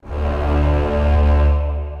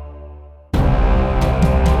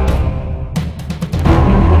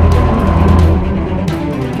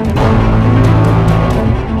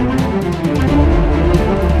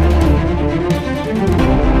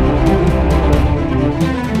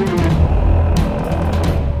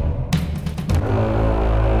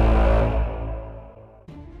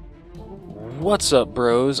What's up,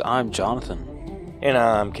 bros? I'm Jonathan. And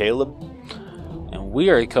I'm Caleb. And we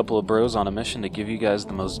are a couple of bros on a mission to give you guys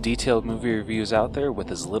the most detailed movie reviews out there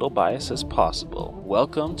with as little bias as possible.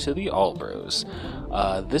 Welcome to the All Bros.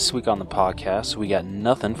 This week on the podcast, we got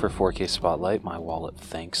nothing for 4K Spotlight. My wallet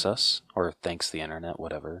thanks us, or thanks the internet,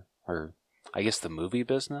 whatever. Or I guess the movie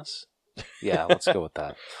business? Yeah, let's go with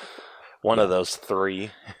that. One of those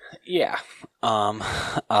three. Yeah.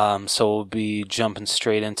 So we'll be jumping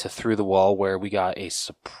straight into Through the Wall, where we got a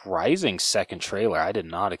surprising second trailer. I did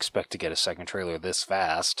not expect to get a second trailer this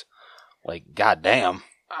fast. Like, goddamn.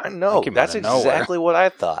 I know. That's exactly what I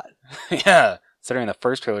thought. Yeah. Considering the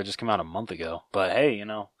first trailer just came out a month ago. But hey,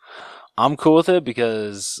 I'm cool with it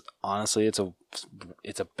because honestly, it's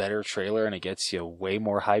a better trailer and it gets you way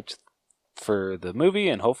more hyped for the movie,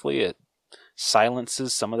 and hopefully it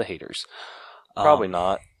silences some of the haters. Probably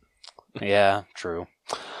not. Yeah, true.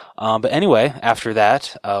 But anyway, after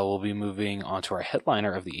that, we'll be moving on to our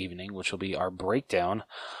headliner of the evening, which will be our breakdown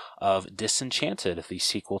of Disenchanted, the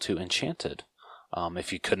sequel to Enchanted.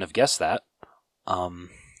 If you couldn't have guessed that.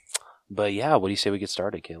 But yeah, what do you say we get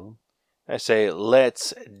started, Caleb? I say,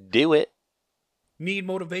 let's do it. Need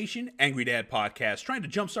motivation? Angry Dad Podcast. Trying to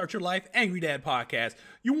jumpstart your life? Angry Dad Podcast.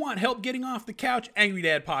 You want help getting off the couch? Angry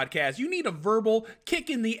Dad Podcast. You need a verbal kick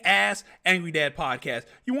in the ass? Angry Dad Podcast.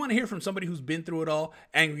 You want to hear from somebody who's been through it all?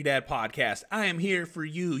 Angry Dad Podcast. I am here for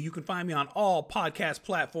you. You can find me on all podcast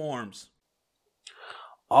platforms.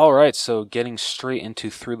 All right, so getting straight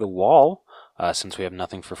into Through the Wall, since we have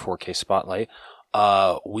nothing for 4K Spotlight,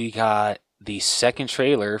 we got the second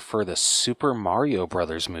trailer for the Super Mario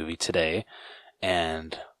Brothers movie today.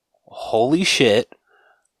 And holy shit,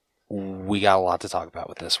 we got a lot to talk about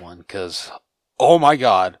with this one, because, oh my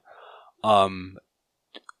god, probably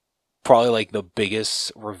like the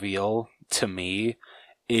biggest reveal to me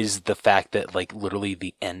is the fact that like literally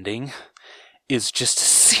the ending is just a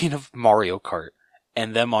scene of Mario Kart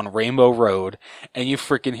and them on Rainbow Road, and you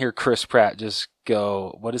freaking hear Chris Pratt just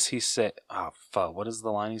go, what does he say? Oh fuck, what is the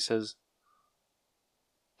line he says?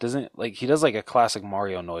 He does like a classic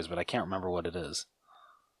Mario noise, but I can't remember what it is.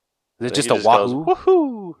 Is it just a wahoo?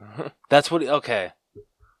 Woohoo! That's what. Okay,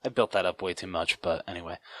 I built that up way too much, but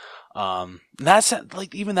anyway, that's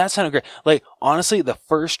like even that sounded great. Like honestly, the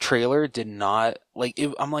first trailer did not like.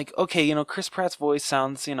 I'm like, okay, Chris Pratt's voice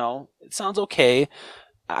sounds, it sounds okay.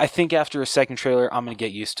 I think after a second trailer, I'm gonna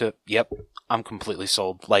get used to it. Yep, I'm completely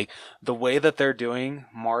sold. Like the way that they're doing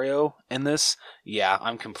Mario in this, yeah,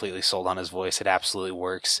 I'm completely sold on his voice. It absolutely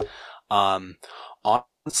works.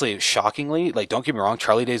 Honestly, shockingly, like don't get me wrong,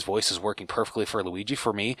 Charlie Day's voice is working perfectly for Luigi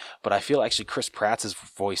for me, but I feel actually Chris Pratt's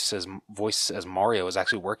voice as Mario is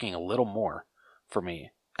actually working a little more for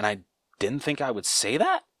me, and I didn't think I would say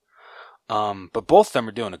that. But both of them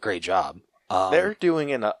are doing a great job. They're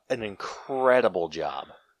doing an incredible job.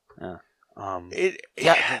 Yeah.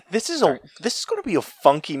 This is going to be a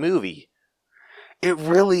funky movie. It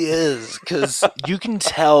really is, because you can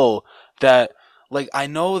tell that, like, I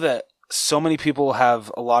know that so many people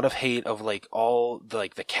have a lot of hate of like all the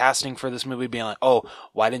casting for this movie being like, oh,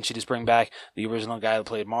 why didn't you just bring back the original guy that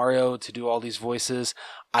played Mario to do all these voices?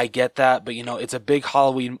 I get that, but it's a big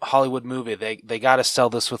Hollywood movie. They got to sell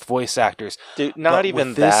this with voice actors. Dude, not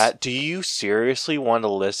even that. Do you seriously want to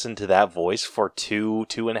listen to that voice for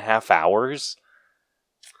 2.5 hours?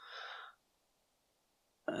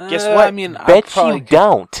 Guess what? I mean, bet you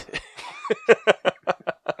don't.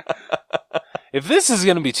 If this is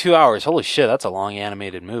going to be 2 hours, holy shit, that's a long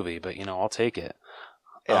animated movie, but I'll take it.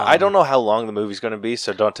 Yeah, I don't know how long the movie's going to be,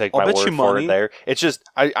 so don't take my word for it there. It's just,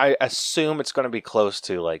 I assume it's going to be close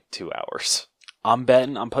to like 2 hours. I'm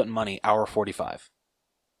putting money, hour 45.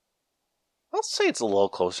 I'll say it's a little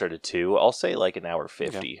closer to 2. I'll say like an hour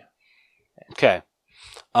 50. Okay.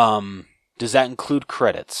 Does that include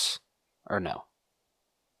credits or no?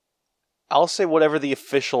 I'll say whatever the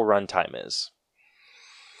official runtime is.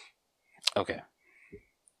 Okay.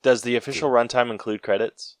 Does the official runtime include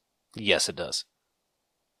credits? Yes, it does.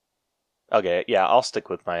 Okay, yeah, I'll stick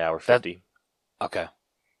with my hour 50. Okay.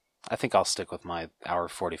 I think I'll stick with my hour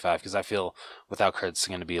 45, because I feel without credits it's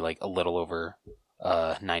going to be like a little over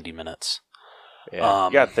 90 minutes. Yeah,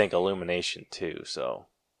 you got to think Illumination too, so.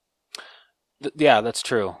 Yeah, that's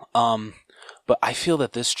true. But I feel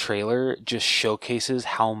that this trailer just showcases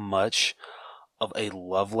how much of a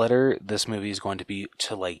love letter this movie is going to be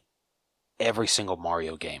to like every single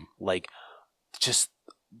Mario game. Like, just,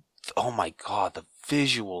 oh my god, the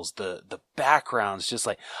visuals, the backgrounds, just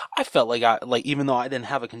like, I felt like even though I didn't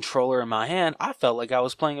have a controller in my hand, I felt like I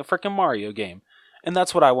was playing a freaking Mario game. And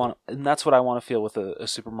that's what I want to feel with a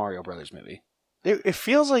Super Mario Brothers movie. It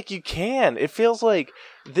feels like you can. It feels like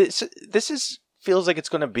this is feels like it's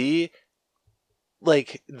going to be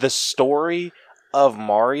like the story of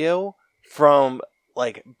Mario from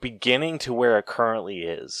like beginning to where it currently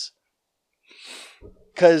is.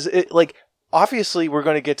 Because it like obviously we're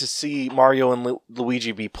going to get to see Mario and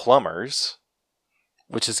Luigi be plumbers,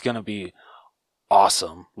 which is going to be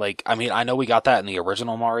awesome. Like, I mean, I know we got that in the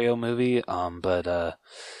original Mario movie, but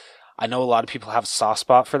I know a lot of people have a soft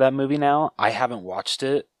spot for that movie now. I haven't watched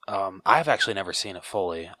it. I've actually never seen it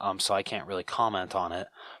fully, so I can't really comment on it.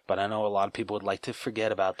 But I know a lot of people would like to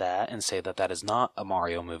forget about that and say that that is not a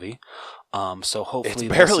Mario movie. So hopefully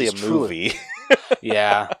it's barely a movie.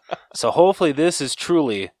 Yeah. So hopefully this is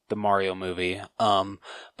truly the Mario movie.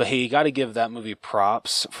 But hey, you got to give that movie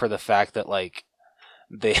props for the fact that like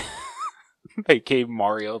they they gave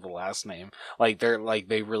Mario the last name. Like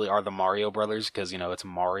they really are the Mario brothers because it's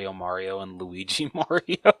Mario, and Luigi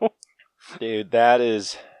Mario. Dude, that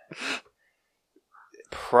is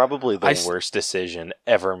probably the worst decision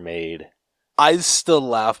ever made. I still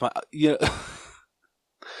laugh. You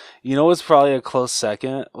know what's probably a close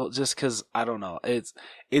second? Well, just because I don't know. It's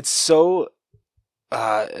so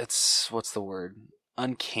it's what's the word?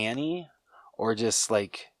 Uncanny or just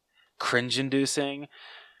like cringe-inducing.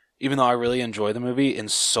 Even though I really enjoy the movie in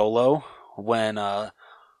Solo, when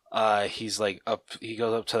he's like he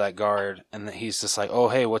goes up to that guard and he's just like, "Oh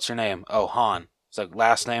hey, what's your name?" "Oh, Han." It's like,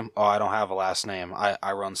 "Last name?" "Oh, I don't have a last name.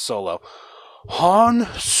 I run Solo." Han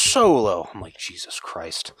Solo. I'm like, Jesus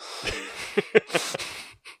Christ.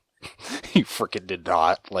 He freaking did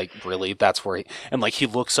not. Like, really? That's where he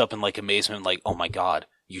looks up in like amazement, like, "Oh my God,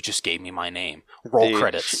 you just gave me my name." Roll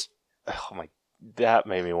credits. Oh my, that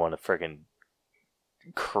made me want to freaking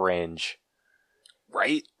cringe.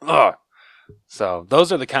 Right? Ugh. So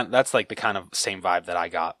those are that's like the kind of same vibe that I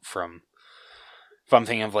got from, if I'm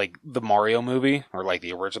thinking of like the Mario movie or like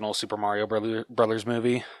the original Super Mario Brothers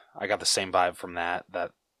movie, I got the same vibe from that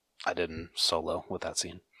I did in Solo with that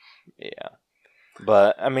scene. Yeah.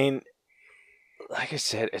 But I mean, like I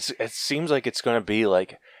said, it seems like it's going to be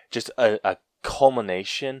like just a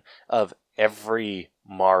culmination of every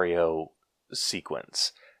Mario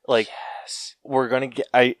sequence. Like, yes. We're gonna get.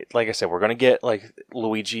 Like I said, we're gonna get like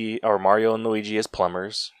Luigi or Mario and Luigi as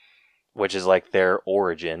plumbers, which is like their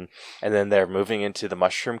origin, and then they're moving into the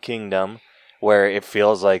Mushroom Kingdom, where it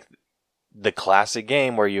feels like the classic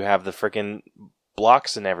game where you have the freaking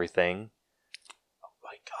blocks and everything. Oh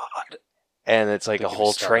my God! And it's like a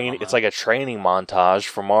whole it's like a training montage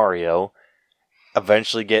for Mario.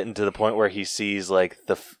 Eventually, getting to the point where he sees like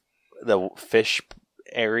the fish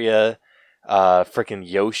area. Freaking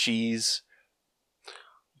Yoshi's.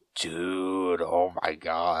 Dude, oh my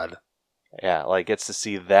God. Yeah, like gets to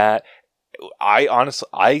see that. I honestly,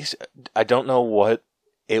 I don't know what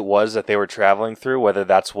it was that they were traveling through, whether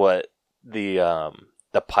that's what the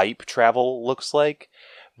pipe travel looks like,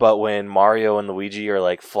 but when Mario and Luigi are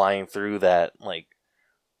like flying through that, like,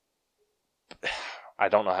 I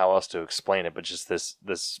don't know how else to explain it, but just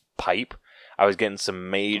this pipe, I was getting some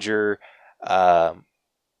major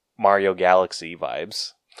Mario Galaxy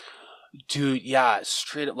vibes. Dude, yeah,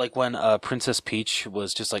 straight up, like when Princess Peach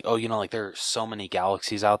was just like, "Oh, like there are so many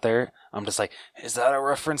galaxies out there." I'm just like, is that a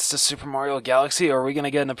reference to Super Mario Galaxy? Or are we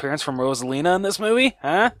gonna get an appearance from Rosalina in this movie?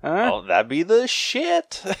 Huh? Oh, that'd be the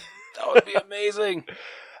shit. That would be amazing.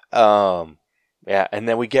 Yeah, and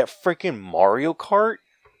then we get freaking Mario Kart.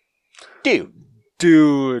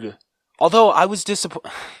 Dude. Although I was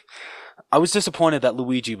disappointed that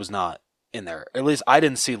Luigi was not in there. At least I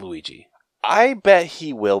didn't see Luigi. I bet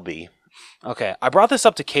he will be. Okay, I brought this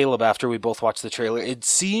up to Caleb after we both watched the trailer. It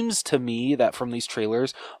seems to me that from these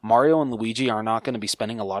trailers, Mario and Luigi are not going to be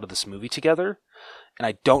spending a lot of this movie together. And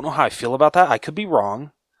I don't know how I feel about that. I could be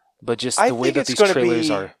wrong, but just the way that these trailers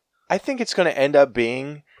are... I think it's going to end up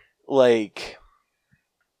being like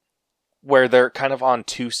where they're kind of on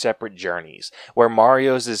two separate journeys. Where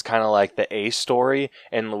Mario's is kind of like the A story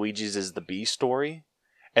and Luigi's is the B story.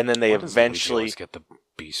 And then they eventually get the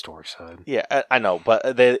B story side. Yeah, I know,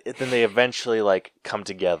 but they eventually like come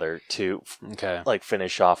together to like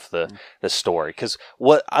finish off the story. Because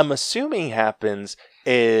what I'm assuming happens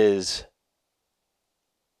is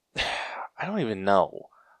I don't even know,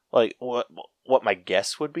 like what my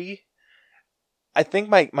guess would be. I think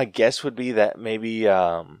my guess would be that maybe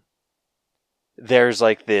there's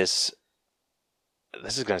like this.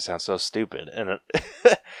 This is going to sound so stupid, and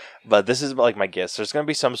but this is like my guess. There's going to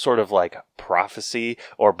be some sort of like prophecy,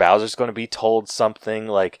 or Bowser's going to be told something,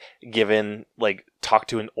 like talk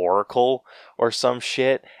to an oracle or some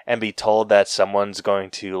shit, and be told that someone's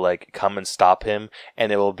going to like come and stop him,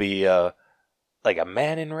 and it will be like a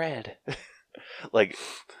man in red, like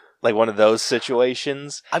like one of those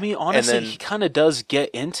situations. I mean, honestly, then, he kind of does get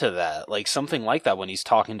into that, like something like that when he's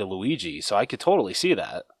talking to Luigi. So I could totally see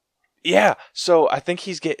that. yeah. So I think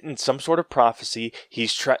he's getting some sort of prophecy.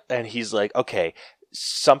 And he's like, okay,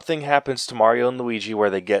 something happens to Mario and Luigi where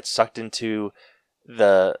they get sucked into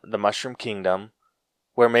the Mushroom Kingdom,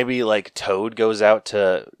 where maybe like Toad goes out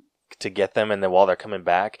to get them, and then while they're coming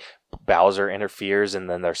back, Bowser interferes, and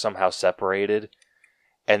then they're somehow separated,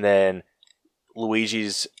 and then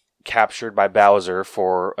Luigi's captured by Bowser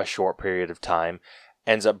for a short period of time,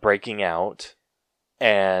 ends up breaking out,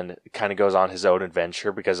 and kind of goes on his own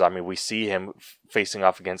adventure, because I mean we see him facing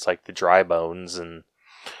off against like the Dry Bones, and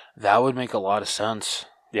That would make a lot of sense.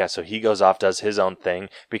 yeah, so he goes off, does his own thing,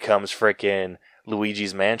 becomes freaking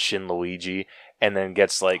Luigi's Mansion Luigi, and then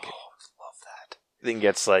gets like Love that. then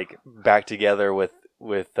gets like back together with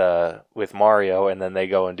Mario, and then they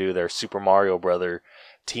go and do their Super Mario Brother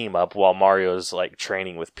team up while Mario's like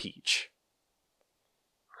training with Peach.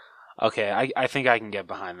 Okay, I think I can get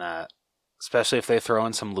behind that. Especially if they throw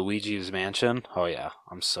in some Luigi's Mansion. Oh yeah,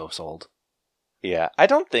 I'm so sold. Yeah, I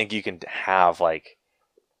don't think you can have like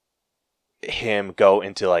him go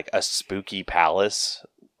into like a spooky palace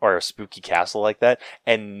or a spooky castle like that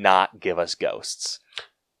and not give us ghosts.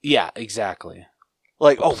 Yeah, exactly.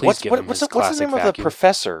 Like, Please what's give him his the classic name of the vacuum.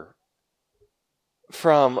 professor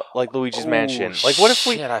from like Luigi's Mansion? Like, what if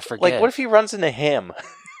I forget. like what if he runs into him?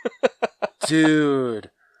 Dude.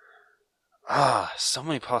 So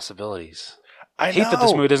many possibilities. I hate that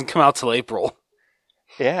this know. movie doesn't come out till April.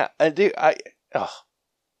 Yeah, dude,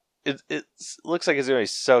 it looks like it's gonna be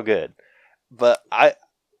so good, but I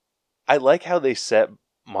like how they set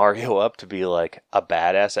Mario up to be like a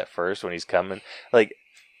badass at first when he's coming. Like,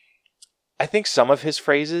 I think some of his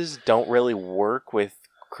phrases don't really work with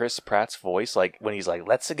Chris Pratt's voice. Like when he's like,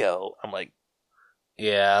 "Let's go," I'm like,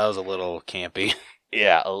 Yeah, that was a little campy.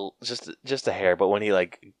 yeah, just a hair. But when he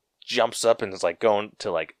like jumps up and is like going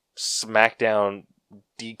to like smack down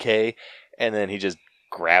DK, and then he just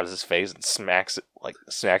grabs his face and smacks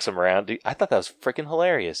him around. Dude, I thought that was freaking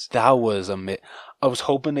hilarious. That was I was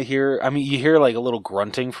hoping to hear. I mean, you hear like a little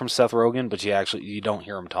grunting from Seth Rogen, but you don't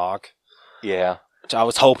hear him talk. Yeah, Which I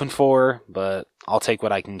was hoping for, but I'll take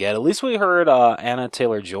what I can get. At least we heard Anna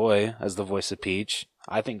Taylor-Joy as the voice of Peach.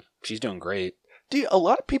 I think she's doing great. dude, a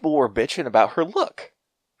lot of people were bitching about her look.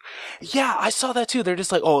 Yeah, I saw that too. They're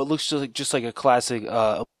just like, oh, it looks just like a classic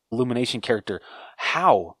Illumination character.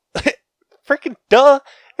 How? Freaking duh.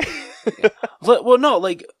 Well, no,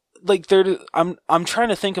 like I'm trying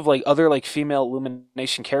to think of like other like female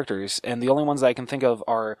Illumination characters, and the only ones that I can think of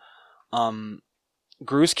are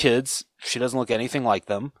Gru's kids. She doesn't look anything like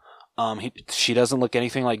them. She doesn't look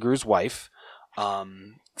anything like Gru's wife.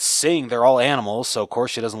 Sing, they're all animals, so of course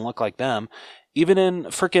she doesn't look like them. Even in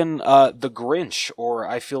freaking the Grinch, or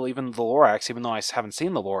I feel even the Lorax, even though I haven't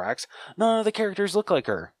seen the Lorax, none of the characters look like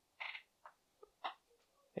her.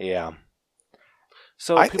 Yeah.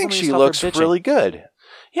 So I people think need to she stop looks her bitching. really good.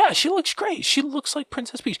 Yeah, she looks great. She looks like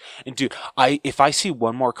Princess Peach. And dude, if I see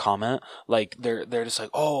one more comment, like they're just like,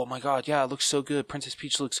 oh my god, yeah, it looks so good. Princess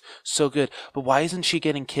Peach looks so good. But why isn't she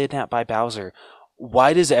getting kidnapped by Bowser?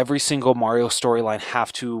 Why does every single Mario storyline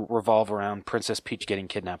have to revolve around Princess Peach getting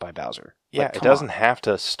kidnapped by Bowser? Yeah, Like, it come doesn't on. have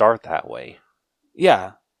to start that way.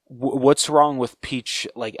 Yeah. What's wrong with Peach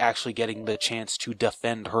like actually getting the chance to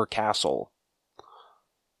defend her castle?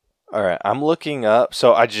 All right, I'm looking up.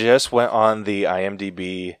 So I just went on the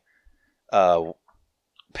IMDb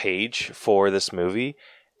page for this movie,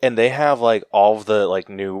 and they have like all of the like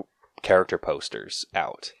new character posters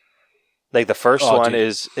out. Like the first one dude.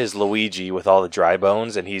 is Luigi with all the dry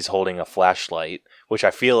bones, and he's holding a flashlight, which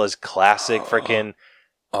I feel is classic freaking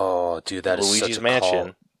Oh, dude, that is Luigi's such a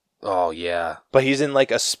Mansion. call. Oh yeah. But he's in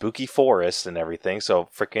like a spooky forest and everything, so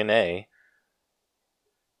freaking A.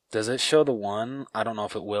 Does it show the one? I don't know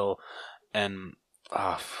if it will. And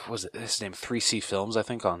was it his name? 3C Films, I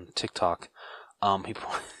think, on TikTok. He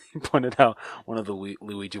pointed out one of the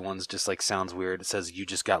Luigi ones just like sounds weird. It says, "You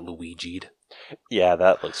just got Luigi'd." Yeah,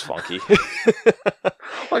 that looks funky.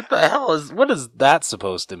 What the hell what is that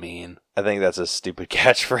supposed to mean? I think that's a stupid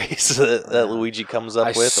catchphrase that Luigi comes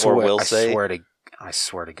up with or will say. I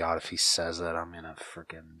swear to God, if he says that, I'm gonna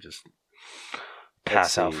freaking just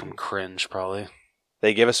pass out from cringe, probably.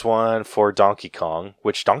 They give us one for Donkey Kong,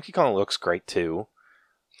 which Donkey Kong looks great too.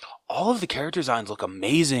 All of the character designs look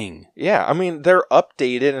amazing. Yeah, I mean, they're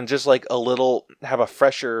updated and just like have a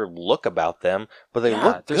fresher look about them, but they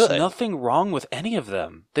look good. There's nothing wrong with any of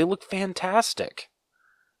them. They look fantastic.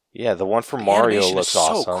 Yeah, the one for Mario animation looks is so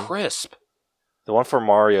awesome. crisp. The one for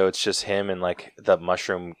Mario, it's just him in like the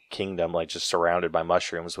Mushroom Kingdom, like just surrounded by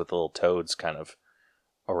mushrooms with little toads kind of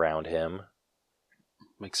around him.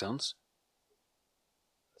 Makes sense.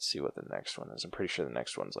 Let's see what the next one is. I'm pretty sure the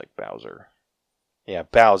next one's like Bowser. Yeah,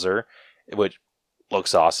 Bowser, which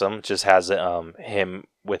looks awesome. Just has him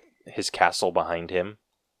with his castle behind him.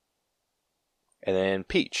 And then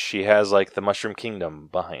Peach, she has like the Mushroom Kingdom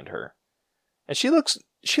behind her. And she looks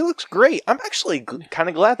great. I'm actually kind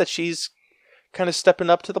of glad that she's kind of stepping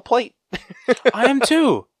up to the plate. I am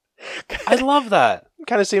too. I love that.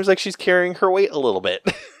 Kind of seems like she's carrying her weight a little bit.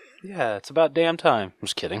 Yeah, it's about damn time. I'm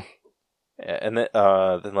just kidding. And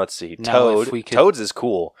then let's see. Now, Toad. Toad's is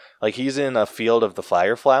cool. Like he's in a field of the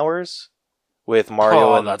fire flowers with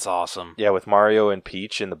Mario. Oh, that's awesome. Yeah, with Mario and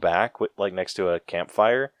Peach in the back, with, like next to a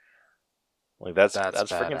campfire. Like that's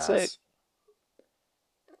freaking sick.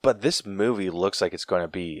 But this movie looks like it's going to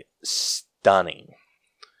be stunning.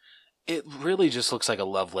 It really just looks like a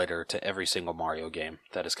love letter to every single Mario game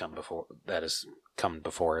that has come before.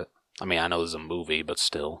 It. I mean, I know this is a movie, but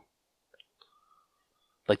still.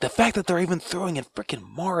 Like the fact that they're even throwing in freaking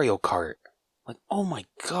Mario Kart. Like, oh my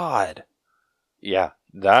god. Yeah,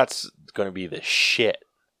 that's going to be the shit.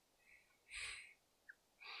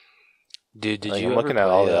 Dude, did like, you? I'm ever looking at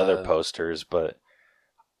play, all the other posters, but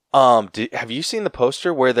have you seen the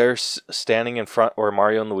poster where they're standing in front, or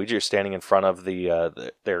Mario and Luigi are standing in front of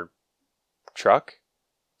their truck?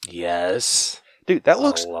 Yes, dude, that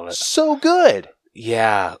looks so good.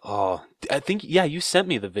 Yeah. Oh, I think you sent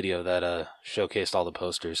me the video that showcased all the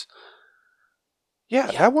posters.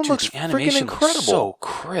 Yeah, that one looks freaking incredible. Looks so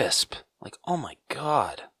crisp. Like, oh my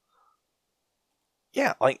god.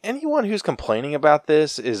 Yeah, like anyone who's complaining about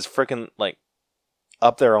this is freaking like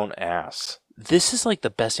up their own ass. This is like the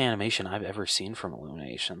best animation I've ever seen from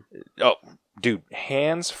Illumination. Oh, dude,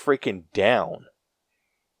 hands freaking down.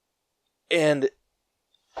 And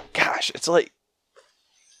gosh, it's like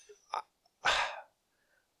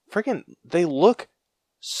freaking they look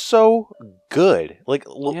so good. Like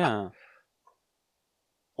yeah.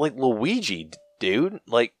 Like Luigi, dude.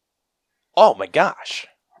 Like, oh my gosh.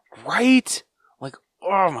 Right? Like,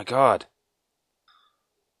 oh my god.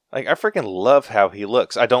 Like, I freaking love how he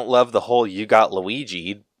looks. I don't love the whole "you got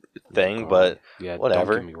Luigi" thing, but yeah,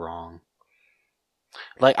 whatever. Don't get me wrong.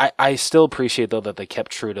 Like, I still appreciate though that they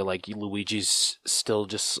kept true to like Luigi's still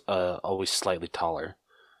just always slightly taller.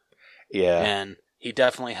 Yeah, and he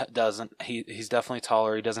definitely doesn't. He's definitely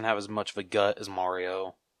taller. He doesn't have as much of a gut as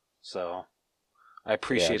Mario, so I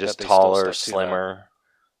appreciate just that they taller, still slimmer.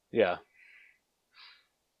 Yeah,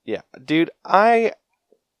 yeah, dude. My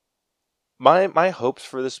hopes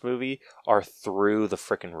for this movie are through the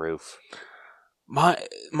frickin' roof.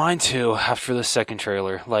 Mine too. After the second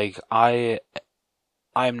trailer, like I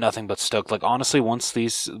am nothing but stoked. Like honestly, once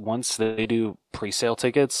they do pre-sale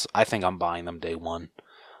tickets, I think I'm buying them day one.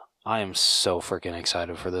 I am so freaking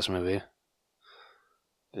excited for this movie.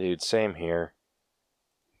 Dude, same here.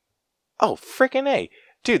 Oh, frickin' A.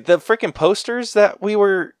 Dude, the frickin' posters that we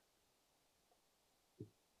were...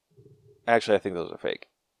 Actually, I think those are fake.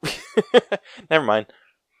 Never mind.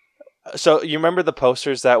 So, you remember the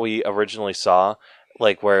posters that we originally saw?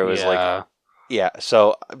 Like, where it was like... Yeah,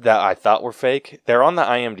 so that I thought were fake. They're on the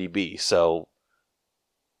IMDb, so...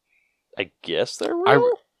 I guess they're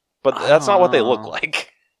real? But that's not what they look like.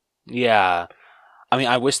 Yeah. I mean,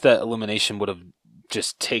 I wish that Illumination would have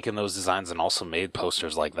just taken those designs and also made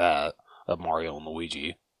posters like that of Mario and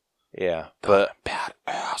Luigi. Yeah, but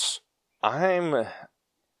badass. I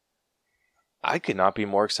could not be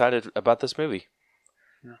more excited about this movie.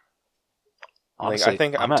 Yeah. Honestly, like, I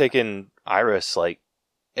think I'm taking Iris, like,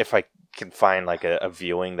 if I can find like a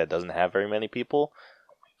viewing that doesn't have very many people.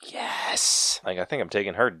 Yes. Like, I think I'm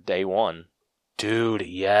taking her day one. Dude,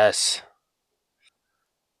 yes.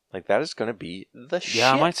 Like, that is going to be the shit.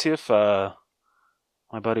 Yeah, I might see if my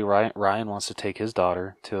buddy Ryan wants to take his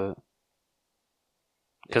daughter to it.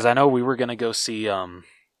 Because I know we were going to go see... we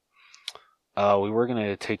were going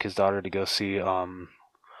to take his daughter to go see... oh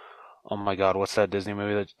my god, what's that Disney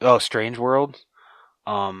movie? Strange World.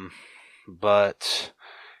 But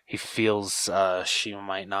he feels she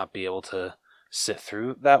might not be able to sit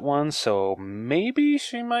through that one. So maybe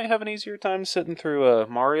she might have an easier time sitting through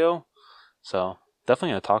Mario. So...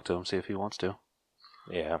 definitely going to talk to him, see if he wants to.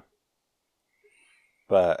 Yeah.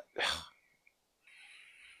 But,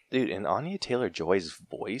 dude, and Anya Taylor-Joy's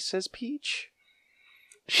voice as Peach?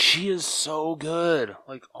 She is so good.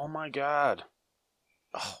 Like, oh my god.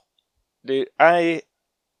 Oh, dude, I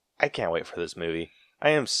can't wait for this movie. I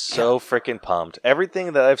am so freaking pumped.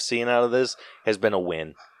 Everything that I've seen out of this has been a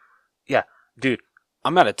win. Yeah, dude,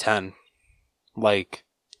 I'm at a 10. Like,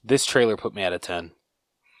 this trailer put me at a 10.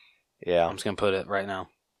 Yeah. I'm just going to put it right now.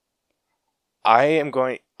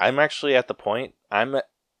 I'm actually at the point, I'm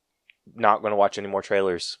not going to watch any more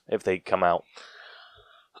trailers if they come out.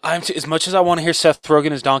 As much as I want to hear Seth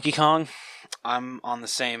Rogen as Donkey Kong, I'm on the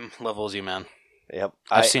same level as you, man. Yep.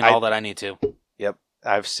 I've seen all that I need to. Yep.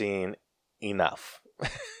 I've seen enough.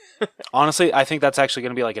 Honestly, I think that's actually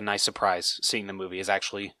going to be like a nice surprise. Seeing the movie is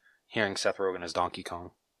actually hearing Seth Rogen as Donkey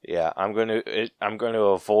Kong. Yeah, I'm going to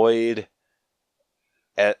avoid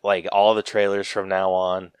like all the trailers from now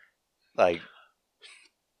on. Like,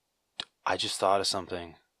 I just thought of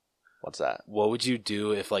something. What's that? What would you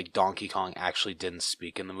do if like Donkey Kong actually didn't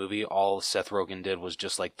speak in the movie? All Seth Rogen did was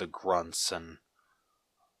just like the grunts, and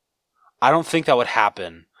I don't think that would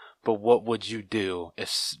happen. But what would you do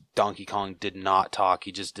if Donkey Kong did not talk?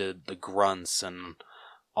 He just did the grunts and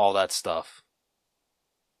all that stuff.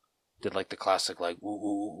 Did like the classic like ooh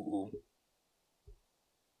ooh ooh.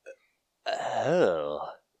 Oh.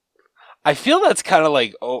 I feel that's kind of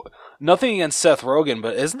like nothing against Seth Rogen,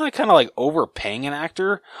 but isn't that kind of like overpaying an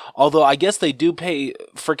actor? Although I guess they do pay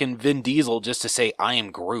freaking Vin Diesel just to say I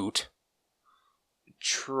am Groot.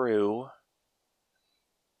 True.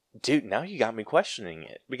 Dude, now you got me questioning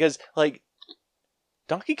it. Because, like,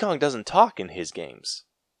 Donkey Kong doesn't talk in his games.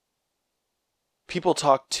 People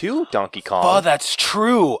talk to Donkey Kong. Oh, that's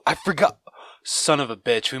true. I forgot. Son of a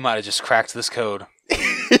bitch, we might have just cracked this code.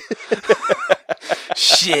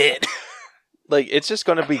 Shit. Like, it's just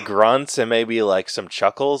going to be grunts and maybe, like, some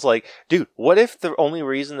chuckles. Like, dude, what if the only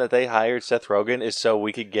reason that they hired Seth Rogen is so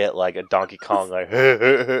we could get, like, a Donkey Kong, like,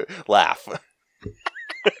 laugh?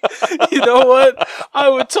 You know what? I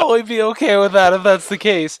would totally be okay with that if that's the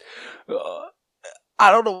case.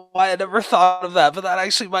 I don't know why I never thought of that, but that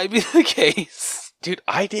actually might be the case. Dude,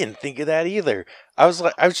 I didn't think of that either. I was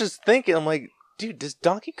just thinking, I'm like, dude, does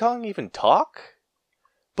Donkey Kong even talk?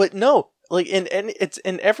 But no, like, it's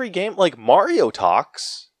in every game, like, Mario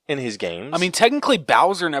talks in his games. I mean, technically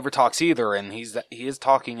Bowser never talks either, and he is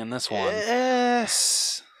talking in this one.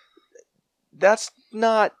 That's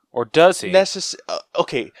not... Or does he?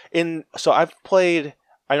 Okay, so I've played...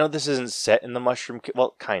 I know this isn't set in the Mushroom...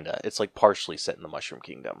 Well, kinda. It's like partially set in the Mushroom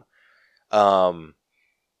Kingdom.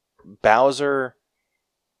 Bowser...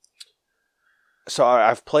 So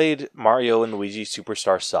I've played Mario and Luigi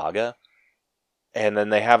Superstar Saga. And then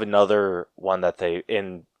they have another one that they...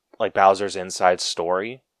 in like Bowser's Inside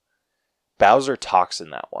Story. Bowser talks in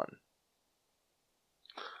that one.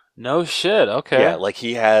 No shit, okay. Yeah, like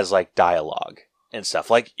he has like dialogue and stuff.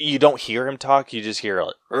 Like you don't hear him talk, you just hear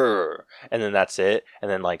like "Urgh," and then that's it,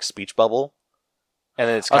 and then like speech bubble. And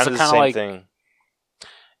then it's kind of the same like, thing.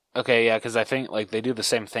 Okay, yeah, because I think like they do the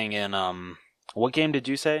same thing in what game did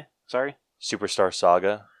you say? Sorry? Superstar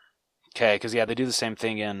Saga. Okay, because yeah, they do the same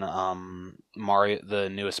thing in Mario, the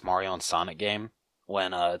newest Mario and Sonic game,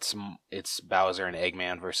 when it's Bowser and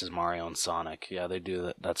Eggman versus Mario and Sonic. Yeah, they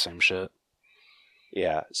do that same shit.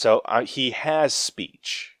 Yeah, so he has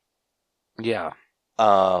speech. Yeah.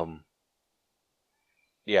 Yeah,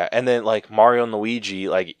 and then like Mario and Luigi,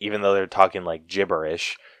 like even though they're talking like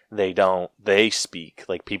gibberish, they speak,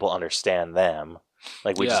 like people understand them.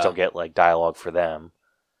 Like we just don't get like dialogue for them.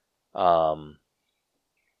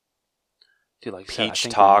 Dude, like Peach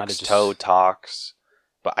talks, Toad talks,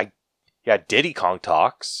 but Diddy Kong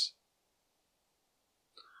talks.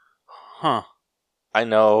 Huh. I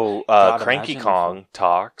know Cranky Kong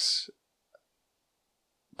talks,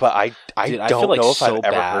 but I don't know if I've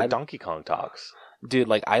ever heard Donkey Kong talks. Dude,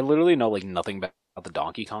 like I literally know like nothing about the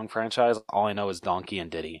Donkey Kong franchise. All I know is Donkey and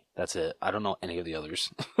Diddy. That's it. I don't know any of the others.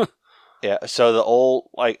 Yeah, so the old,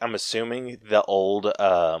 like I'm assuming the old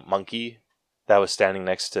monkey that was standing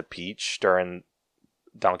next to Peach during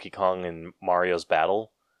Donkey Kong and Mario's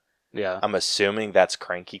battle. Yeah. I'm assuming that's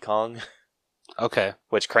Cranky Kong. Okay.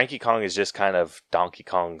 Which Cranky Kong is just kind of Donkey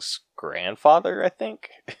Kong's grandfather, I think.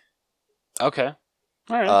 Okay.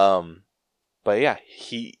 All right. But yeah,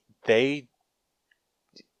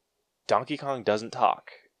 Donkey Kong doesn't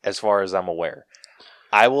talk, as far as I'm aware.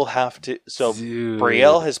 I will have to... So, Dude.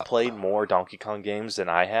 Brielle has played more Donkey Kong games than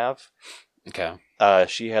I have. Okay.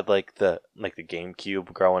 She had like the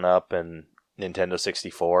GameCube growing up and Nintendo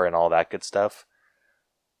 64 and all that good stuff.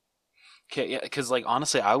 Okay, yeah, because like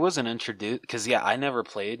honestly, I wasn't introduced because I never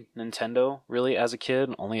played Nintendo really as a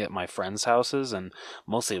kid, only at my friends' houses, and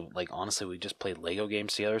mostly like honestly, we just played Lego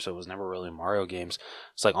games together, so it was never really Mario games.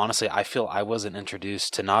 So like honestly, I feel I wasn't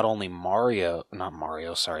introduced to not only to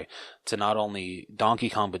not only Donkey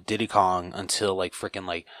Kong but Diddy Kong until like freaking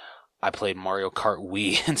like I played Mario Kart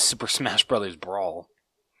Wii and Super Smash Brothers Brawl.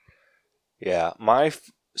 Yeah,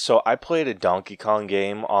 so I played a Donkey Kong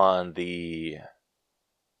game on the...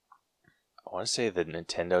 I want to say the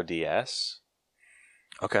Nintendo DS.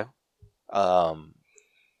 Okay.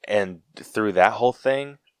 And through that whole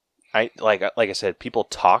thing, like I said, people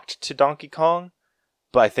talked to Donkey Kong,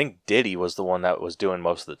 but I think Diddy was the one that was doing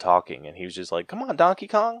most of the talking, and he was just like, "Come on, Donkey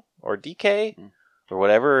Kong," or "DK," or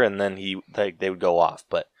whatever, and then they would go off.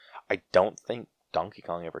 But I don't think Donkey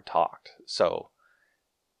Kong ever talked, so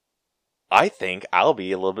I think I'll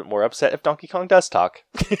be a little bit more upset if Donkey Kong does talk.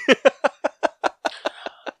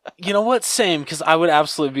 You know what? Same, because I would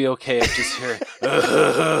absolutely be okay if just hearing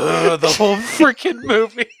the whole freaking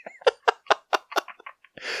movie.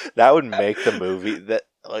 That would make the movie that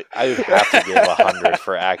like I would have to give 100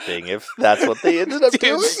 for acting if that's what they ended up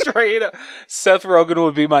doing. Straight up, Seth Rogen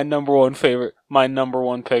would be my number one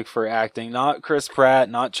pick for acting. Not Chris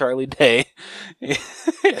Pratt, not Charlie Day.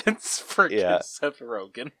 It's freaking Seth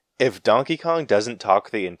Rogen. If Donkey Kong doesn't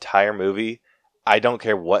talk the entire movie, I don't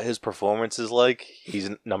care what his performance is like. He's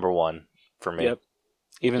number one for me. Yep.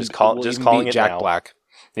 Even calling it Jack now. Black.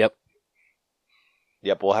 Yep.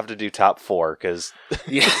 Yep. We'll have to do top 4 because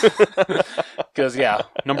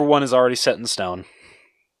number one is already set in stone.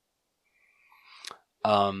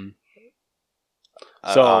 So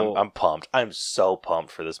I'm pumped. I'm so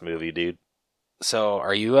pumped for this movie, dude. So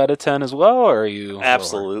are you at a 10 as well, or are you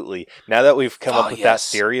absolutely lower? Now that we've come up with that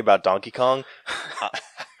theory about Donkey Kong,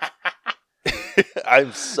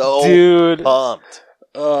 I'm so pumped.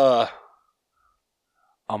 Oh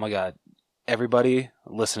my god. Everybody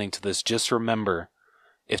listening to this, just remember,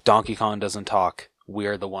 if Donkey Kong doesn't talk,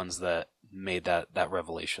 we're the ones that made that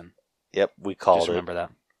revelation. Yep, we called it. Just remember that.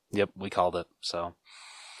 Yep, we called it. So,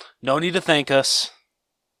 no need to thank us.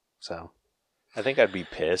 So, I think I'd be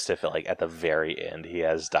pissed if, like, at the very end he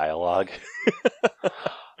has dialogue.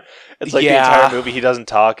 It's like the entire movie he doesn't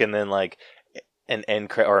talk, and then like an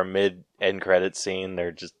a mid-end credit scene,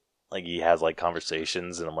 they're just like he has like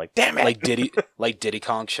conversations, and I'm like, damn it! Like Diddy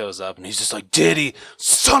Kong shows up, and he's just like, Diddy,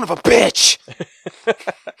 son of a bitch!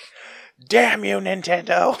 Damn you,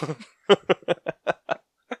 Nintendo!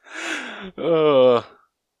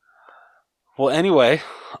 Well, anyway,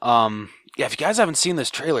 if you guys haven't seen this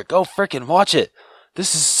trailer, go frickin' watch it.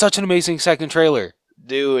 This is such an amazing second trailer.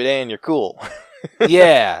 Do it, and you're cool.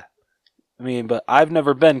 Yeah. I mean, but I've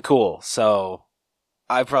never been cool, so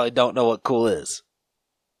I probably don't know what cool is.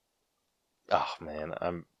 Oh, man,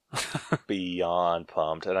 I'm beyond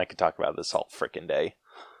pumped, and I could talk about this all frickin' day.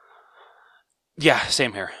 Yeah,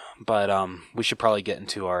 same here. But we should probably get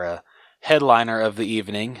into our headliner of the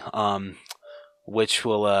evening, which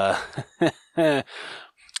will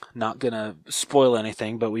not gonna spoil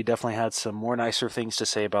anything, but we definitely had some more nicer things to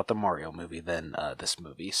say about the Mario movie than this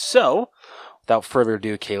movie. So, without further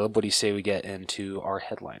ado, Caleb, what do you say we get into our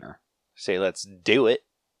headliner? Say let's do it.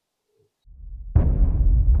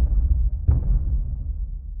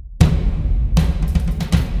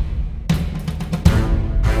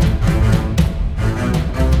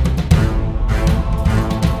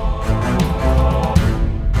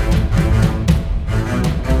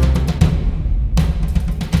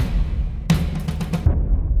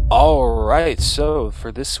 Alright, so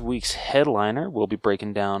for this week's headliner, we'll be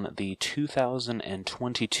breaking down the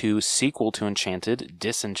 2022 sequel to Enchanted,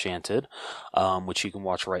 Disenchanted, which you can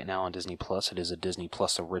watch right now on Disney+. It is a Disney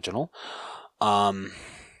Plus original.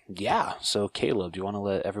 So Caleb, do you want to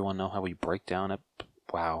let everyone know how we break down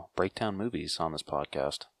movies on this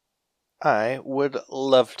podcast? I would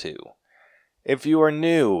love to. If you are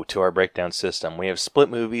new to our breakdown system, we have split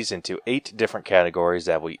movies into 8 different categories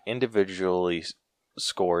that we individually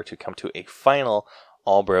score to come to a final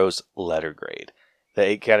All Bros letter grade. The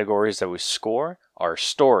 8 categories that we score are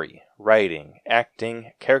story, writing,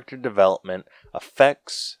 acting, character development,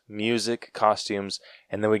 effects, music, costumes,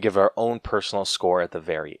 and then we give our own personal score at the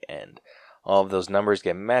very end. All of those numbers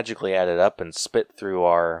get magically added up and spit through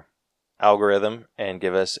our algorithm and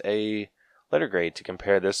give us a letter grade to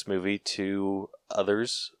compare this movie to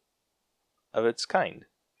others of its kind,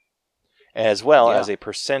 as well as a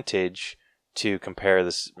percentage to compare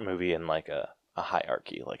this movie in like a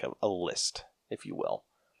hierarchy, like a list, if you will,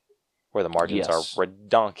 where the margins are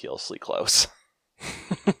redonkulously close.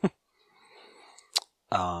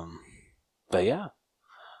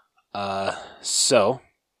 So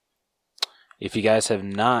if you guys have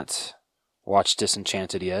not watched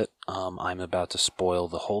Disenchanted yet, I'm about to spoil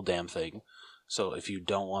the whole damn thing. So if you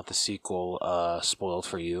don't want the sequel spoiled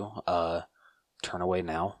for you, turn away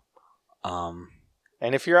now.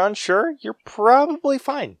 And if you're unsure, you're probably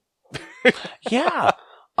fine. Yeah.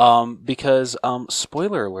 Because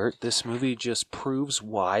spoiler alert, this movie just proves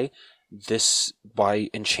why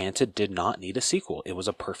Enchanted did not need a sequel. It was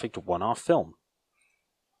a perfect one-off film.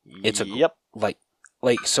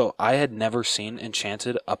 So I had never seen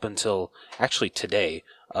Enchanted up until actually today,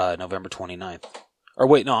 November 29th. Or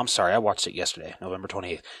wait, no, I'm sorry. I watched it yesterday, November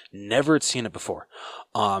 28th. Never had seen it before.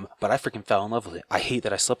 But I freaking fell in love with it. I hate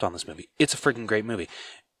that I slept on this movie. It's a freaking great movie.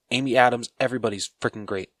 Amy Adams, everybody's freaking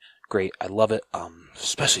great. Great. I love it.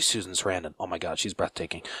 Especially Susan Sarandon. Oh my God, she's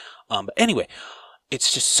breathtaking. But anyway,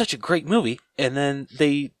 it's just such a great movie. And then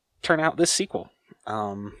they turn out this sequel.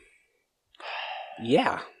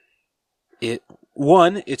 Yeah.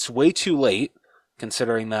 It's way too late,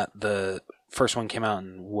 considering that the first one came out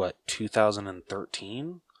in,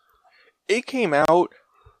 2013? It came out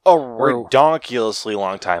a ridiculously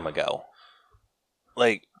long time ago.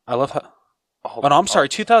 Like, I love how... Oh, no, I'm sorry,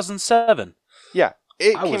 2007. Yeah,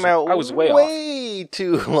 I was way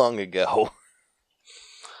too long ago.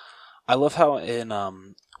 I love how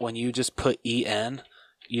in when you just put EN,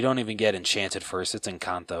 you don't even get Enchanted first. It's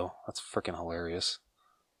Encanto. That's freaking hilarious.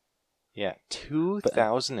 Yeah,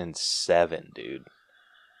 2007, dude.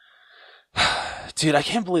 Dude, I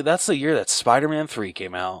can't believe that's the year that Spider-Man 3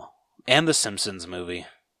 came out. And the Simpsons movie.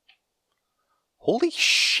 Holy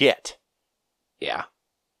shit. Yeah.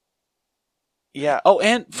 Yeah. Oh,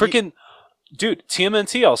 and freaking... Dude,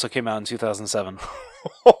 TMNT also came out in 2007.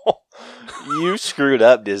 You screwed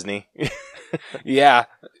up, Disney. Yeah,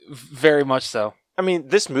 very much so. I mean,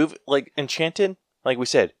 this movie, like, Enchanted, like we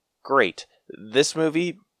said, great. This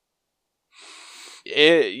movie,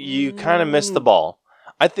 you kind of missed the ball.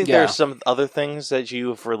 I think there are some other things that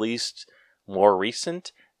you've released more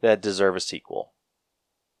recent that deserve a sequel.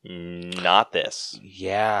 Not this.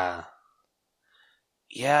 Yeah.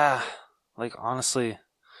 Yeah. Like, honestly.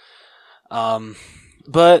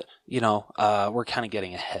 But, we're kind of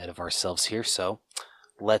getting ahead of ourselves here, so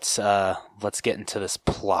let's get into this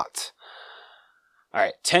plot.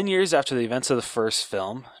 Alright, 10 years after the events of the first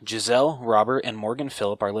film, Giselle, Robert, and Morgan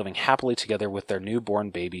Phillip are living happily together with their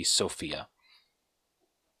newborn baby, Sophia.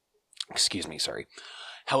 Excuse me, sorry.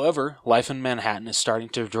 However, life in Manhattan is starting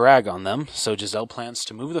to drag on them, so Giselle plans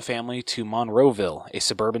to move the family to Monroeville, a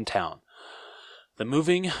suburban town. The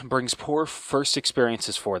moving brings poor first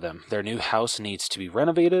experiences for them. Their new house needs to be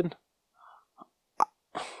renovated.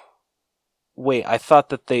 Wait, I thought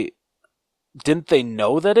that didn't they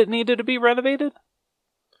know that it needed to be renovated?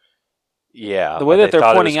 Yeah. The way that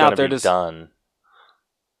they're pointing out, they're just done.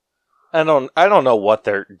 I don't know what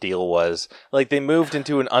their deal was. Like, they moved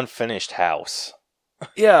into an unfinished house.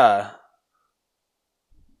 Yeah.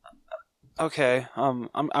 Okay.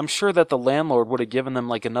 I'm sure that the landlord would have given them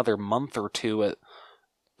like another month or two at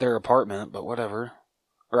their apartment, but whatever.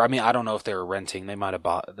 Or I mean, I don't know if they were renting. They might have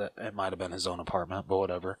bought that. It might have been his own apartment, but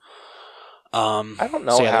whatever. I don't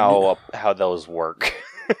know how those work.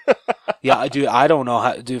 Yeah, I don't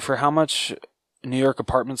know for how much New York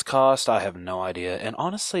apartments cost. I have no idea, and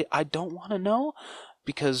honestly, I don't want to know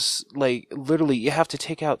because, like, literally, you have to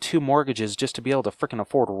take out 2 mortgages just to be able to freaking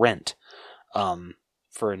afford rent.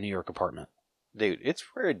 For a New York apartment. Dude, it's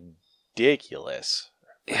ridiculous.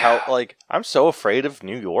 Yeah. I'm so afraid of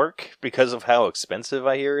New York because of how expensive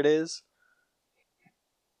I hear it is.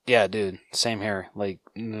 Yeah, dude, same here. Like,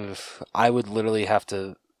 I would literally have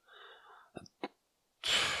to...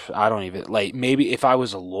 I don't even... Like, maybe if I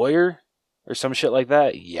was a lawyer or some shit like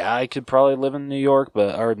that, yeah, I could probably live in New York,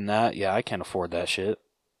 but other than that, yeah, I can't afford that shit.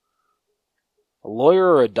 A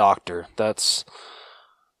lawyer or a doctor, that's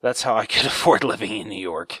how I could afford living in New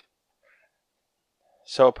York.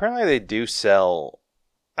 So apparently they do sell...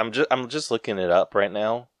 I'm just looking it up right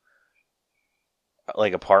now.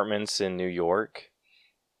 Like apartments in New York.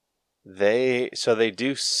 They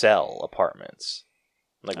do sell apartments.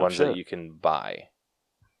 Like ones that you can buy.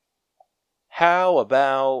 How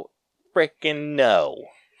about frickin' no?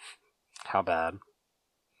 How bad?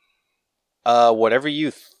 Whatever you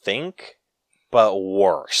think, but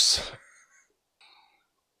worse.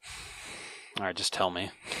 Alright, just tell me.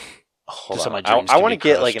 Hold on. I want to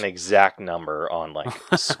get like an exact number on like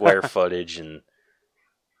square footage and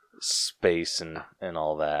space and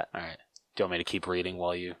all that. Alright. Do you want me to keep reading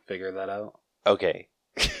while you figure that out? Okay.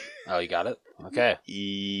 Oh, you got it? Okay.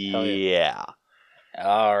 Yeah.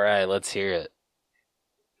 Alright, let's hear it.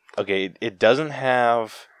 Okay, it doesn't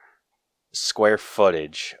have square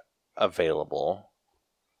footage available.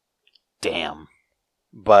 Damn.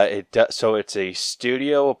 But it does. So it's a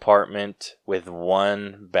studio apartment with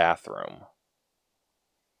 1 bathroom.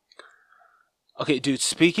 Okay, dude.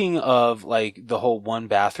 Speaking of like the whole 1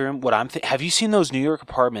 bathroom, have you seen those New York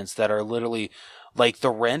apartments that are literally like the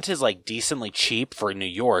rent is like decently cheap for New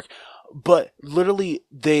York, but literally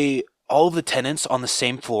all the tenants on the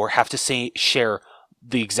same floor have to share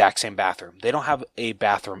the exact same bathroom. They don't have a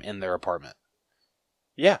bathroom in their apartment.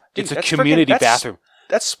 Yeah, dude, it's a community bathroom.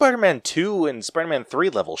 That's Spider-Man 2 and Spider-Man 3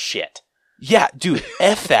 level shit. Yeah, dude,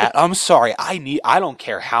 F that. I'm sorry. I don't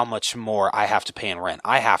care how much more I have to pay in rent.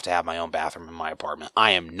 I have to have my own bathroom in my apartment. I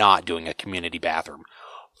am not doing a community bathroom.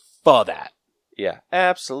 For that. Yeah,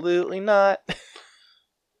 absolutely not.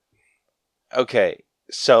 Okay,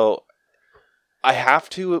 so I have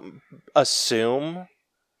to assume.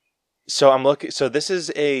 So I'm looking. So this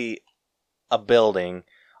is a building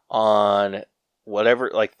on whatever,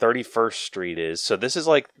 like 31st Street is. So this is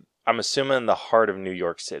like, I'm assuming, the heart of New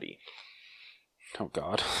York City. Oh,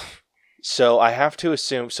 God. So I have to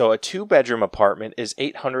assume. So a 2-bedroom apartment is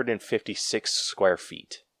 856 square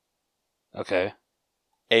feet. Okay.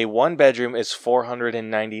 A 1-bedroom is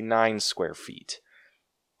 499 square feet.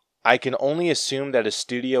 I can only assume that a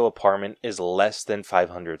studio apartment is less than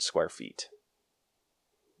 500 square feet.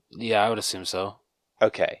 Yeah, I would assume so.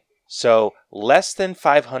 Okay, so less than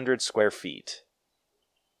 500 square feet,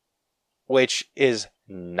 which is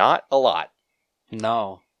not a lot.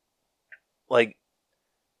 No. Like,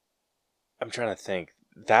 I'm trying to think.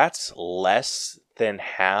 That's less than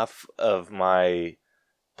half of my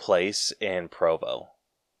place in Provo.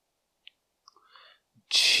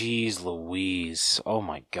 Jeez Louise. Oh,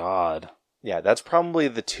 my God. Yeah, that's probably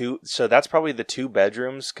the two. So that's probably the 2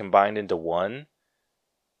 bedrooms combined into one,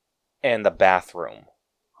 and the bathroom.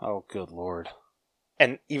 Oh, good Lord.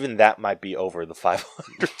 And even that might be over the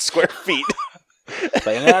 500 square feet.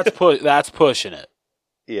 Like, that's pushing it.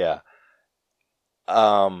 Yeah.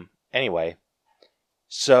 Anyway,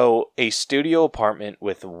 so a studio apartment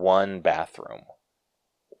with 1 bathroom.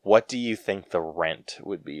 What do you think the rent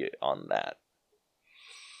would be on that?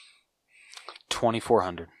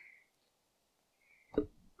 2,400.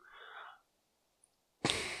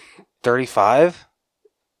 35?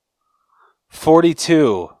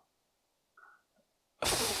 42.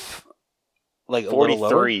 Like a little lower?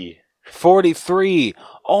 43. 43.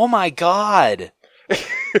 Oh my God.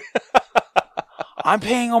 I'm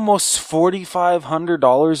paying almost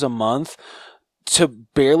 $4,500 a month to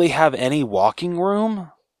barely have any walking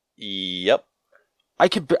room. Yep.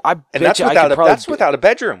 And that's without a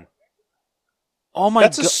bedroom. Oh my God.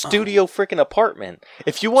 That's a studio freaking apartment.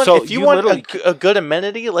 If you want a good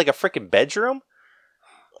amenity like a freaking bedroom,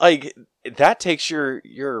 like that takes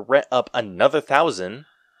your rent up another 1,000.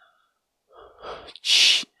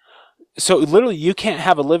 So literally you can't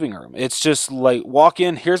have a living room. It's just like walk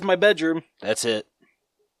in, here's my bedroom. That's it.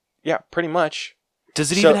 Yeah, pretty much.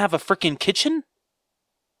 Does it even have a freaking kitchen?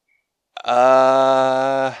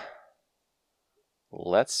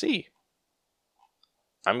 Let's see.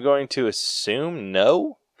 I'm going to assume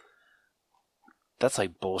no. That's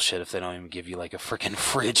like bullshit if they don't even give you like a freaking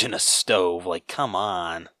fridge and a stove. Like, come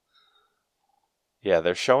on. Yeah,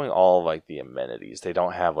 they're showing all like the amenities. They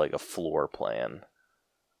don't have like a floor plan.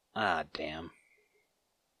 Ah, damn.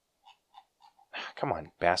 Come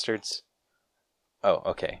on, bastards. Oh,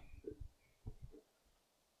 okay.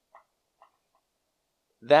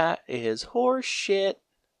 That is horse shit.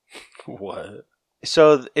 What?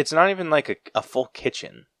 So it's not even like a full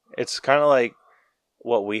kitchen. It's kind of like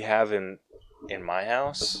what we have in my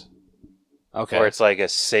house. Okay. Where it's like a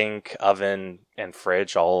sink, oven, and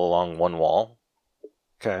fridge all along one wall.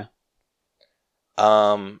 Okay.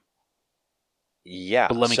 Yeah.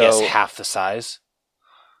 But let me guess, half the size?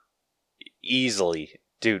 Easily.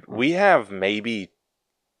 Dude, we have maybe,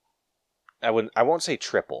 I won't say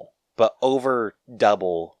triple, but over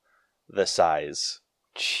double the size.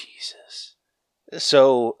 Jesus.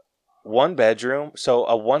 So, a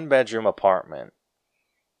 1-bedroom apartment.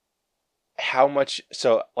 How much?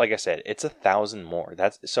 So, like I said, it's 1,000 more.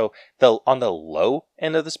 That's so on the low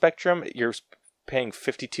end of the spectrum, you're paying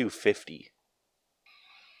 $5,250.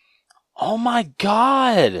 Oh my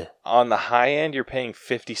God! On the high end, you're paying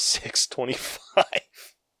 $5,625.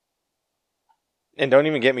 And don't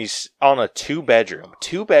even get me on a 2-bedroom.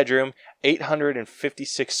 2-bedroom,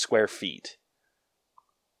 856 square feet.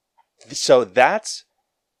 So that's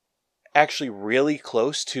actually really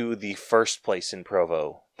close to the first place in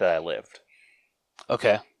Provo that I lived.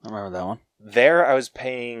 Okay, I remember that one. There, I was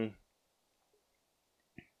paying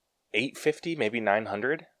 $850, maybe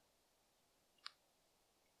 $900.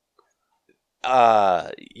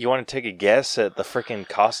 You want to take a guess at the freaking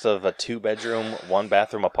cost of a 2-bedroom,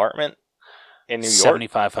 1-bathroom apartment in New York?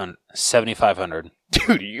 $7,500.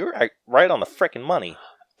 Dude, you're right on the freaking money.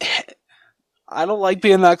 I don't like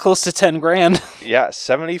being that close to 10 grand. Yeah,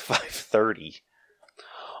 $7,530.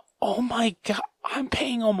 Oh my God, I'm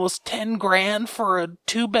paying almost 10 grand for a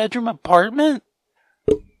 2-bedroom apartment?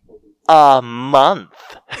 A month.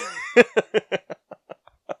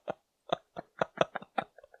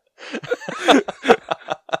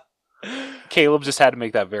 Caleb just had to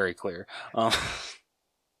make that very clear.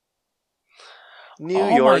 New Oh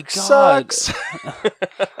my York God. sucks.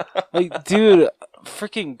 Like, dude,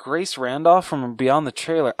 freaking Grace Randolph from Beyond the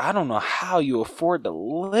Trailer. I don't know how you afford to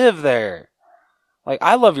live there. Like,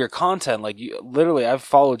 I love your content. Like, literally, I've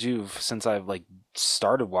followed you since I've, like,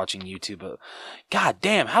 started watching YouTube. But, God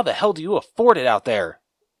damn, how the hell do you afford it out there?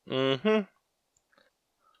 Mm-hmm.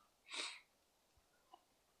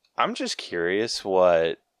 I'm just curious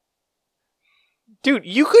what... Dude,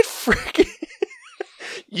 you could freaking...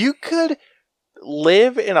 You could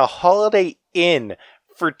live in a Holiday Inn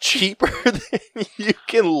for cheaper than you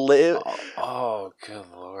can live... Oh, good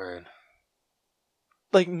lord.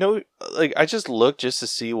 Like, no... Like, I just looked just to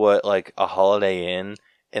see what, like, a Holiday Inn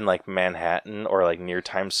in, like, Manhattan or, like, near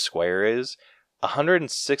Times Square is.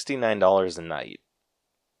 $169 a night.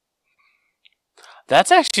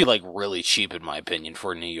 That's actually, like, really cheap, in my opinion,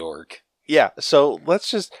 for New York. Yeah, so let's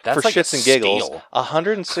just, That's for like a shits and giggles, steal.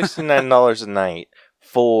 $169 a night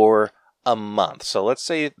for a month. So let's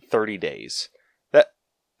say 30 days.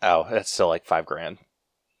 That's still like $5,000.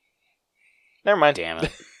 Never mind. Damn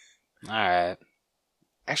it. All right.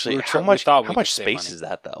 Actually, We how we much thought we how could much save space money. is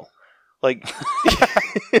that though? Like, because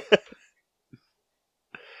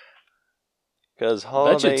I bet you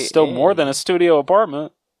Holiday it's still more than Inn- a studio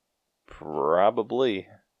apartment. Probably.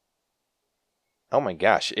 Oh my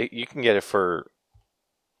gosh, you can get it for...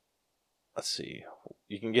 Let's see.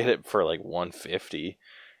 You can get it for like $150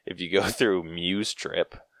 if you go through Muse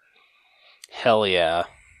Trip. Hell yeah.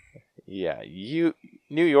 Yeah,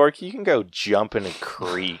 New York, you can go jump in a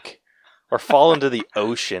creek or fall into the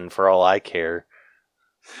ocean for all I care.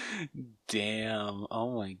 Damn.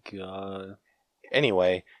 Oh my god.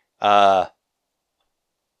 Anyway, yeah,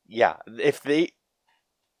 if they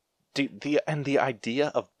do the idea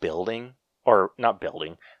of buying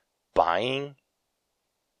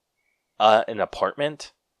an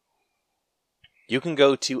apartment, you can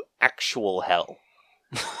go to actual hell.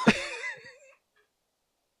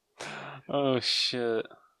 Oh shit.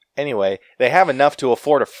 Anyway, they have enough to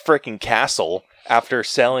afford a freaking castle after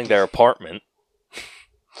selling their apartment.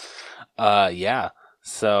 Yeah.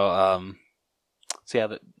 So yeah,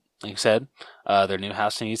 like you said, their new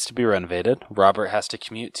house needs to be renovated. Robert has to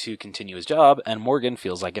commute to continue his job, and Morgan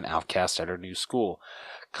feels like an outcast at her new school.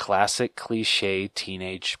 Classic cliche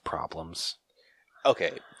teenage problems.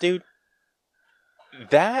 Okay, dude.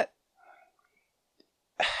 That...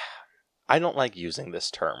 I don't like using this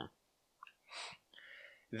term.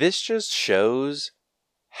 This just shows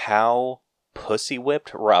how pussy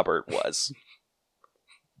whipped Robert was.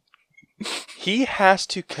 He has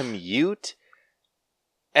to commute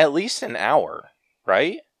at least an hour,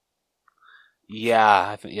 right?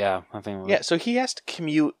 Yeah, I think. Yeah, so he has to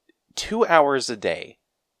commute 2 hours a day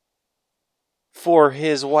for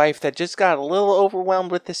his wife that just got a little overwhelmed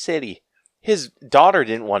with the city. His daughter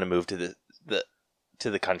didn't want to move to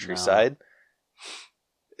the countryside. No.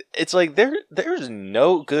 It's like there's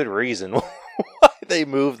no good reason why they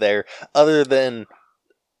moved there other than...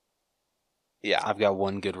 Yeah. I've got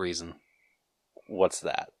one good reason. What's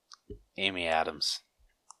that? Amy Adams.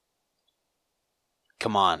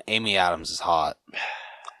 Come on, Amy Adams is hot.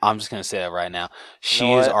 I'm just going to say that right now.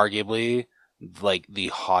 She is arguably like the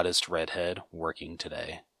hottest redhead working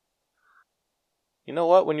today. You know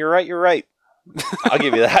what? When you're right, you're right. I'll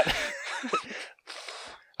give you that.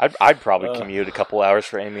 I'd probably commute a couple hours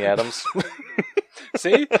for Amy Adams.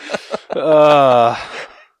 See? Does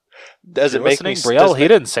it make me... Brielle, he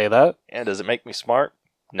didn't say that. Yeah, does it make me smart?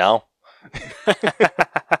 No.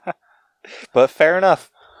 But fair enough.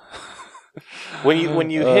 When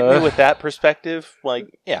you hit me with that perspective, like,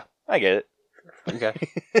 yeah, I get it. Okay.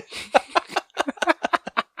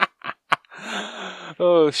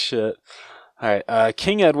 Oh, shit. All right.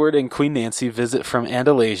 King Edward and Queen Nancy visit from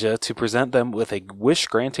Andalusia to present them with a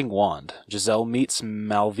wish-granting wand. Giselle meets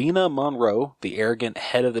Malvina Monroe, the arrogant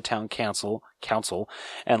head of the town council,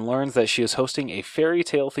 and learns that she is hosting a fairy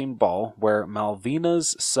tale-themed ball where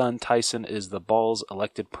Malvina's son Tyson is the ball's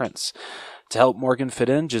elected prince. To help Morgan fit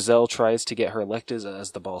in, Giselle tries to get her elected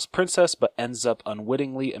as the ball's princess, but ends up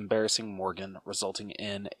unwittingly embarrassing Morgan, resulting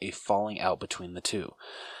in a falling out between the two.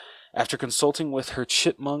 After consulting with her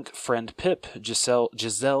chipmunk friend Pip, Giselle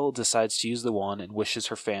decides to use the wand and wishes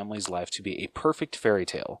her family's life to be a perfect fairy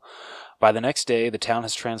tale. By the next day, the town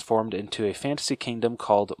has transformed into a fantasy kingdom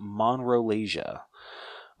called Monrolasia.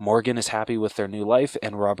 Morgan is happy with their new life,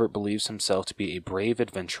 and Robert believes himself to be a brave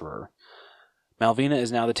adventurer. Malvina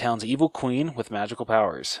is now the town's evil queen with magical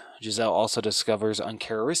powers. Giselle also discovers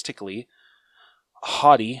uncharacteristically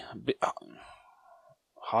haughty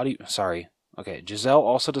Okay, Giselle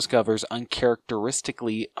also discovers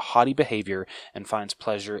uncharacteristically haughty behavior and finds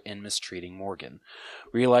pleasure in mistreating Morgan.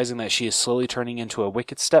 Realizing that she is slowly turning into a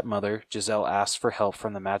wicked stepmother, Giselle asks for help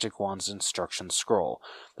from the magic wand's instruction scroll.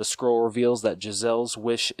 The scroll reveals that Giselle's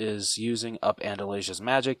wish is using up Andalasia's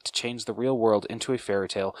magic to change the real world into a fairy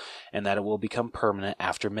tale, and that it will become permanent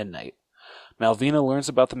after midnight. Malvina learns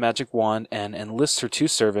about the magic wand and enlists her two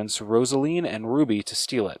servants, Rosaline and Ruby, to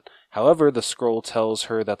steal it. However, the scroll tells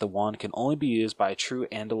her that the wand can only be used by a true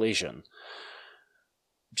Andalasian.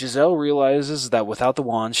 Giselle realizes that without the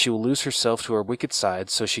wand, she will lose herself to her wicked side,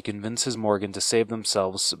 so she convinces Morgan to save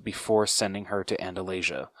themselves before sending her to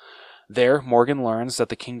Andalasia. There, Morgan learns that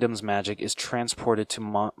the kingdom's magic is transported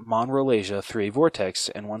to Monrolasia through a vortex,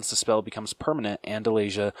 and once the spell becomes permanent,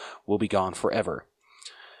 Andalasia will be gone forever.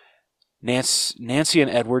 Nancy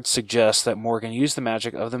and Edward suggest that Morgan use the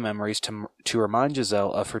magic of the memories to remind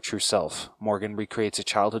Giselle of her true self. Morgan recreates a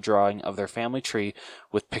childhood drawing of their family tree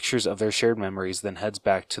with pictures of their shared memories, then heads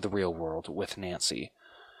back to the real world with Nancy.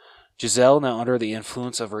 Giselle, now under the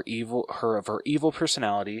influence of her evil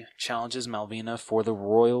personality, challenges Malvina for the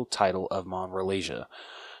royal title of Monrolasia.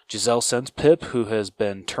 Giselle sends Pip, who has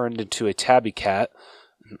been turned into a tabby cat,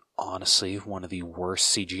 honestly one of the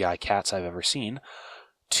worst CGI cats I've ever seen,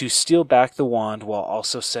 to steal back the wand while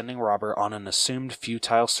also sending Robert on an assumed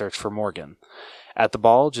futile search for Morgan. At the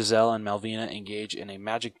ball, Giselle and Malvina engage in a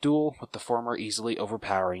magic duel, with the former easily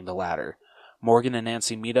overpowering the latter. Morgan and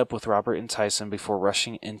Nancy meet up with Robert and Tyson before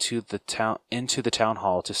rushing into the town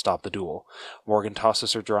hall to stop the duel. Morgan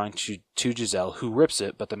tosses her drawing to Giselle, who rips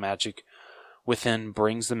it, but the magic within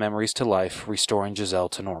brings the memories to life, restoring Giselle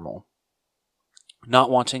to normal.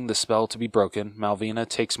 Not wanting the spell to be broken, Malvina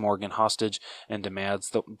takes Morgan hostage and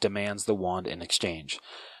demands the wand in exchange.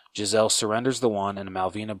 Giselle surrenders the wand and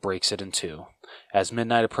Malvina breaks it in two. As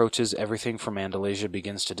midnight approaches, everything from Andalasia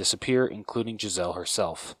begins to disappear, including Giselle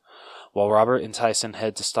herself. While Robert and Tyson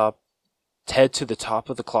head to the top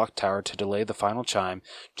of the clock tower to delay the final chime,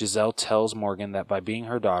 Giselle tells Morgan that by being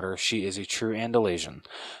her daughter, she is a true Andalasian,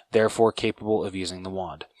 therefore capable of using the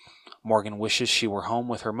wand. Morgan wishes she were home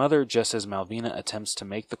with her mother, just as Malvina attempts to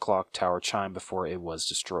make the clock tower chime before it was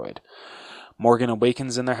destroyed. Morgan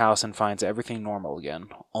awakens in their house and finds everything normal again.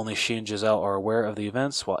 Only she and Giselle are aware of the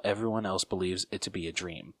events, while everyone else believes it to be a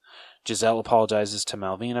dream. Giselle apologizes to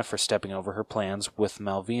Malvina for stepping over her plans, with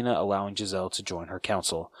Malvina allowing Giselle to join her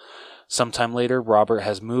council. Sometime later, Robert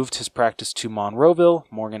has moved his practice to Monroeville,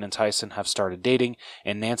 Morgan and Tyson have started dating,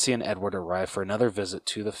 and Nancy and Edward arrive for another visit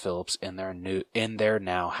to the Phillips in their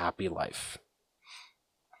now happy life.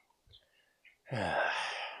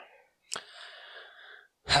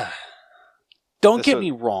 Don't get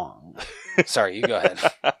me wrong. Sorry, you go ahead.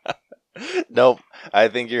 Nope. I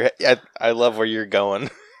think I love where you're going.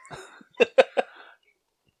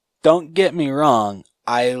 Don't get me wrong.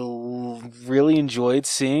 I really enjoyed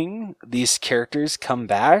seeing these characters come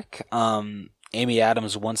back. Amy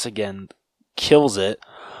Adams once again kills it,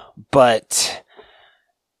 but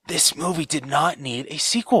this movie did not need a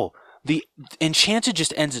sequel. The Enchanted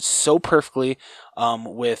just ends it so perfectly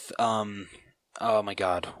with oh my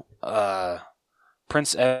god,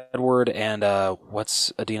 Prince Edward and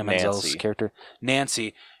what's Idina Menzel's character?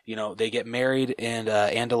 Nancy. You know, they get married in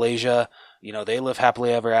Andalasia. You know, they live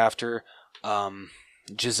happily ever after.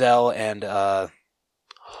 Giselle and oh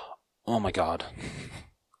my god,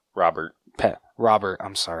 Robert. Robert.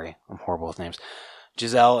 I'm sorry, I'm horrible with names.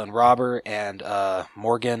 Giselle and Robert and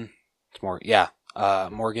Morgan.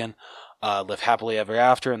 Morgan live happily ever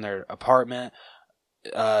after in their apartment.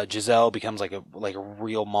 Giselle becomes like a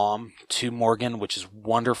real mom to Morgan, which is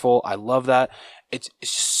wonderful. I love that. It's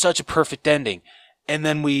just such a perfect ending. And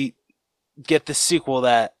then we get the sequel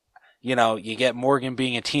that, you know, you get Morgan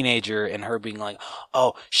being a teenager and her being like,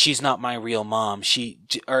 oh, she's not my real mom.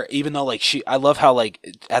 Or even though I love how like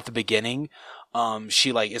at the beginning,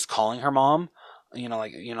 she like is calling her mom,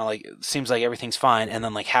 it seems like everything's fine. And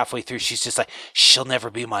then like halfway through, she's just like, she'll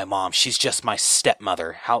never be my mom. She's just my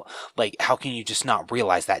stepmother. How can you just not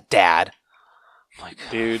realize that, Dad? Like,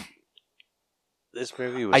 dude, this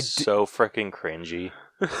movie was so freaking cringy.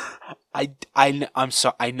 I'm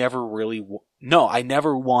sorry. I never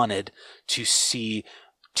wanted to see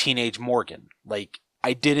teenage Morgan. Like,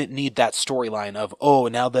 I didn't need that storyline of, oh,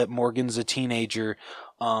 now that Morgan's a teenager,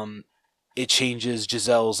 it changes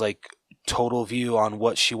Giselle's like total view on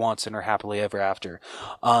what she wants in her happily ever after.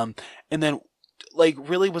 And then, like,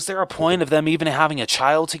 really, was there a point of them even having a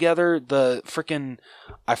child together? The freaking,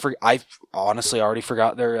 I honestly already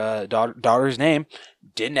forgot their daughter's name.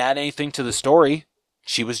 Didn't add anything to the story.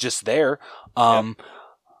 She was just there. Also,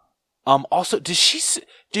 did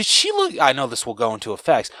did she look? I know this will go into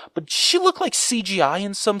effects, but did she look like CGI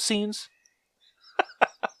in some scenes?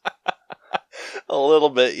 A little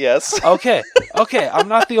bit, yes. Okay, I'm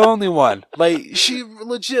not the only one. Like, she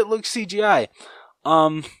legit looks CGI.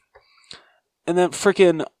 And then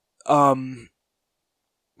freaking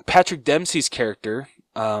Patrick Dempsey's character,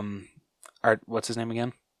 what's his name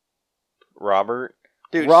again? Robert.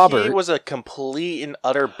 Dude, Robert. He was a complete and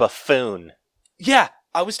utter buffoon. Yeah,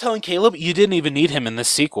 I was telling Caleb, you didn't even need him in this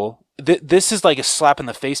sequel. This is like a slap in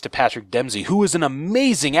the face to Patrick Dempsey, who is an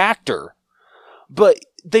amazing actor. But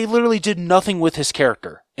they literally did nothing with his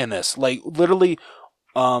character in this. Like, literally,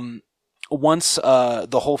 once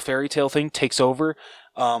the whole fairy tale thing takes over,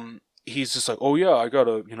 he's just like, oh yeah, I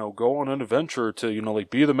gotta, go on an adventure to, like,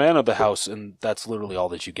 be the man of the house, and that's literally all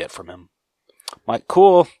that you get from him. Like,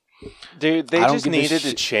 cool. Dude, they just needed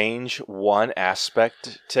to change one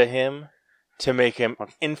aspect to him to make him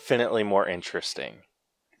infinitely more interesting.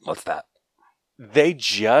 What's that? They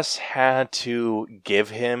just had to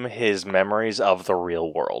give him his memories of the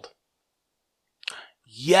real world.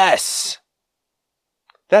 Yes!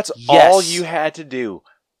 That's all you had to do,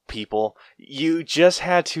 people. You just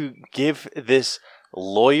had to give this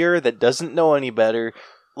lawyer that doesn't know any better...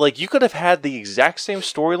 Like, you could have had the exact same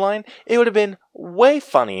storyline. It would have been way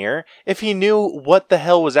funnier if he knew what the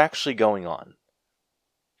hell was actually going on.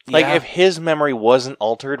 Like, if his memory wasn't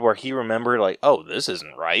altered where he remembered, like, oh, this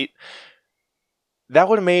isn't right. That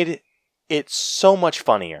would have made it so much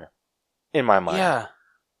funnier, in my mind. Yeah.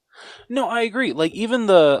 No, I agree. Like, even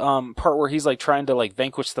the part where he's, like, trying to, like,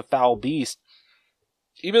 vanquish the foul beast,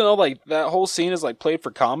 even though, like, that whole scene is, like, played for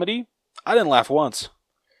comedy, I didn't laugh once.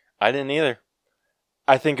 I didn't either.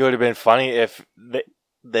 I think it would have been funny if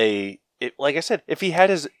like I said, if he had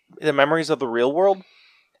the memories of the real world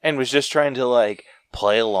and was just trying to, like,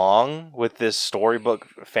 play along with this storybook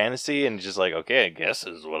fantasy and just like, okay, I guess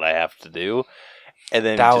this is what I have to do. And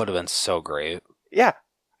then that would have been so great. Yeah.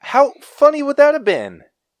 How funny would that have been?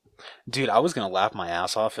 Dude, I was going to laugh my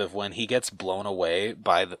ass off if when he gets blown away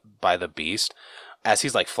by the beast, as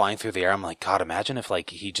he's, like, flying through the air, I'm like, God, imagine if,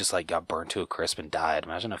 like, he just, like, got burnt to a crisp and died.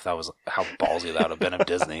 Imagine if that was how ballsy that would have been of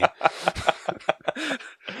Disney.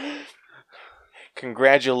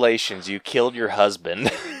 Congratulations, you killed your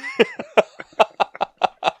husband.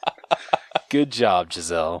 Good job,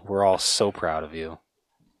 Giselle. We're all so proud of you.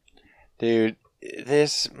 Dude,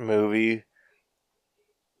 this movie,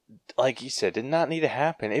 like you said, did not need to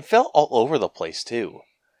happen. It felt all over the place, too.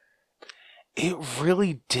 It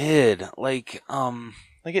really did. Like,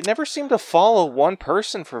 it never seemed to follow one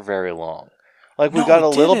person for very long. Like, we got a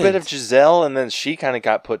little bit of Giselle, and then she kind of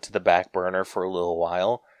got put to the back burner for a little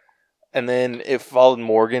while. And then it followed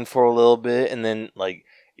Morgan for a little bit, and then, like,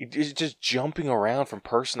 it's just jumping around from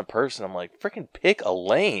person to person. I'm like, freaking pick a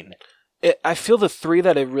lane. I feel the three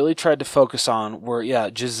that it really tried to focus on were,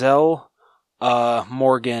 Giselle,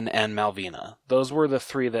 Morgan, and Malvina. Those were the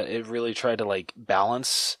three that it really tried to, like,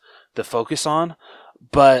 balance the focus on,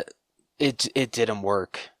 but it didn't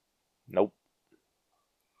work. Nope.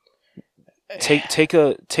 Take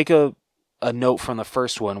a note from the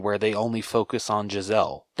first one where they only focus on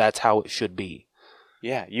Giselle. That's how it should be.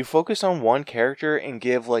 Yeah, you focus on one character and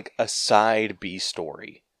give, like, a side B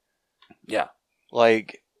story. Yeah.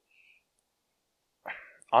 Like,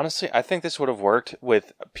 honestly, I think this would have worked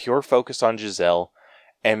with a pure focus on Giselle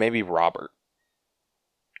and maybe Robert.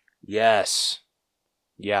 Yes.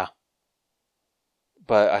 Yeah.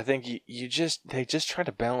 But I think they just try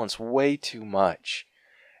to balance way too much.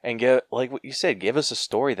 And get, like what you said, give us a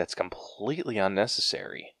story that's completely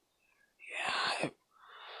unnecessary. Yeah.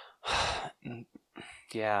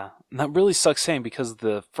 Yeah. And that really sucks saying because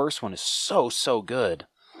the first one is so good.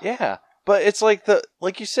 Yeah. But it's like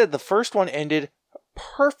you said, the first one ended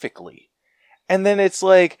perfectly. And then it's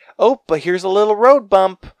like, oh, but here's a little road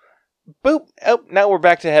bump. Boop. Oh, now we're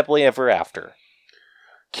back to happily ever after.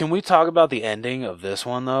 Can we talk about the ending of this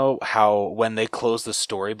one, though? How when they close the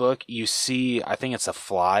storybook, you see, I think it's a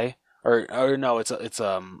fly, or no, it's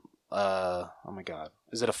oh my God,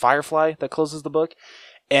 is it a firefly that closes the book?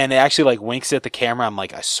 And it actually, like, winks at the camera. I'm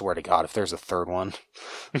like, I swear to God, if there's a third one,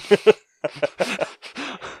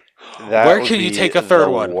 where can you take a third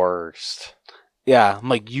one? Worst. Yeah, I'm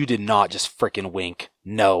like, you did not just frickin' wink.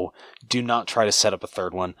 No, do not try to set up a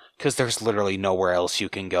third one, because there's literally nowhere else you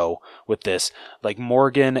can go with this. Like,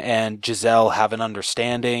 Morgan and Giselle have an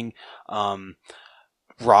understanding.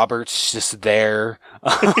 Robert's just there.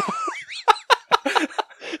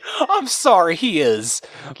 I'm sorry, he is.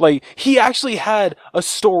 Like, he actually had a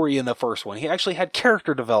story in the first one. He actually had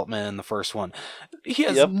character development in the first one. He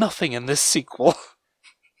has nothing in this sequel.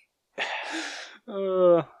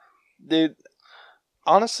 Dude,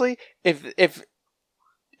 honestly, if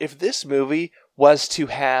this movie was to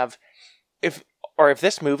have, if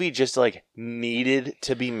this movie just like needed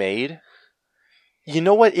to be made, you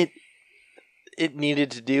know what it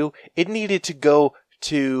needed to do? It needed to go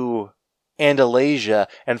to Andalasia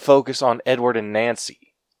and focus on Edward and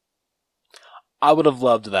Nancy. I would have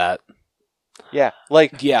loved that. Yeah,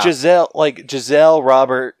 like Yeah. Giselle,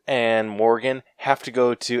 Robert, and Morgan have to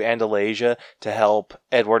go to Andalasia to help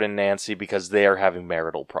Edward and Nancy because they are having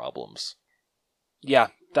marital problems. Yeah,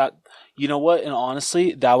 that, you know what, and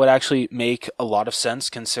honestly, that would actually make a lot of sense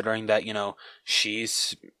considering that,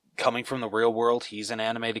 she's coming from the real world, he's an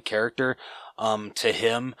animated character. To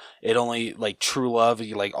him, it only, like, true love,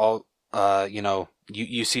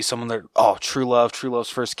 you see someone that, true love's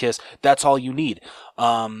first kiss, that's all you need.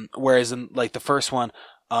 Whereas in, like, the first one,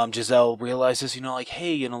 Giselle realizes, like,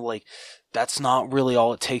 hey, like, that's not really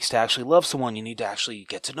all it takes to actually love someone. You need to actually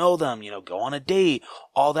get to know them, go on a date,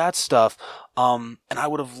 all that stuff. And I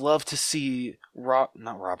would have loved to see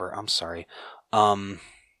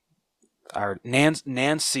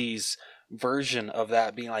Nancy's version of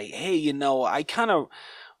that being like, hey,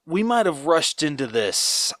 we might have rushed into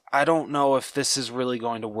this. I don't know if this is really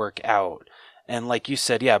going to work out. And like you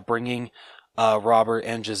said, yeah, bringing Robert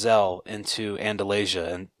and Giselle into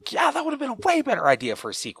Andalasia, and yeah, that would have been a way better idea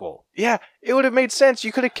for a sequel. Yeah, it would have made sense.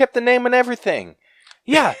 You could have kept the name and everything.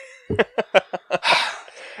 Yeah.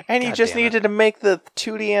 And you just needed to make the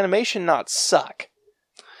 2D animation not suck.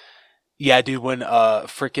 Yeah, dude, when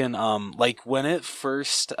when it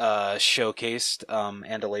first showcased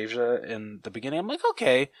Andalasia in the beginning, I'm like,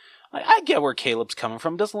 okay, I get where Caleb's coming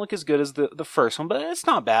from. It doesn't look as good as the first one, but it's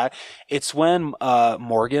not bad. It's when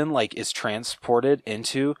Morgan is transported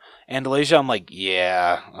into Andalasia, I'm like,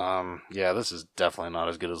 yeah, this is definitely not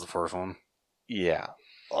as good as the first one. Yeah,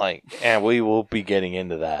 and we will be getting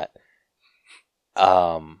into that.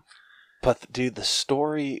 But dude, the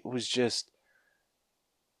story was just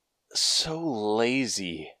so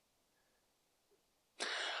lazy.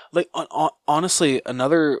 Like, honestly,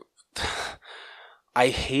 another... I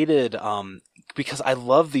hated, because I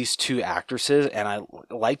love these two actresses, and I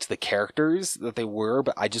liked the characters that they were,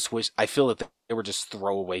 but I feel that they were just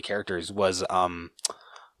throwaway characters, was, oh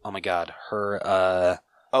my god, her,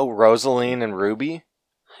 Rosaline and Ruby?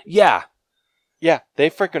 Yeah. Yeah, they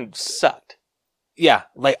freaking sucked. Yeah,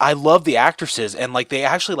 I love the actresses, and they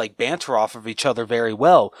actually banter off of each other very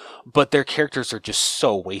well, but their characters are just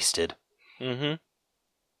so wasted. Mm-hmm.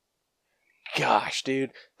 Gosh,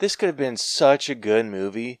 dude, this could have been such a good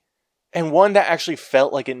movie, and one that actually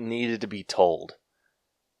felt like it needed to be told.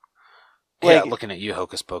 Yeah, looking at you,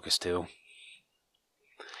 Hocus Pocus 2.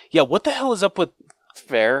 Yeah, what the hell is up with...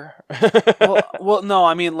 Fair. well, no,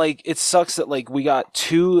 I mean, it sucks that, we got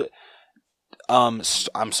two... I'm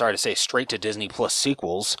sorry to say, straight to Disney Plus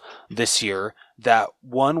sequels this year that,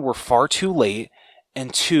 one, were far too late,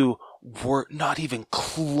 and two, were not even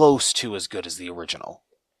close to as good as the original.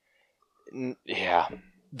 Yeah.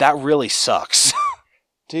 That really sucks.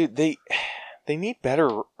 Dude, they need better...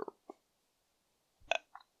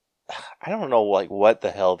 I don't know, what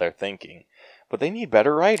the hell they're thinking, but they need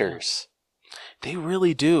better writers. They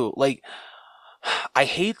really do. I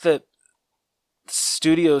hate that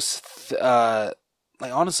studios,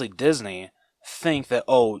 honestly, Disney, think that,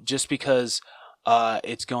 just because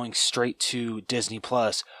it's going straight to Disney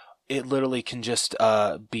Plus, it literally can just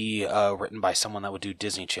be written by someone that would do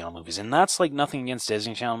Disney Channel movies. And that's nothing against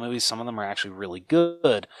Disney Channel movies. Some of them are actually really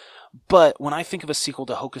good. But when I think of a sequel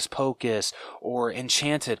to Hocus Pocus or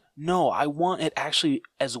Enchanted, no, I want it actually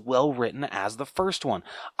as well written as the first one.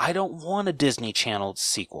 I don't want a Disney Channel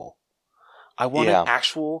sequel. I want an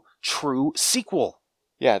actual, true sequel.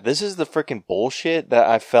 Yeah, this is the freaking bullshit that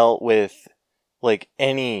I felt with,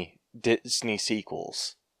 any Disney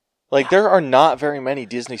sequels. There are not very many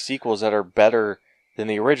Disney sequels that are better than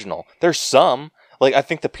the original. There's some. I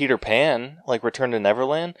think the Peter Pan, Return to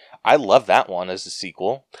Neverland, I love that one as a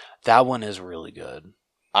sequel. That one is really good.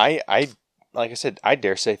 I like I said, I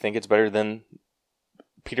dare say think it's better than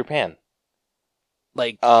Peter Pan.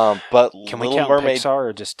 But can we count Mermaid... Pixar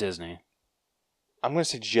or just Disney? I'm going to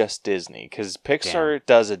say just Disney, because Pixar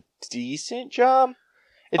does a decent job.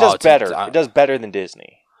 It does better. It does better than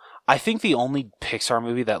Disney. I think the only Pixar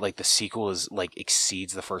movie that the sequel is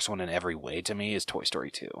exceeds the first one in every way to me is Toy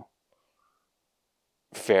Story 2.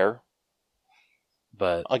 Fair.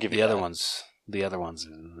 But I'll give you the other ones.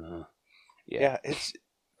 Yeah,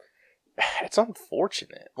 it's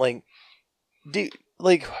unfortunate. I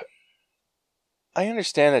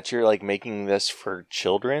understand that you're making this for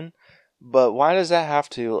children, but why does that have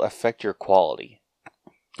to affect your quality?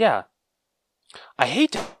 Yeah. I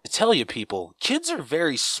hate to tell you people, kids are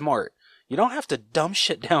very smart. You don't have to dumb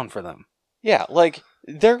shit down for them. Yeah, like,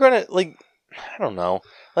 they're gonna, like, I don't know.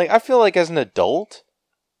 Like, I feel like as an adult,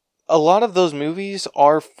 a lot of those movies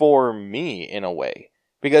are for me, in a way.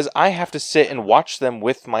 Because I have to sit and watch them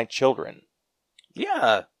with my children.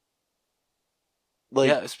 Yeah. Like,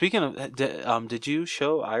 yeah, speaking of, did you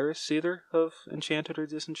show Iris either of Enchanted or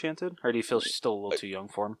Disenchanted? Or do you feel she's still a little too young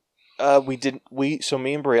for him? So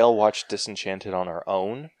me and Brielle watched Disenchanted on our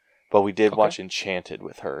own, but we did Okay. watch Enchanted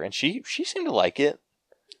with her, and she seemed to like it.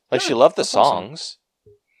 Like, Good. she loved the That's awesome. songs.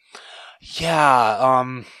 Yeah,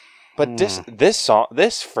 But this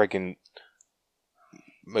freaking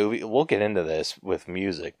movie, we'll get into this with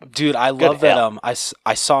music. dude, I Good love that. hell.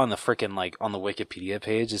 I saw on the freaking like on the Wikipedia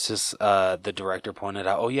page. It's just the director pointed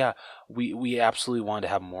out. Oh yeah, we absolutely wanted to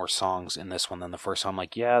have more songs in this one than the first one. I'm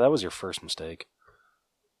like, yeah, that was your first mistake.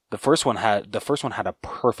 The first one had a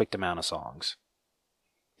perfect amount of songs.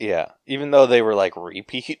 Yeah, even though they were like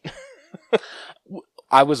repeat.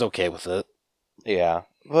 I was okay with it. Yeah,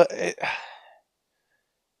 but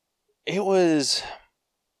it was,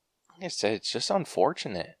 like I said, it's just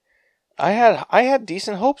unfortunate. I had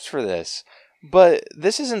decent hopes for this, but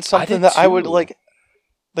this isn't something that I would too. like.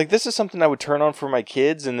 Like, this is something I would turn on for my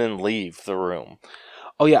kids and then leave the room.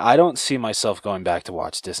 Oh yeah, I don't see myself going back to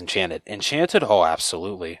watch Disenchanted. Enchanted, oh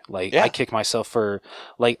absolutely. Like Yeah. I kick myself for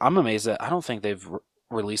like I'm amazed that I don't think they've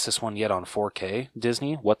released this one yet on 4K.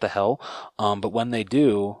 Disney, what the hell? But when they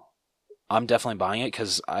do, I'm definitely buying it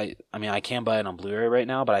because I mean I can buy it on Blu-ray right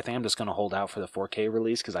now, but I think I'm just gonna hold out for the 4K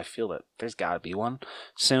release because I feel that there's got to be one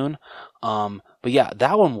soon. But yeah,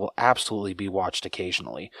 that one will absolutely be watched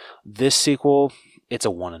occasionally. This sequel, it's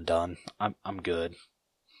a one and done. I'm good.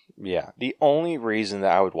 Yeah, the only reason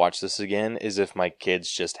that I would watch this again is if my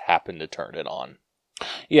kids just happen to turn it on.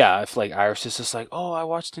 Yeah, if like Iris is just like, oh, I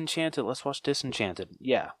watched Enchanted, let's watch Disenchanted.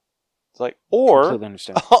 Yeah, It's like, or completely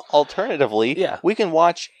understand. alternatively, Yeah. we can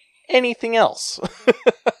watch anything else.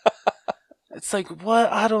 It's like,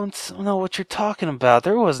 what? I don't know what you're talking about.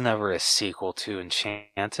 There was never a sequel to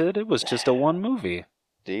Enchanted. It was just a one movie.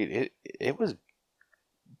 Dude, it was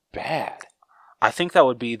bad. I think that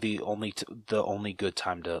would be the only good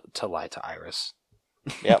time to lie to Iris.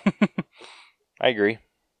 Yep, I agree.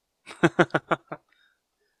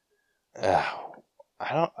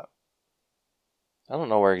 I don't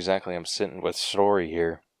know where exactly I'm sitting with story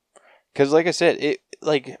here, because like I said,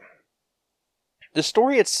 the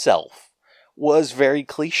story itself was very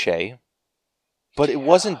cliche, but it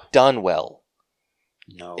wasn't done well.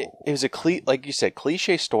 No, It was like you said,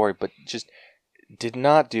 cliche story, but just did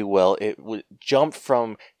not do well. It would jump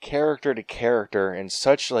from character to character in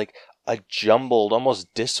such like a jumbled,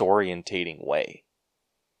 almost disorientating way.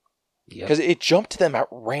 Because it jumped to them at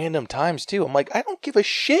random times too. I'm like, I don't give a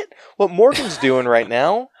shit what Morgan's doing right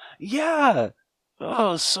now. Yeah.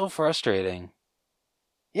 Oh, it's so frustrating.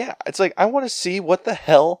 Yeah, it's like, I want to see what the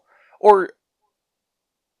hell. Or,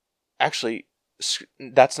 actually,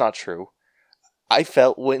 that's not true. I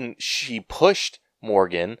felt when she pushed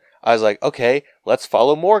Morgan, I was like, okay, let's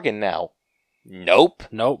follow Morgan now. Nope.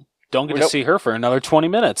 Don't get to see her for another 20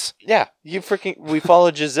 minutes. Yeah, we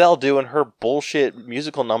followed Giselle doing her bullshit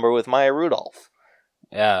musical number with Maya Rudolph.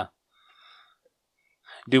 Yeah.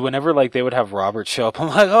 Dude, whenever like they would have Robert show up, I'm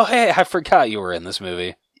like, oh hey, I forgot you were in this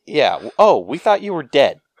movie. Yeah. Oh, we thought you were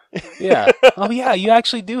dead. Yeah. Oh yeah, you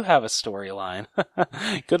actually do have a storyline.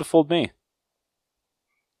 Could have fooled me.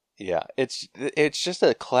 Yeah, it's just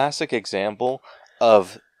a classic example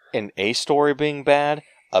of an A story being bad,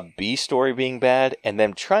 a B story being bad, and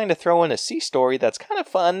them trying to throw in a C story that's kind of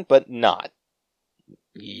fun, but not.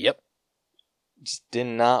 Yep. Just did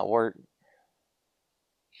not work.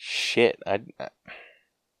 Shit. I'm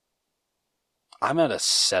at a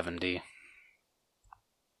 70.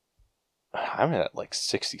 I'm at like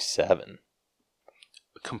 67.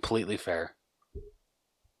 Completely fair.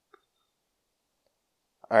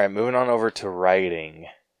 Alright, moving on over to writing.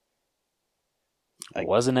 It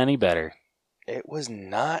wasn't any better. It was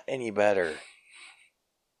not any better.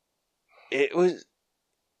 It was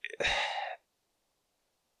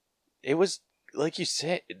like you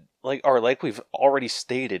said, like we've already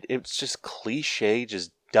stated, it's just cliche,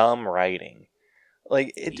 just dumb writing.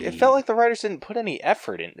 Like it felt like the writers didn't put any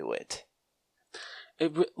effort into it.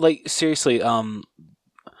 Like seriously, well,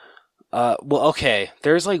 okay.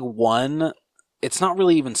 There's like one. It's not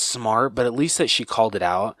really even smart, but at least that she called it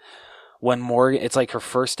out. When Morgan, it's like her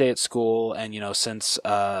first day at school, and since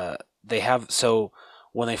they have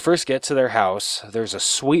when they first get to their house, there's a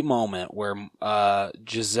sweet moment where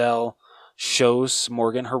Giselle, shows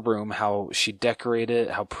Morgan her room, how she decorated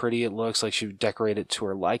it, how pretty it looks, like she decorated it to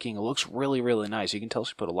her liking. It looks really, really nice. You can tell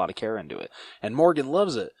she put a lot of care into it. And Morgan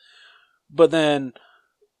loves it. But then,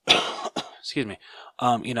 excuse me,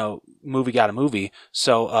 movie got a movie.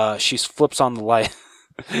 So she flips on the light.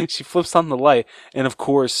 She flips on the light, and of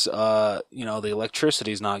course, the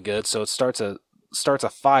electricity's not good, so it starts a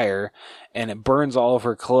fire, and it burns all of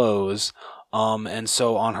her clothes. And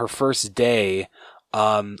so on her first day,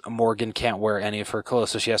 Morgan can't wear any of her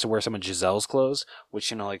clothes, so she has to wear some of Giselle's clothes, which,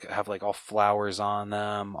 have like all flowers on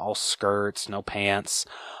them, all skirts, no pants.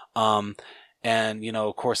 And,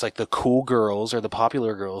 of course, like the cool girls or the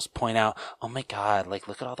popular girls point out, oh my God, like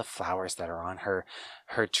look at all the flowers that are on her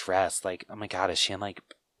dress. Like, oh my God, is she in like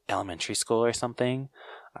elementary school or something?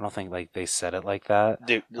 I don't think like they said it like that.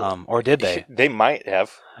 Dude, or did they? They might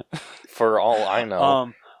have, for all I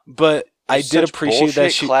know. But I did appreciate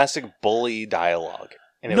that she classic bully dialogue,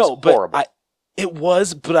 and it was horrible. It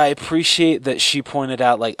was, but I appreciate that she pointed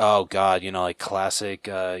out like, oh God, like classic,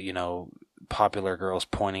 popular girls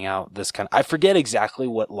pointing out this kind of, I forget exactly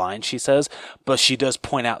what line she says, but she does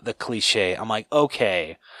point out the cliche. I'm like,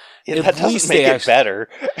 okay. Yeah, that doesn't make it better.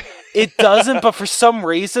 It doesn't, but for some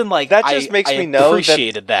reason, like, that just makes me know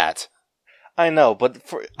appreciated that. I know, but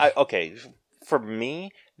for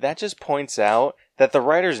me, that just points out that the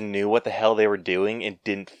writers knew what the hell they were doing and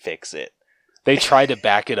didn't fix it. They tried to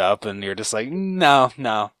back it up, and you're just like, no,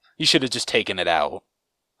 you should have just taken it out.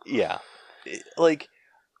 Yeah. Like,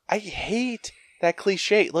 I hate that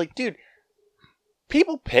cliche. Like, dude,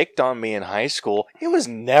 people picked on me in high school. It was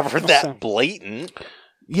never that blatant.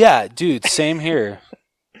 Yeah, dude, same here.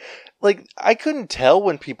 Like, I couldn't tell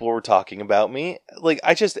when people were talking about me. Like,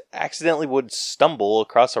 I just accidentally would stumble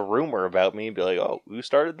across a rumor about me and be like, oh, who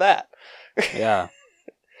started that? Yeah.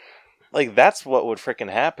 Like, that's what would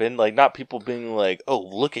freaking happen. Like, not people being like, oh,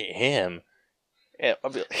 look at him. Yeah,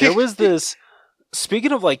 there was this,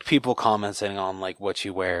 speaking of, like, people commenting on, like, what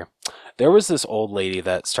you wear, there was this old lady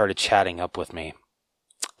that started chatting up with me.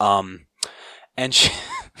 And she,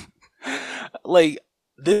 like,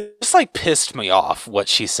 this, like, pissed me off, what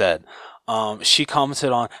she said. She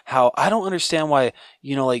commented on how I don't understand why,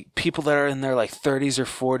 like people that are in their like 30s or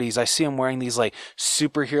 40s, I see them wearing these like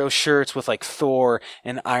superhero shirts with like Thor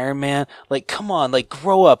and Iron Man. Like, come on, like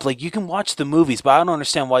grow up. Like you can watch the movies, but I don't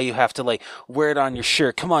understand why you have to like wear it on your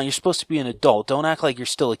shirt. Come on, you're supposed to be an adult. Don't act like you're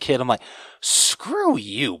still a kid. I'm like, screw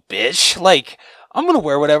you, bitch. Like, I'm going to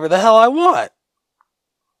wear whatever the hell I want.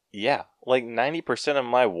 Yeah. Like 90% of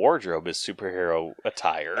my wardrobe is superhero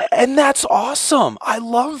attire. And that's awesome. I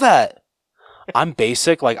love that. I'm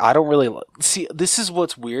basic. Like, I don't really see, this is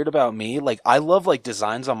what's weird about me. Like, I love like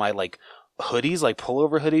designs on my like hoodies, like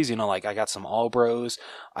pullover hoodies. Like I got some All Bros.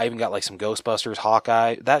 I even got like some Ghostbusters,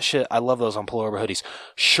 Hawkeye. That shit, I love those on pullover hoodies.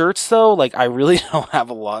 Shirts though, like I really don't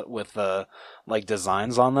have a lot with like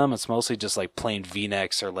designs on them. It's mostly just like plain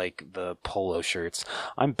V-necks or like the polo shirts.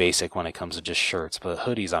 I'm basic when it comes to just shirts, but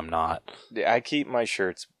hoodies I'm not. I keep my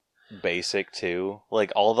shirts basic too.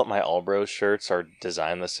 Like all of my All Bros shirts are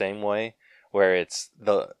designed the same way, where it's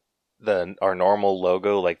our normal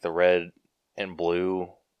logo, like the red and blue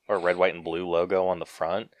or red, white, and blue logo on the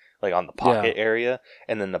front, like on the pocket area,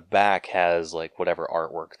 and then the back has like whatever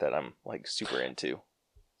artwork that I'm like super into.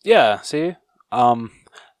 Yeah, see?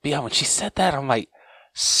 But yeah, when she said that, I'm like,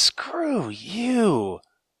 screw you.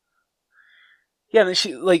 Yeah, and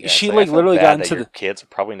she like literally got into your kids are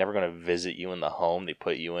probably never going to visit you in the home they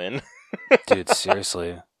put you in. Dude,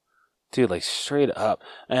 seriously. Dude, like straight up.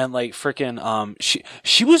 And like freaking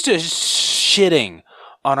she was just shitting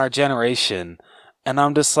on our generation. And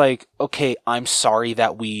I'm just like, okay, I'm sorry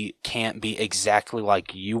that we can't be exactly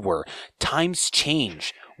like you were. Times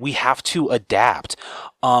change. We have to adapt.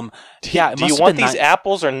 Do you want these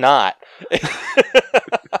apples or not?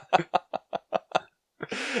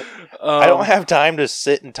 I don't have time to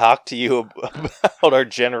sit and talk to you about our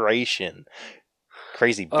generation.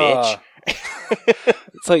 Crazy bitch.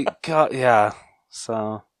 It's like, God, yeah.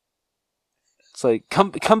 So it's like,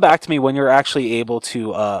 come back to me when you're actually able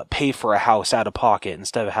to pay for a house out of pocket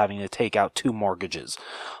instead of having to take out 2 mortgages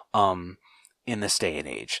in this day and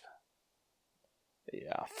age.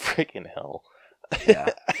 Yeah, freaking hell.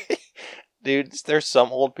 Yeah. Dude, there's some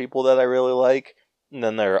old people that I really like, and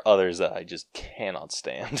then there are others that I just cannot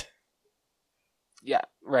stand. Yeah,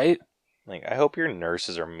 right? Like, I hope your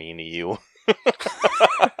nurses are mean to you.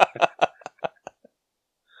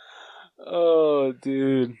 Oh,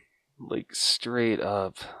 dude. Like, straight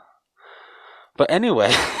up. But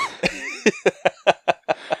anyway,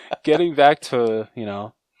 getting back to,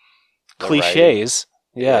 cliches.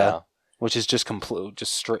 Yeah. which is just complete,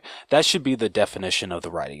 just straight. That should be the definition of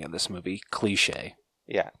the writing in this movie: cliche.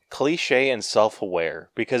 Yeah, cliche and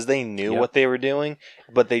self-aware because they knew Yep. what they were doing,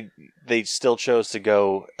 but they still chose to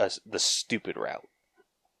go the stupid route.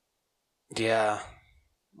 Yeah,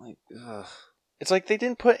 like, ugh. It's like they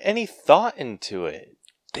didn't put any thought into it.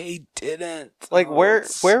 They didn't. Like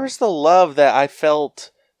where's the love that I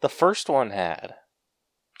felt the first one had?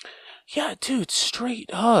 Yeah, dude,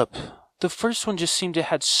 straight up. The first one just seemed to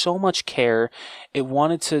had so much care. It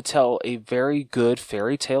wanted to tell a very good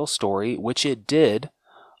fairy tale story, which it did.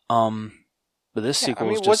 But this sequel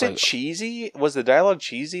was just was like, it cheesy? Was the dialogue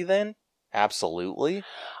cheesy then? Absolutely.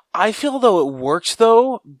 I feel though it worked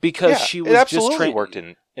though because she was it absolutely just worked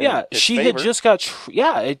in she favor. had just got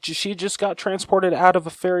she just got transported out of a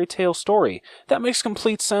fairy tale story. That makes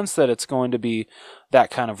complete sense that it's going to be that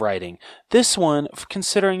kind of writing. This one,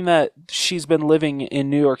 considering that she's been living in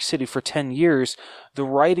New York City for 10 years, the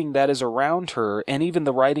writing that is around her and even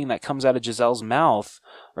the writing that comes out of Giselle's mouth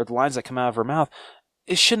or the lines that come out of her mouth,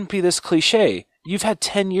 it shouldn't be this cliche. You've had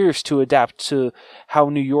 10 years to adapt to how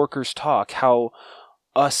New Yorkers talk, how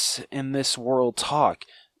us in this world talk.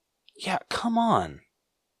 Yeah, come on.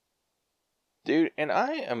 Dude, and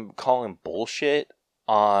I am calling bullshit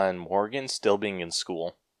on Morgan still being in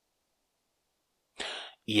school.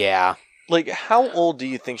 Yeah. Like, how old do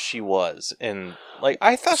you think she was? And, like,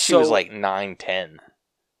 I thought she was, like, 9, 10.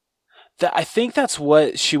 I think that's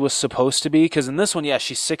what she was supposed to be, because in this one, yeah,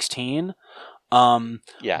 she's 16. But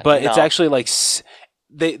it's actually, like...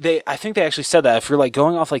 I think they actually said that if you're like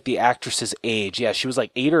going off like the actress's age, yeah, she was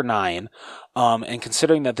like 8 or 9, and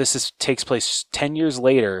considering that takes place 10 years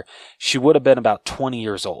later, she would have been about 20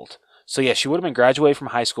 years old. So yeah, she would have been graduated from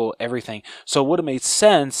high school, everything. So it would have made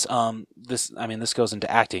sense. This goes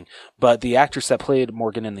into acting, but the actress that played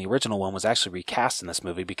Morgan in the original one was actually recast in this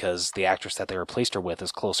movie because the actress that they replaced her with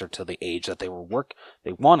is closer to the age that they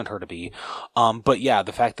wanted her to be. But yeah,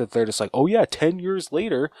 the fact that they're just like, oh yeah, 10 years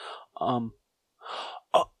later,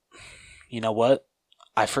 you know what?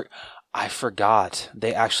 I forgot.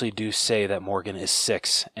 They actually do say that Morgan is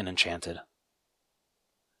 6 in Enchanted.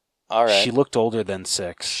 All right. She looked older than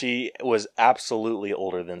 6. She was absolutely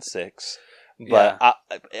older than 6. But,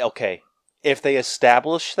 okay. If they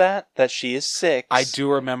establish that she is 6... I do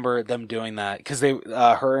remember them doing that, because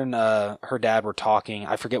her and her dad were talking.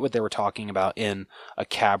 I forget what they were talking about in a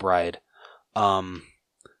cab ride.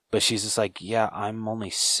 But she's just like, yeah, I'm only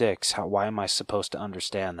 6. Why am I supposed to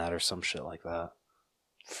understand that or some shit like that?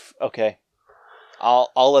 Okay.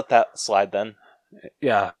 I'll let that slide then.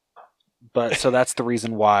 Yeah. But so that's the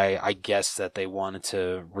reason why I guess that they wanted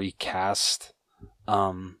to recast.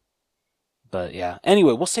 But yeah.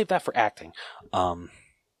 Anyway, we'll save that for acting. But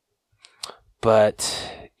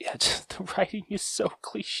yeah, just the writing is so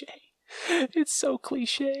cliche. It's so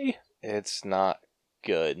cliche. It's not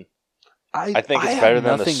good. I think it's better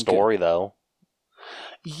than the story, though.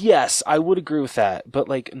 Yes, I would agree with that, but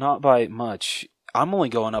like not by much. I'm only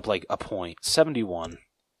going up like a point, 71.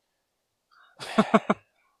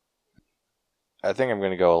 I think I'm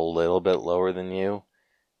going to go a little bit lower than you.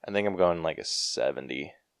 I think I'm going like a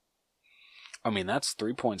 70. I mean, that's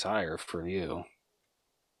 3 points higher for you.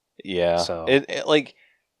 Yeah. So it like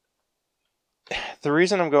the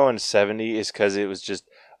reason I'm going 70 is because it was just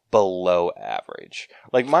below average.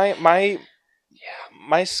 Like my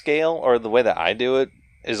scale, or the way that I do it,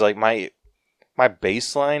 is like my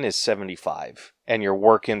baseline is 75, and you're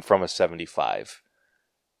working from a 75.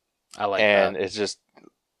 I like and that. It's just,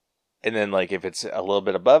 and then like if it's a little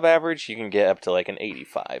bit above average, you can get up to like an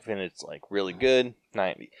 85, and it's like really good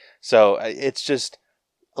 90. So it's just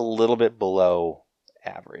a little bit below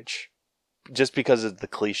average, just because of the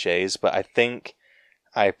cliches. But I think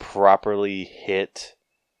I properly hit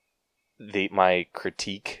my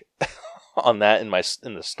critique on that in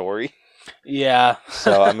the story. Yeah.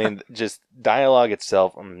 So I mean, just dialogue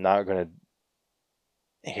itself, I'm not gonna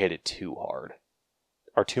hit it too hard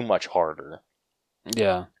or too much harder.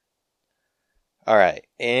 Yeah. All right.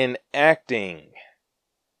 In acting,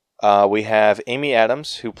 we have Amy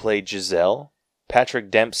Adams, who played Giselle,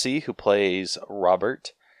 Patrick Dempsey, who plays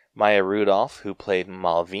Robert, Maya Rudolph, who played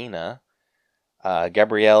Malvina,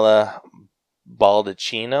 Gabriella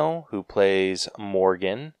Baldacchino, who plays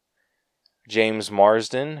Morgan, James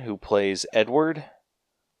Marsden, who plays Edward,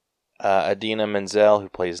 Adina Menzel, who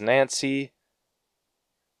plays Nancy,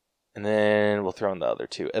 and then we'll throw in the other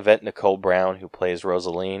two: Yvette Nicole Brown, who plays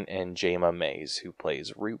Rosaline, and Jayma Mays, who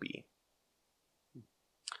plays Ruby.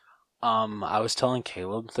 I was telling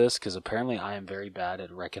Caleb this because apparently I am very bad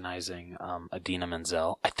at recognizing Adina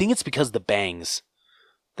Menzel. I think it's because the bangs.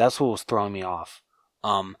 That's what was throwing me off.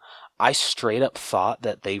 I straight up thought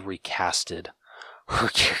that they recasted her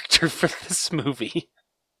character for this movie.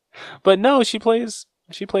 But no, she plays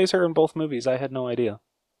her in both movies. I had no idea.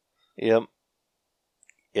 Yep.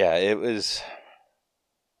 Yeah, it was.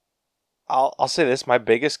 I'll say this: my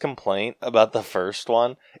biggest complaint about the first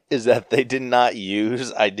one is that they did not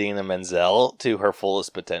use Idina Menzel to her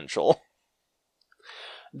fullest potential.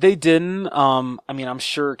 They didn't. I mean, I'm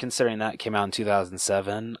sure considering that came out in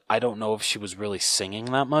 2007, I don't know if she was really singing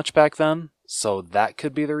that much back then, so that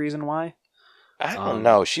could be the reason why. I don't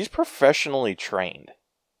know. She's professionally trained.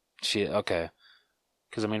 Okay.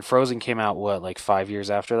 Because I mean, Frozen came out what, like 5 years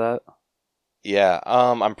after that? Yeah.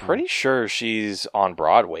 I'm pretty sure she's on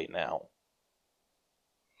Broadway now.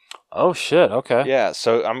 Oh shit. Okay. Yeah.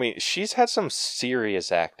 So I mean, she's had some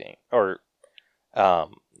serious acting, or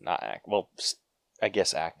not act. Well, I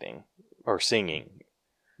guess acting or singing.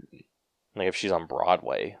 Like if she's on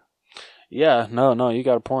Broadway. Yeah. No. You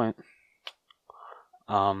got a point.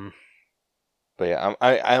 But yeah,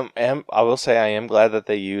 I will say I am glad that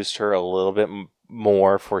they used her a little bit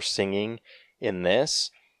more for singing in this.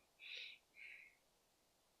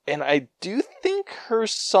 And I do think her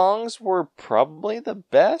songs were probably the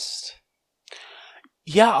best.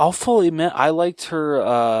 Yeah, I'll fully admit I liked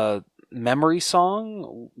her Memory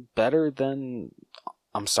song better than,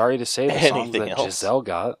 I'm sorry to say, the songs that else. Giselle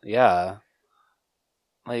got. Yeah.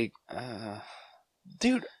 Like,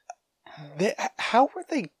 dude, how were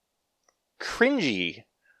they cringy?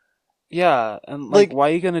 Yeah, and like why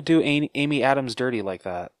are you gonna do Amy Adams dirty like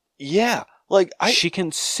that? Yeah, she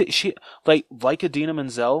can she like Idina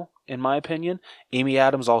Menzel, in my opinion. Amy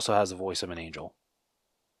Adams also has the voice of an angel.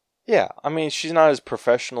 Yeah, I mean she's not as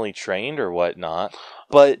professionally trained or whatnot,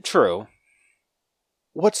 but true.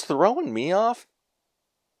 What's throwing me off,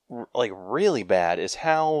 like really bad, is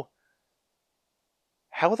how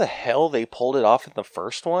the hell they pulled it off in the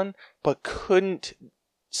first one, but couldn't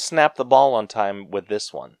snap the ball on time with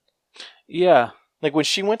this one. Yeah. Like when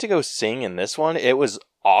she went to go sing in this one, it was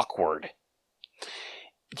awkward.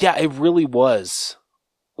 Yeah, it really was.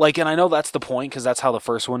 Like, and I know that's the point because that's how the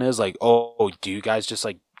first one is. Like, oh, do you guys just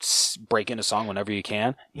like break into song whenever you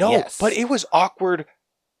can? No, yes. But it was awkward.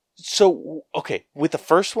 So, okay, with the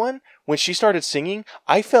first one, when she started singing,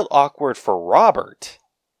 I felt awkward for Robert.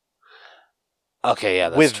 Okay, yeah,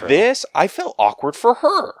 that's with true. This, I felt awkward for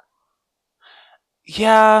her.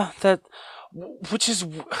 Yeah, which is,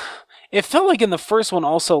 it felt like in the first one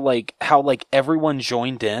also like how like everyone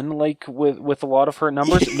joined in like with a lot of her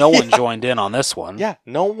numbers. No one joined in on this one. Yeah,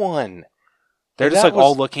 no one. They're just like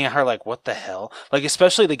all looking at her like, what the hell? Like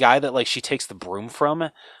especially the guy that like she takes the broom from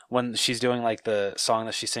when she's doing like the song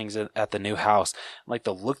that she sings at the new house. Like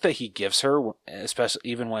the look that he gives her, especially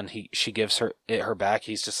even when she gives her back,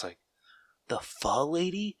 he's just like, the pho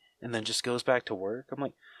lady, and then just goes back to work. I'm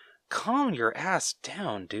like, calm your ass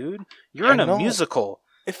down, dude. You're in a musical.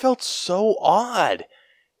 It felt so odd.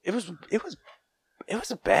 It was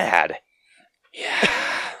bad. Yeah.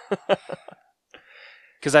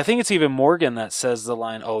 Because I think it's even Morgan that says the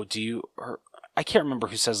line, oh, I can't remember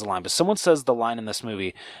who says the line, but someone says the line in this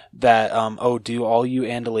movie that, oh, do all you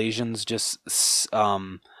Andalasians just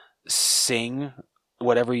sing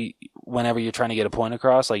whenever you're trying to get a point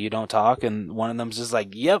across, like you don't talk? And one of them's just like,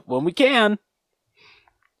 yep, when we can.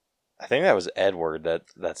 I think that was Edward that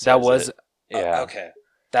says that was it. Yeah. Okay.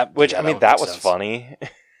 That was funny.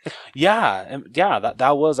 Yeah,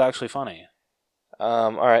 that was actually funny.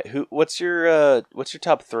 All right. What's your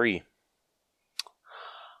top three?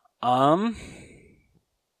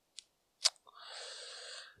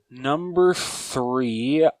 Number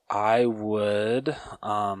 3, I would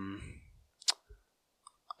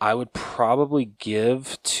probably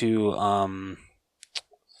give to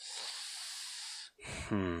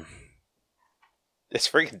It's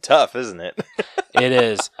freaking tough, isn't it? It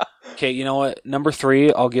is. Okay, you know what? Number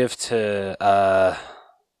 3, I'll give to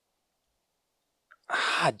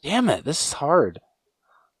damn it, this is hard.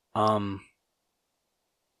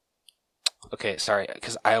 Okay, sorry,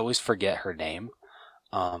 because I always forget her name.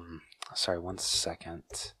 Sorry, 1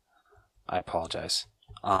 second. I apologize.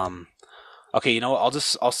 Okay, you know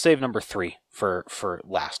what? I'll save number 3 for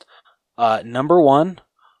last. Number 1,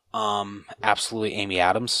 absolutely Amy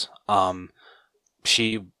Adams.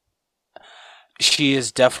 She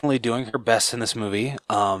is definitely doing her best in this movie.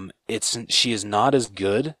 She is not as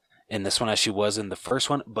good in this one as she was in the first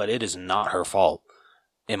one, but it is not her fault,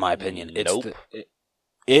 in my opinion. Nope. It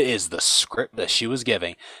is the script that she was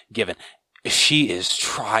given. She is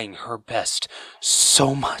trying her best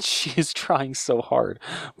so much. She is trying so hard,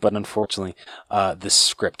 but unfortunately, the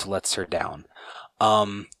script lets her down.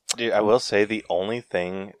 Dude, I will say the only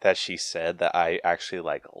thing that she said that I actually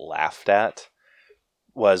like laughed at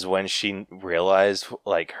was when she realized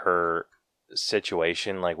like her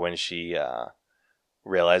situation, like when she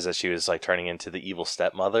realized that she was like turning into the evil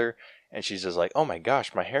stepmother, and she's just like, "Oh my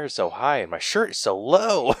gosh, my hair is so high and my shirt is so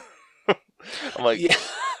low." I'm like, Yeah,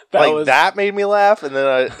 that made me laugh, and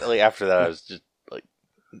then after that I was just like,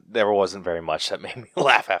 there wasn't very much that made me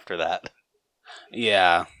laugh after that.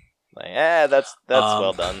 Yeah. Like, that's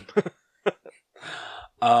well done.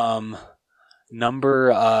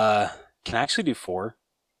 Number can I actually do 4?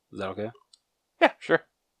 Is that okay? Yeah, sure.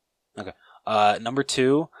 Okay. Number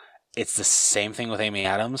 2, it's the same thing with Amy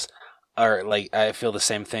Adams. Or like I feel the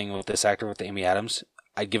same thing with this actor with Amy Adams.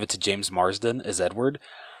 I'd give it to James Marsden as Edward.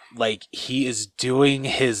 Like he is doing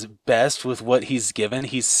his best with what he's given.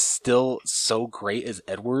 He's still so great as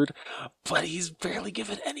Edward, but he's barely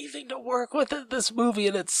given anything to work with in this movie,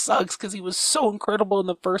 and it sucks because he was so incredible in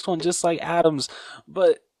the first one, just like Adams.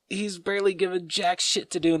 But he's barely given jack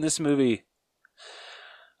shit to do in this movie.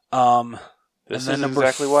 This is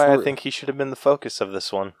exactly why I think he should have been the focus of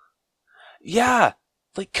this one. Yeah,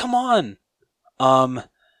 like come on.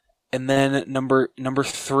 And then number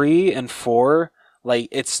 3 and 4. Like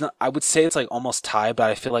it's not, I would say it's like almost tied, but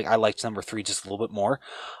I feel like I liked number 3 just a little bit more.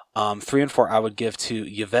 3 and 4 I would give to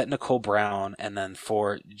Yvette Nicole Brown, and then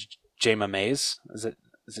 4 Jama Mays. Is it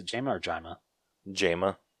Jama or Jima?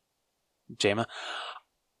 Jama.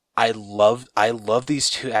 I love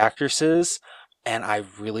these two actresses, and I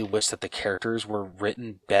really wish that the characters were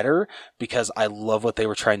written better because I love what they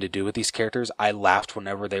were trying to do with these characters. I laughed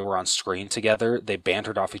whenever they were on screen together. They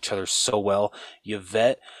bantered off each other so well.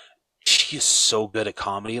 Yvette, she is so good at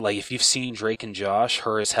comedy. Like, if you've seen Drake and Josh,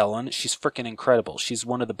 her as Helen, she's freaking incredible. She's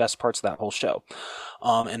one of the best parts of that whole show.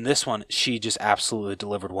 And this one, she just absolutely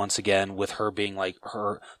delivered once again with her being like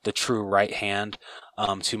the true right hand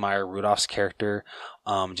to Maya Rudolph's character.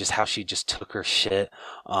 Just how she just took her shit.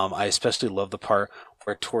 I especially love the part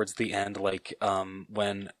where towards the end, like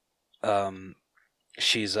when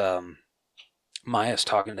she's Maya's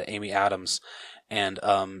talking to Amy Adams, and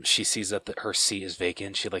she sees that her seat is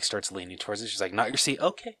vacant. She like starts leaning towards it. She's like, "Not your seat,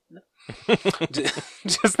 okay." No.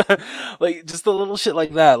 just the little shit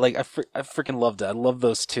like that. Like I freaking loved it. I love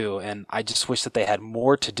those two, and I just wish that they had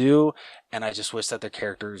more to do, and I just wish that their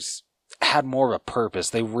characters had more of a purpose.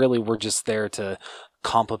 They really were just there to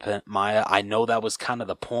compliment Maya. I know that was kind of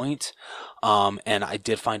the point, and I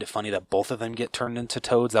did find it funny that both of them get turned into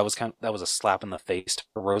toads. That was a slap in the face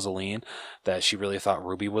for Rosaline, that she really thought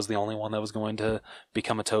Ruby was the only one that was going to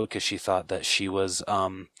become a toad because she thought that she was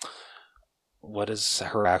what is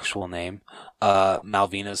her actual name?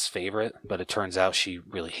 Malvina's favorite, but it turns out she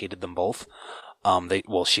really hated them both.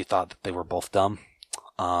 She thought that they were both dumb.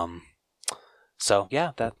 So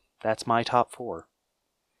yeah, that's my top 4.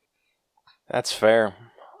 That's fair.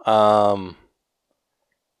 My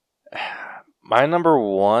number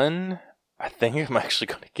 1, I think I'm actually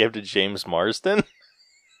going to give to James Marsden.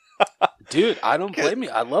 Dude, I don't blame you.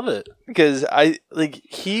 I love it. Because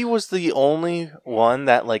he was the only one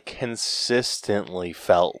that like consistently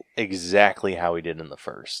felt exactly how he did in the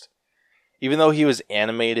first. Even though he was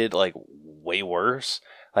animated like way worse,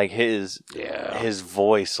 like his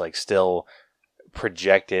voice like still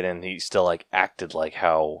projected, and he still like acted like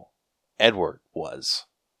how Edward was.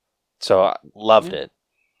 So I loved it.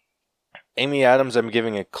 Amy Adams, I'm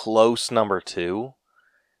giving a close number 2.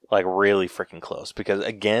 Like really freaking close. Because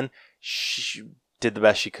again, she did the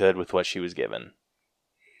best she could with what she was given.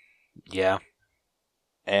 Yeah.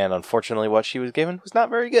 And unfortunately what she was given was not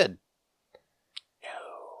very good.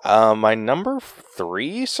 My number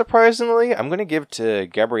 3, surprisingly, I'm going to give to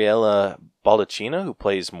Gabriella Baldacchino, who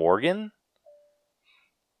plays Morgan.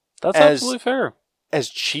 That's absolutely fair. As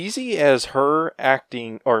cheesy as her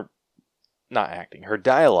acting, or not acting, her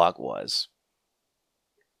dialogue was,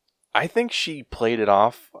 I think she played it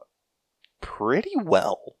off pretty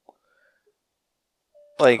well.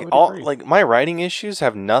 Like my writing issues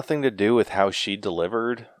have nothing to do with how she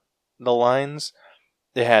delivered the lines.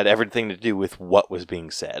 It had everything to do with what was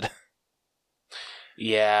being said.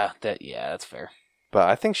 Yeah, that's fair. But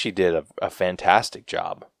I think she did a fantastic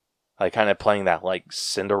job. Like kind of playing that like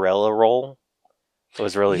Cinderella role. It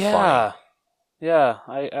was really funny. Yeah,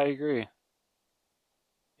 I agree.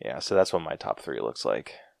 Yeah, so that's what my top 3 looks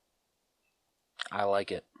like. I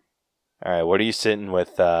like it. All right, what are you sitting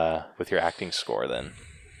with your acting score then?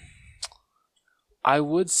 I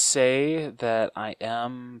would say that I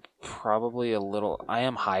am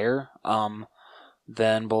higher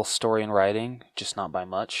than both story and writing, just not by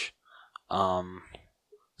much.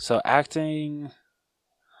 So acting,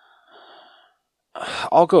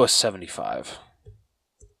 I'll go with 75.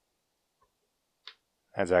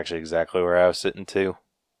 That's actually exactly where I was sitting too.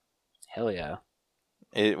 Hell yeah.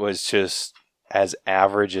 It was just as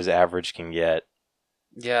average can get.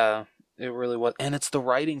 Yeah, it really was. And it's the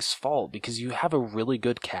writing's fault because you have a really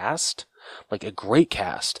good cast, like a great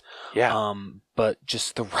cast. Yeah. But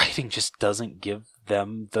just the writing just doesn't give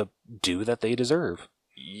them the due that they deserve.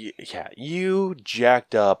 Yeah, you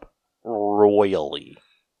jacked up royally.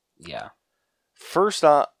 Yeah. First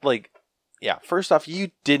off,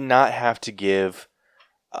 you did not have to give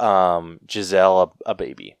Giselle a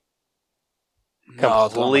baby.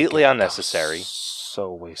 Completely unnecessary.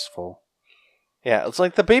 So wasteful. Yeah, it's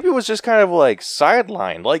like the baby was just kind of like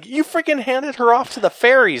sidelined. Like, you freaking handed her off to the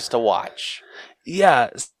fairies to watch. Yeah,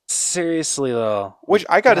 seriously though. Which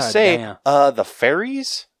I gotta say, damn. the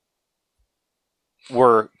fairies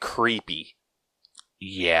were creepy.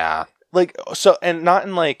 Yeah. Like, so, and not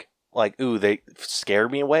in like, ooh, they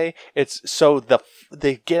scared me away. It's so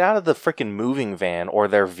they get out of the freaking moving van or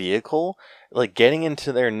their vehicle, like getting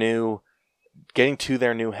to their new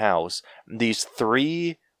house. These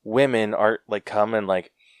 3 women are like come and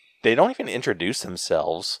like they don't even introduce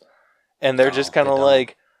themselves, and they're just kind of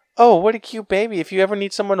like, "Oh, what a cute baby! If you ever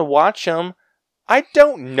need someone to watch them, I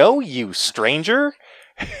don't know you, stranger."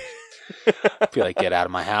 I feel like, get out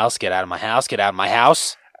of my house, get out of my house, get out of my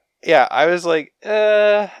house. Yeah, I was like,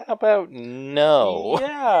 how about no?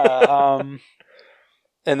 Yeah.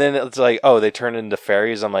 And then it's like, oh, they turn into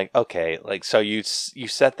fairies. I'm like, okay, like, so you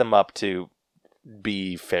set them up to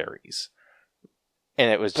be fairies.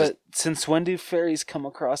 And it was just... But since when do fairies come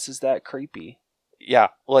across as that creepy? Yeah,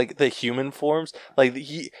 like the human forms. Like,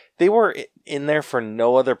 they were in there for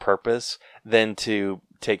no other purpose than to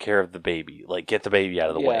take care of the baby. Like, get the baby out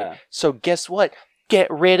of the way. So guess what?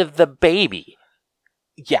 Get rid of the baby.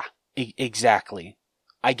 Yeah, exactly.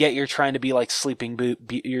 I get you're trying to be like Sleeping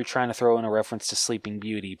Beauty. You're trying to throw in a reference to Sleeping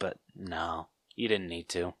Beauty, but no, you didn't need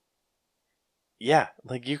to. Yeah,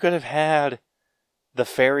 like you could have had the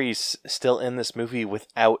fairies still in this movie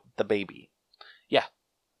without the baby. Yeah,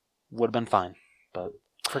 would have been fine, but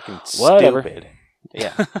freaking whatever. Stupid.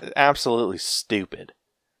 Yeah, absolutely stupid.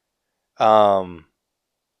 Yeah,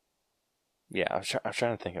 I was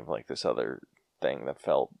trying to think of like this other thing that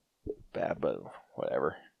felt bad, but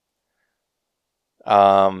whatever.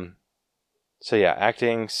 So yeah,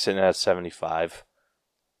 acting sitting at 75.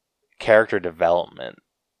 Character development,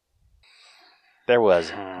 there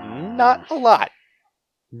was not a lot.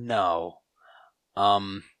 No.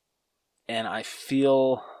 And I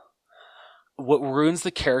feel what ruins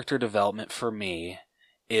the character development for me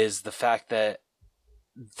is the fact that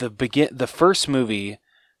the first movie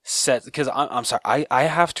sets, because I'm sorry, I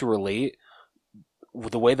have to relate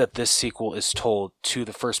the way that this sequel is told to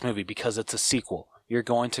the first movie because it's a sequel. You're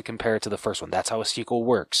going to compare it to the first one. That's how a sequel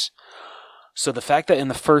works. So the fact that in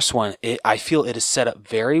the first one, I feel it is set up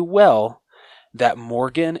very well that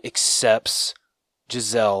Morgan accepts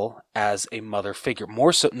Giselle as a mother figure.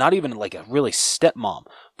 More so, not even like a really stepmom,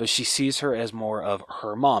 but she sees her as more of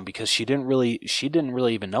her mom because she didn't really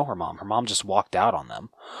even know her mom. Her mom just walked out on them.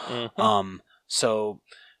 Mm-hmm. So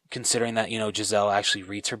considering that, Giselle actually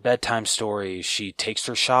reads her bedtime stories, she takes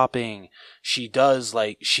her shopping, she's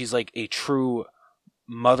like a true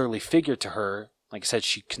motherly figure to her. Like I said,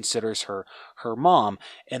 she considers her mom.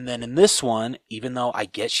 And then in this one, even though I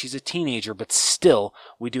get she's a teenager, but still,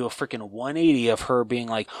 we do a freaking 180 of her being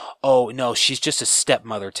like, oh, no, she's just a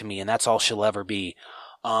stepmother to me, and that's all she'll ever be.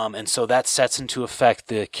 And so that sets into effect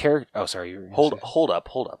the character... Oh, sorry. Hold up.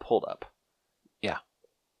 Yeah.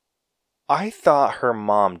 I thought her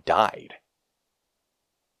mom died.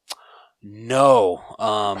 No.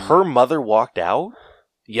 Her mother walked out?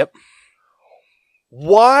 Yep.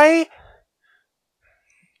 Why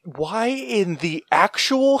in the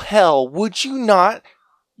actual hell would you not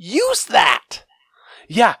use that?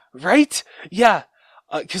 Yeah, right? Yeah.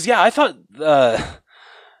 Because, I thought... I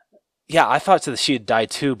thought that she had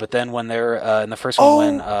died too, but then when they're in the first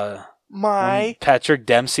one, when Patrick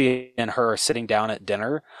Dempsey and her are sitting down at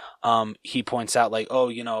dinner, he points out like,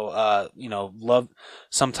 oh, love,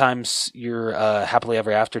 sometimes your happily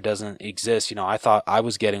ever after doesn't exist. I thought I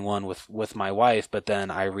was getting one with my wife, but then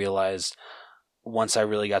I realized once I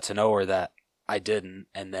really got to know her that I didn't.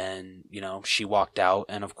 And then, she walked out,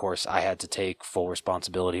 and of course I had to take full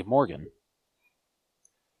responsibility of Morgan.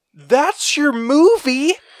 That's your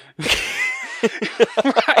movie.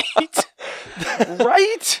 Right?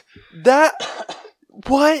 Right?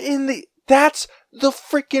 That's the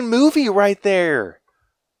freaking movie right there.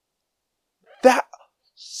 That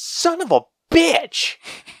son of a bitch.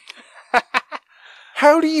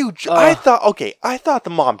 How do you... I thought the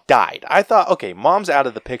mom died. I thought, okay, mom's out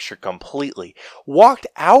of the picture completely. Walked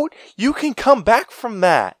out? You can come back from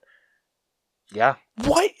that. Yeah.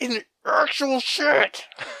 What in actual shit?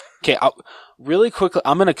 Okay, really quickly,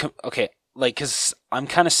 I'm gonna... Okay, like, because I'm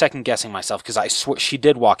kind of second-guessing myself, because I swear she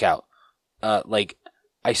did walk out.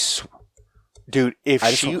 Dude,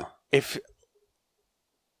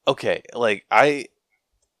 okay, like, I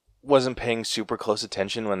wasn't paying super close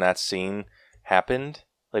attention when that scene happened,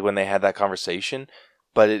 like when they had that conversation,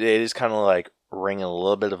 but it is kind of like ringing a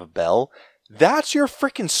little bit of a bell. That's your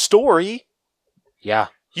freaking story. Yeah.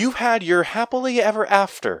 You've had your happily ever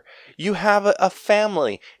after. You have a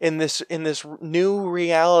family in this new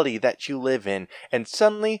reality that you live in, and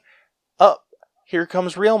suddenly, here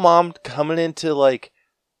comes real mom coming in to like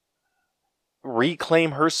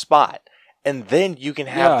reclaim her spot, and then you can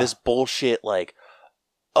have this bullshit like,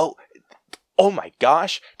 oh my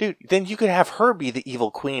gosh, dude, then you could have her be the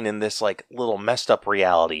evil queen in this like little messed up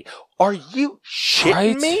reality. Are you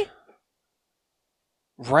shitting me?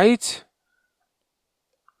 Right?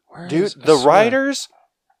 Dude, the writers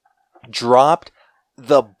dropped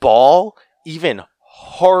the ball even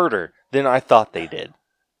harder than I thought they did.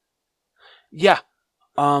 Yeah.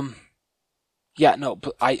 Yeah, no,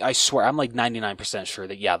 but I swear, I'm like 99% sure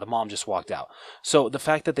that, the mom just walked out. So the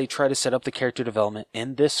fact that they try to set up the character development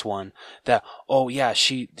in this one, that,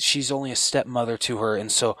 she's only a stepmother to her,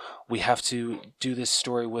 and so we have to do this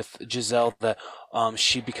story with Giselle that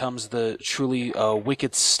she becomes the truly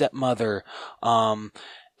wicked stepmother,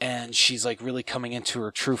 and she's like really coming into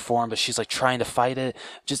her true form, but she's like trying to fight it.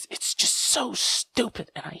 It's just so stupid,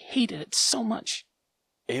 and I hated it so much.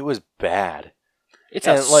 It was bad. It's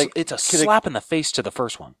a slap in the face to the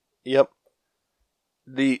first one. Yep.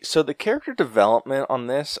 So the character development on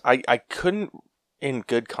this, I couldn't in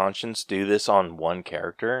good conscience do this on one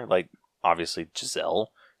character, like obviously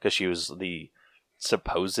Giselle, because she was the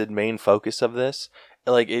supposed main focus of this.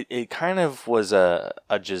 Like it kind of was a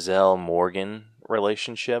Giselle Morgan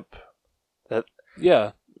relationship that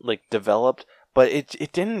like developed, but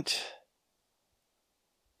it didn't.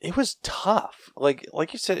 It was tough. Like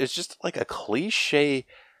you said, it's just like a cliche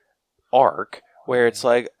arc where it's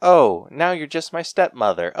like, oh, now you're just my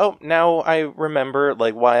stepmother. Oh, now I remember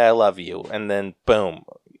like why I love you, and then boom,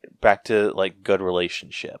 back to like good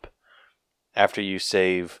relationship. After you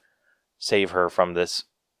save her from this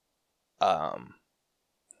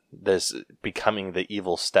this becoming the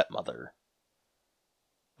evil stepmother.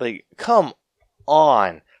 Like, come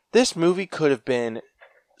on. This movie could have been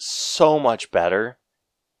so much better.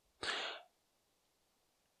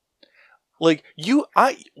 Like,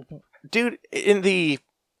 dude, in the...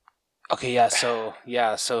 Okay, so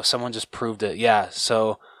someone just proved it. Yeah,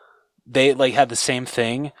 so they, like, had the same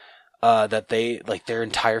thing, that they, like, their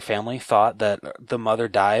entire family thought that the mother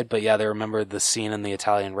died, but they remember the scene in the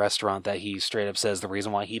Italian restaurant that he straight up says the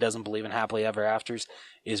reason why he doesn't believe in happily ever afters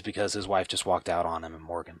is because his wife just walked out on him in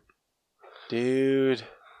Morgan. Dude,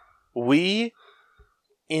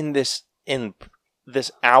 in this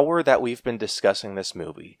hour that we've been discussing this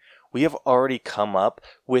movie, we have already come up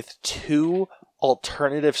with 2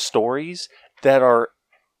 alternative stories that are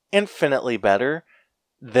infinitely better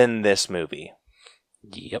than this movie.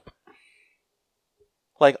 Yep.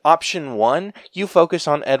 Like, option 1, you focus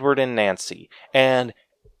on Edward and Nancy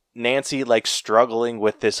like struggling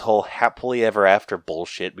with this whole happily ever after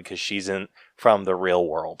bullshit because she's from the real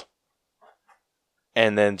world.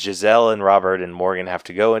 And then Giselle and Robert and Morgan have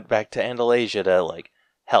to go back to Andalasia to like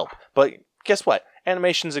help. But guess what?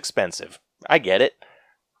 Animation's expensive. I get it.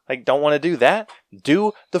 Like, don't want to do that?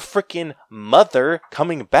 Do the freaking mother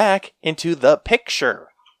coming back into the picture.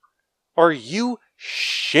 Are you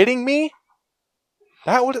shitting me?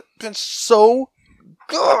 That would have been so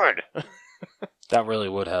good. That really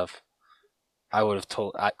would have. I would have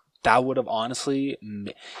that would have honestly,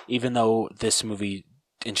 even though this movie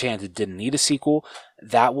Enchanted didn't need a sequel,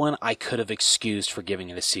 that one I could have excused for giving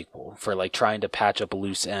it a sequel, for like trying to patch up a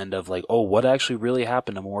loose end of like, oh, what actually really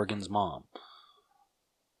happened to Morgan's mom.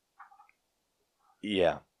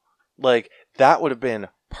 Yeah. Like, that would have been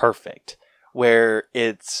perfect, where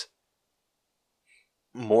it's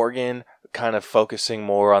Morgan kind of focusing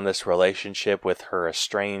more on this relationship with her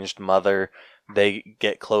estranged mother. They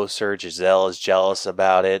get closer. Giselle is jealous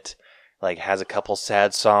about it. Like, has a couple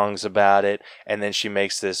sad songs about it, and then she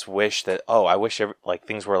makes this wish that, oh, I wish like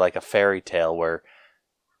things were like a fairy tale where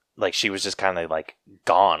like she was just kind of like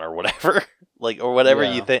gone or whatever. Like, or whatever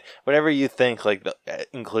you think, like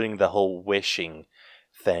including the whole wishing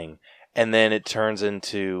thing. And then it turns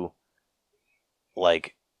into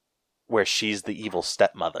like where she's the evil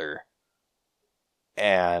stepmother.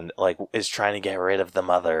 and like is trying to get rid of the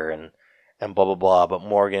mother and blah blah blah. But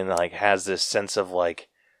Morgan like has this sense of like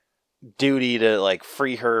duty to like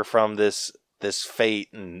free her from this fate,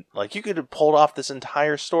 and like you could have pulled off this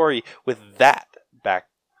entire story with that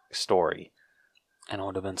backstory, and it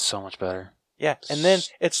would have been so much better. Yeah, and then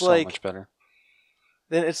it's so like much better.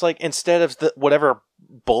 Then it's like instead of the whatever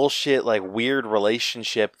bullshit like weird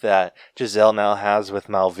relationship that Giselle now has with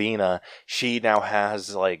Malvina, she now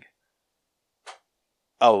has like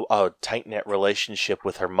a tight knit relationship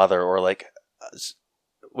with her mother, or like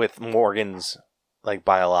with Morgan's like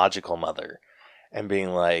biological mother, and being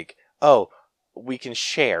like, oh, we can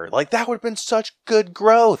share. Like that would have been such good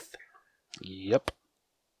growth. Yep.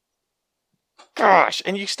 Gosh,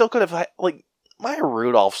 and you still could have like Maya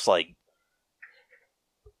Rudolph's like.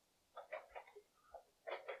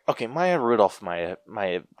 Okay, Maya Rudolph might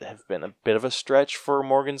have been a bit of a stretch for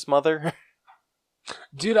Morgan's mother.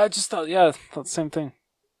 Dude, I just thought the same thing.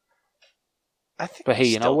 I think, but hey,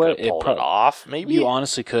 you know what? It off. Maybe you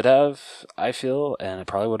honestly could have. I feel, and it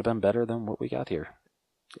probably would have been better than what we got here.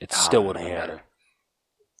 It still would have been better.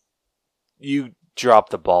 You dropped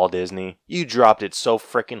the ball, Disney. You dropped it so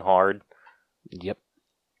freaking hard. Yep.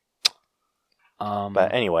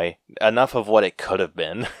 But anyway, enough of what it could have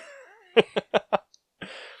been.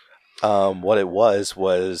 What it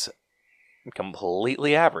was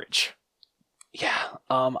completely average. Yeah.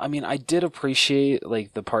 I mean, I did appreciate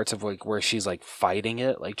like the parts of like where she's like fighting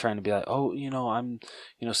it, like trying to be like, oh, I'm,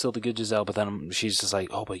 still the good Giselle, but then she's just like,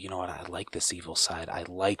 oh, but you know what? I like this evil side. I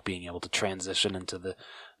like being able to transition into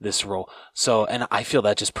this role. So, and I feel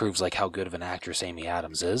that just proves like how good of an actress Amy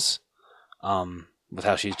Adams is. With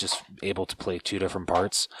how she's just able to play two different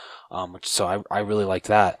parts. So I really like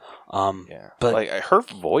that. Yeah. But like her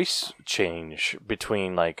voice change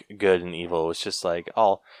between like good and evil was just like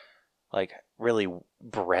all like really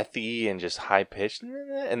breathy and just high pitched,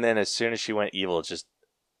 and then as soon as she went evil, it's just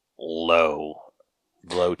low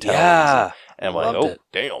tones. Yeah, and I'm like, oh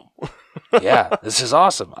damn. Yeah, this is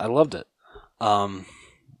awesome. I loved it.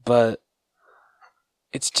 But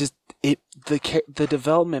it's just the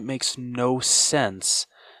development makes no sense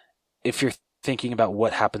if you're thinking about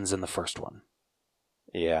what happens in the first one.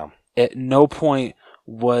 Yeah. At no point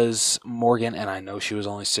was Morgan, and I know she was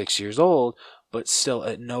only 6 years old, but still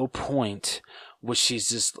at no point was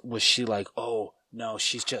she like, oh no,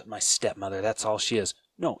 she's just my stepmother. That's all she is.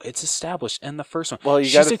 No, it's established in the first one. Well,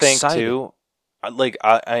 you got to think too. Like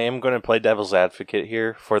I am going to play devil's advocate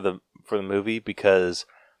here for the movie, because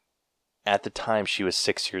at the time she was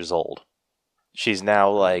 6 years old. She's now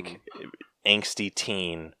like angsty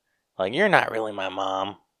teen. Like, you're not really my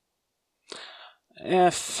mom.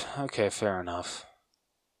 Okay, fair enough.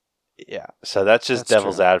 Yeah, so that's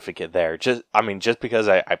devil's true. Advocate there. Just because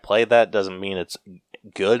I played that doesn't mean it's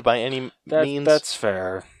good by any means. That's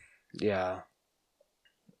fair. Yeah.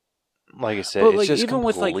 Like I said, but it's like just even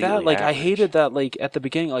with like that, like average. I hated that like at the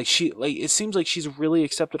beginning, like it seems like she's really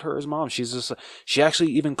accepted her as mom. She's just she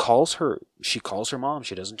actually even calls her mom.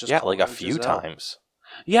 She doesn't just call like her a few Giselle. times.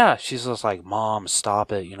 Yeah, she's just like, Mom,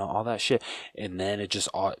 stop it, all that shit. And then it just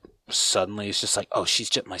suddenly it's just like, oh, she's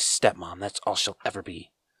just my stepmom. That's all she'll ever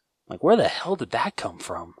be. Like, where the hell did that come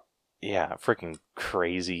from? Yeah, freaking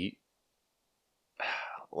crazy.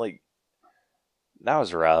 Like, that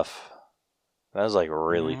was rough. That was like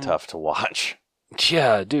really tough to watch.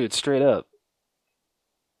 Yeah, dude, straight up.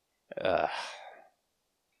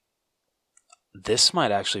 This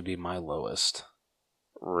might actually be my lowest.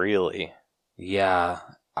 Really? Yeah,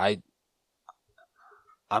 I'm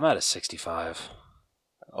at a 65.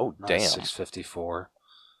 Oh, not damn. 654.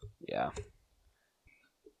 Yeah.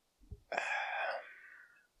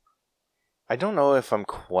 I don't know if I'm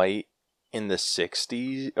quite in the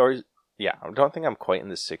 60s, I don't think I'm quite in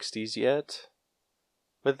the 60s yet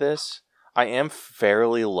with this. I am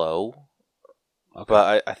fairly low, okay.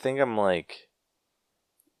 But I think I'm like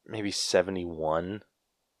maybe 71.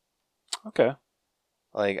 Okay.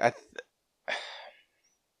 Like,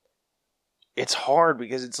 it's hard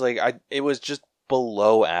because it's like it was just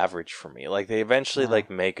below average for me. Like, they eventually like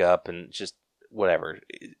make up and just whatever,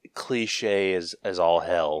 cliche as all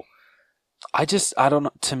hell. I don't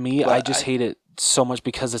know. To me, I just hate it so much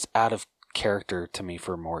because it's out of character to me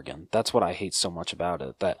for Morgan. That's what I hate so much about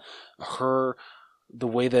it. That the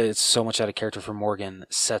way that it's so much out of character for Morgan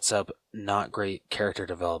sets up not great character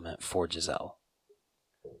development for Giselle.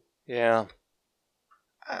 Yeah.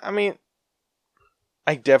 I mean,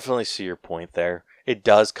 I definitely see your point there. It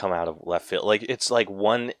does come out of left field. Like, it's like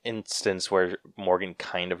one instance where Morgan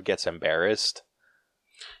kind of gets embarrassed.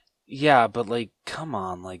 Yeah, but like, come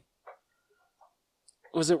on, like,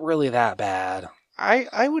 was it really that bad?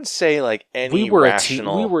 I would say like any we were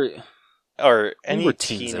rational or any we were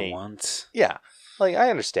teens at teenage. once. Yeah, like I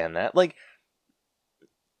understand that. Like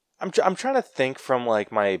I'm trying to think from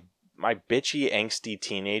like my bitchy angsty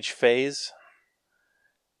teenage phase.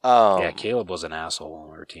 Yeah, Caleb was an asshole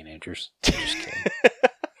when we were teenagers. I'm just kidding.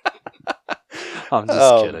 I'm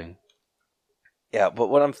just kidding. Yeah, but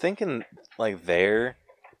what I'm thinking like there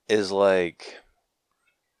is like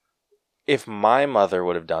if my mother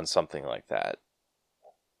would have done something like that.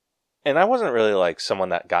 And I wasn't really like someone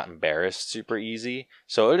that got embarrassed super easy,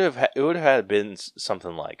 so it would have had been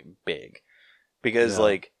something like big. Because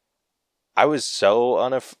like I was so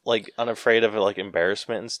unafraid of like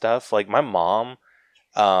embarrassment and stuff. Like my mom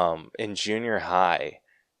in junior high.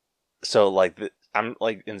 So like I'm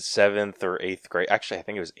like in 7th or 8th grade. Actually, I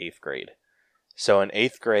think it was 8th grade. So in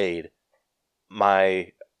 8th grade,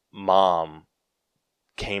 my mom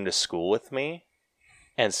came to school with me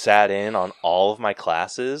and sat in on all of my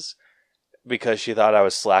classes because she thought I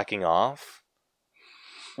was slacking off,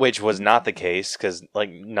 which was not the case because like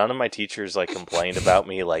none of my teachers like complained about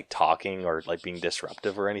me like talking or like being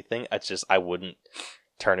disruptive or anything. It's just I wouldn't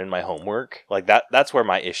turn in my homework. Like that's where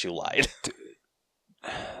my issue lied.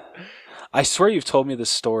 I swear you've told me this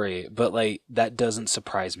story, but like that doesn't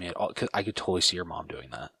surprise me at all because I could totally see your mom doing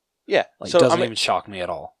that. Yeah, like so doesn't even shock me at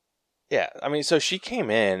all. Yeah, I mean, so she came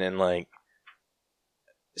in and like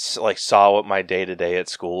saw what my day to day at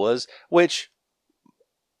school was,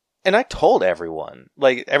 and I told everyone.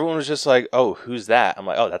 Like everyone was just like, "Oh, who's that?" I'm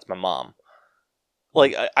like, "Oh, that's my mom."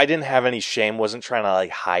 Like I didn't have any shame, wasn't trying to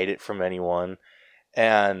like hide it from anyone.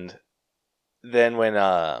 And then when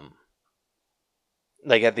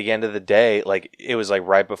like at the end of the day, like it was like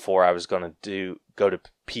right before I was going to go to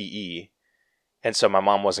PE. And so my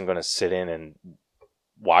mom wasn't going to sit in and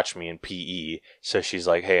watch me in PE. So she's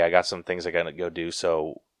like, "Hey, I got some things I got to go do,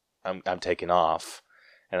 so I'm taking off."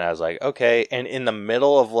 And I was like, "Okay." And in the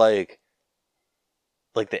middle of like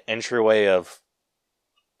the entryway of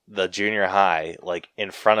the junior high, like in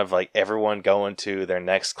front of like everyone going to their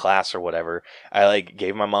next class or whatever, I like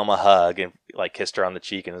gave my mom a hug and like kissed her on the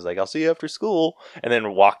cheek and was like, "I'll see you after school," and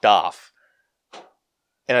then walked off.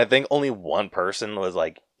 And I think only one person was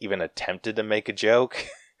like even attempted to make a joke.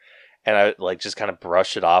 And I like just kind of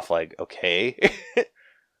brushed it off like, okay.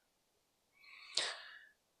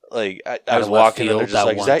 Like I was walking and they're just that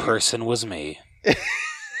like, one "Is that person was me?"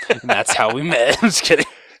 And that's how we met. I'm just kidding.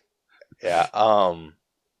 Yeah.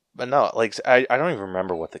 But no, like I don't even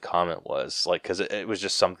remember what the comment was, like, because it was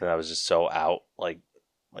just something that was just so out, like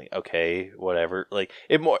okay, whatever. Like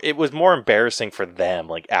it was more embarrassing for them,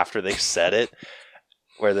 like after they said it,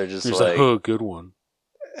 where they're just like, "Oh, good one."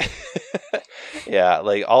 Yeah,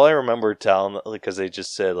 like all I remember telling, because they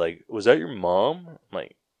just said like, "Was that your mom?" I'm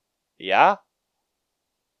like, "Yeah."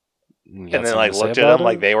 And then like looked at them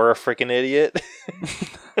like they were a freaking idiot.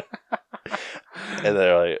 And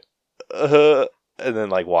they're like, and then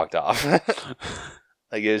like walked off.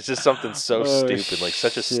 Like it was just something so stupid, like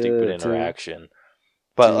such a stupid interaction.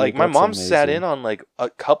 But like my mom sat in on like a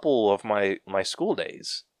couple of my school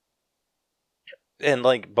days. And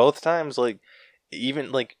like both times, like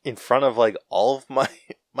even like in front of like all of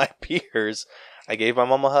my peers, I gave my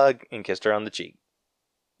mom a hug and kissed her on the cheek.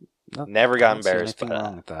 Never got embarrassed by that.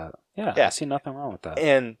 Wrong with that. Yeah, I see nothing wrong with that.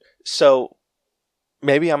 And so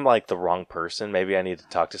maybe I'm like the wrong person. Maybe I need to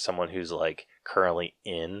talk to someone who's like currently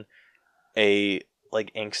in a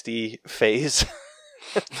like angsty phase.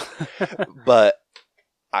 But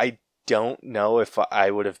I don't know if I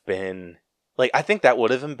would have been like, I think that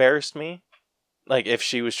would have embarrassed me. Like if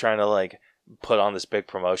she was trying to like put on this big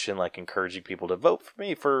promotion, like encouraging people to vote for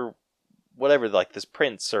me for whatever, like this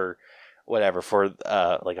Prince or whatever, for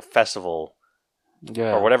like a festival,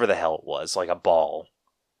 or whatever the hell it was, like a ball.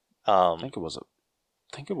 I think it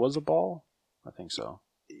was a ball. I think so.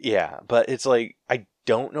 Yeah, but it's like I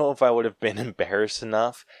don't know if I would have been embarrassed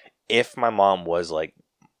enough if my mom was like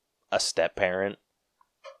a step parent.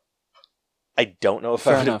 I don't know if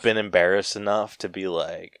I would have been embarrassed enough to be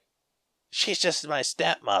like, "She's just my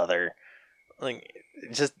stepmother." Like,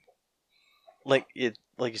 just like it,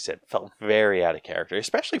 like you said, felt very out of character,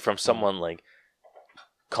 especially from someone like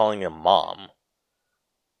calling him mom.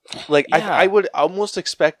 Like I would almost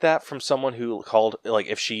expect that from someone who called, like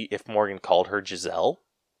if Morgan called her Giselle.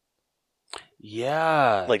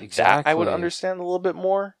 Yeah, like exactly. That I would understand a little bit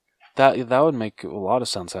more. That would make a lot of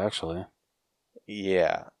sense, actually.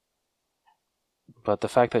 Yeah. But the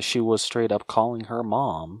fact that she was straight up calling her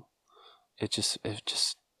mom, it just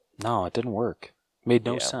no, it didn't work. It made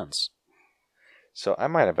no sense. So I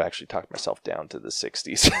might have actually talked myself down to the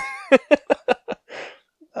 60s.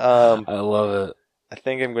 I love it. I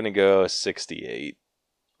think I'm going to go 68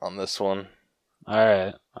 on this one. All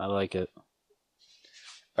right, I like it.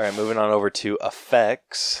 All right, moving on over to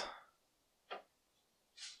effects.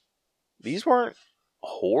 These weren't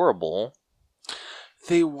horrible.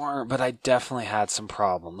 They weren't, but I definitely had some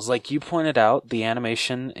problems. Like you pointed out, the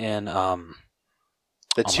animation in The oh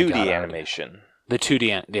my 2D God, animation. the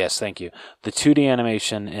 2D, yes, thank you. The 2D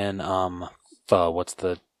animation in what's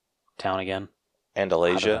the town again?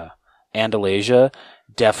 Andalasia. Andalasia,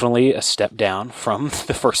 definitely a step down from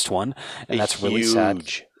the first one, and that's really sad.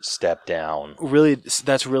 Huge step down. Really,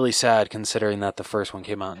 that's really sad considering that the first one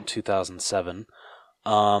came out in 2007.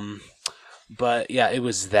 But yeah, it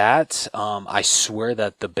was that. I swear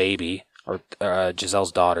that the baby or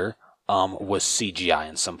Giselle's daughter was CGI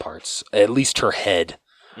in some parts, at least her head,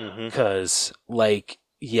 because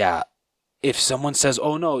yeah. If someone says,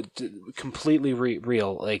 "Oh no, completely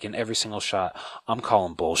real," like in every single shot, I'm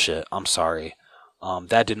calling bullshit. I'm sorry.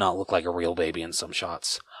 That did not look like a real baby in some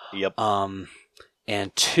shots. Yep.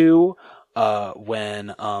 And two,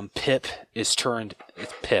 when Pip is turned,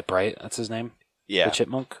 it's Pip, right? That's his name. Yeah. The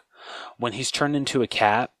chipmunk. When he's turned into a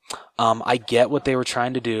cat, I get what they were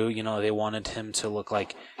trying to do. You know, they wanted him to look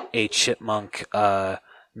like a chipmunk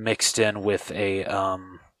mixed in with a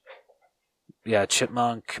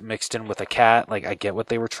chipmunk mixed in with a cat. Like, I get what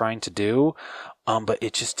they were trying to do, but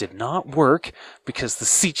it just did not work because the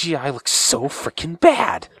CGI looks so freaking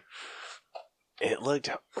bad. It looked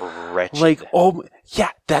wretched. Like, oh,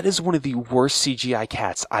 yeah, that is one of the worst CGI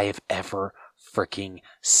cats I have ever freaking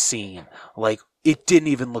seen. Like, it didn't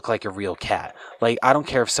even look like a real cat. Like, I don't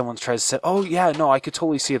care if someone tries to say, oh, yeah, no, I could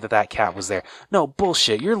totally see that cat was there. No,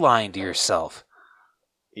 bullshit, you're lying to yourself.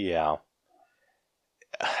 Yeah.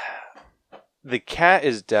 The cat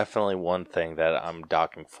is definitely one thing that I'm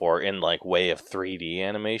docking for in, like, way of 3D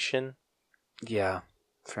animation. Yeah,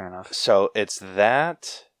 fair enough. So, it's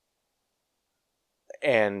that,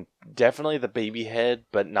 and definitely the baby head,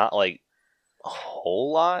 but not, like, a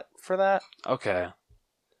whole lot for that. Okay.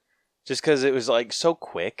 Just because it was, like, so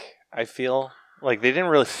quick, I feel. Like, they didn't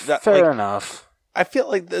really... Fair enough. I feel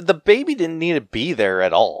like the baby didn't need to be there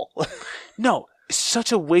at all. No,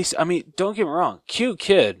 such a waste. I mean, don't get me wrong. Cute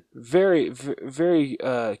kid. Very, very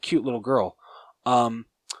cute little girl.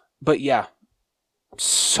 But yeah,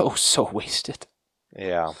 so wasted.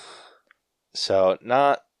 Yeah. So,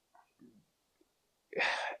 not...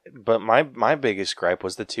 But my biggest gripe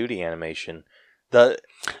was the 2D animation. The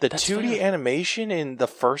 2D animation in the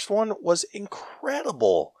first one was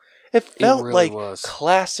incredible. It felt really like was.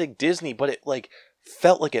 classic Disney, but it like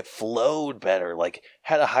felt like it flowed better, like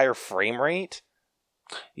had a higher frame rate.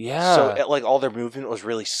 Yeah. So like all their movement was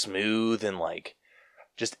really smooth and like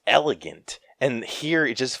just elegant. And here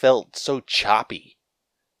it just felt so choppy.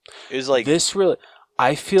 It was like this really.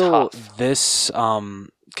 I feel tough. this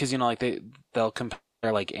because like they'll compare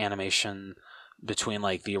like animation between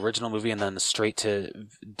like the original movie and then the straight to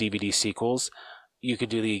DVD sequels. You could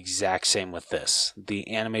do the exact same with this.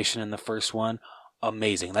 The animation in the first one,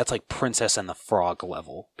 amazing. That's like Princess and the Frog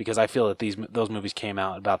level because I feel that those movies came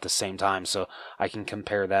out about the same time, so I can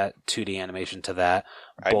compare that 2D animation to that.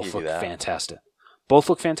 Both look fantastic. Both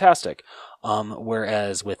look fantastic.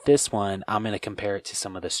 Whereas with this one, I'm going to compare it to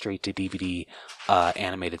some of the straight to DVD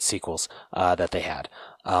animated sequels that they had.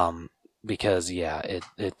 Because yeah,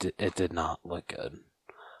 it did not look good.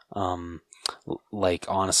 Like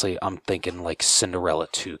honestly, I'm thinking like Cinderella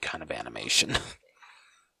 2 kind of animation.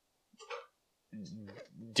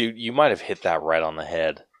 Dude, you might have hit that right on the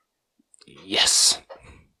head. Yes.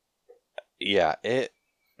 Yeah,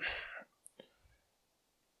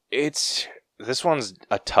 it's this one's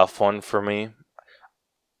a tough one for me.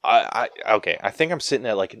 Okay, I think I'm sitting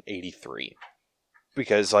at like an 83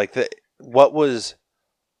 because like what was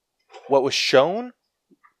shown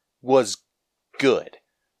was good.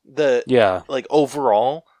 Like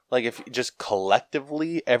overall, like if just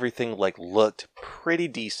collectively everything like looked pretty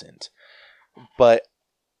decent. But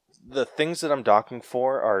the things that I'm docking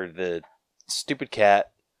for are the stupid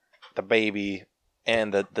cat, the baby,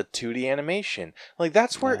 and the 2D animation. Like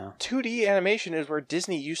that's where 2D animation is where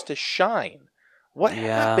Disney used to shine. What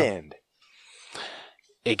happened?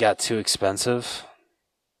 It got too expensive.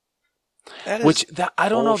 I don't bullshit.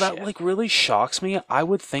 know, that like really shocks me. I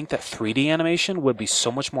would think that 3D animation would be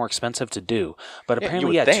so much more expensive to do, but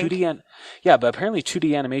apparently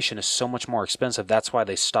 2D animation is so much more expensive. That's why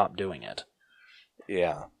they stopped doing it.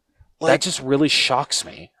 Yeah, that just really shocks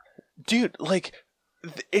me, dude. Like,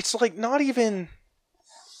 it's like not even.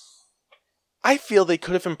 I feel they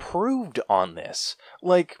could have improved on this.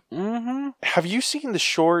 Like, have you seen the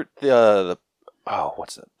short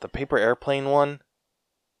what's it? The paper airplane one?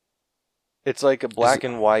 It's like a black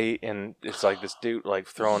and white, and it's like this dude like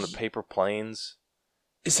throwing the paper planes.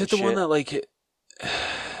 Is it the one that like?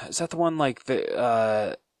 Is that the one like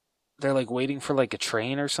they're like waiting for like a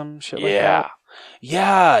train or some shit like that?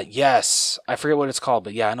 Yeah. Yes. I forget what it's called,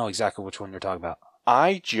 but yeah, I know exactly which one you're talking about.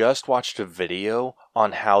 I just watched a video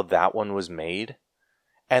on how that one was made,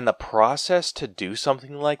 and the process to do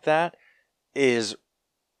something like that is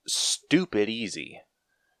stupid easy.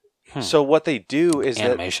 So what they do is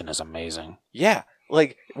animation is amazing. Yeah,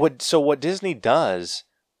 like what Disney does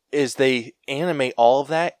is they animate all of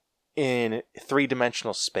that in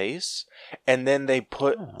 3-dimensional space, and then they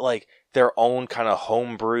put like their own kind of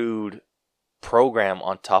homebrewed program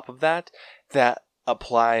on top of that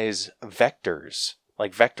applies vectors,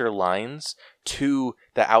 like vector lines, to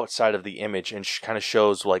the outside of the image and kind of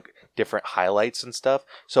shows like different highlights and stuff.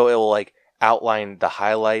 So it will like outline the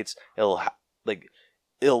highlights.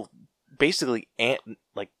 It'll basically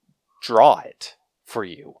like draw it for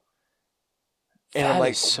you. And that I'm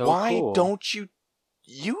like, so why cool. don't you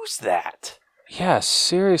use that? Yeah,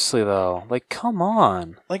 seriously though. Like, come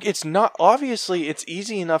on. Like, it's not, obviously it's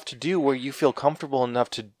easy enough to do where you feel comfortable enough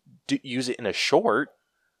to use it in a short.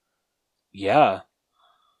 Yeah.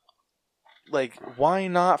 Like, why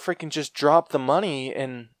not freaking just drop the money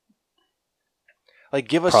and like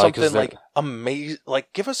give us Probably something like amazing,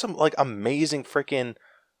 like give us some like amazing freaking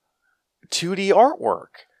 2D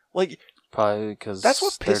artwork. Like, probably because that's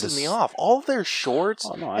what pisses me off. All of their shorts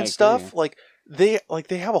and stuff, like they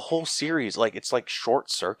have a whole series, like it's like Short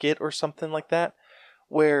Circuit or something like that,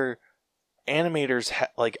 where animators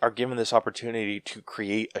are given this opportunity to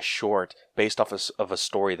create a short based off of a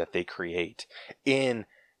story that they create in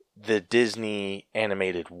the Disney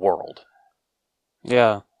animated world.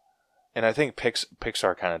 Yeah. And I think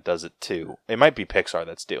Pixar kind of does it too. It might be Pixar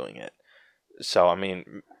that's doing it. So, I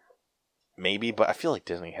mean, maybe, but I feel like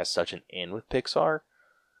Disney has such an in with Pixar.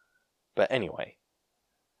 But anyway,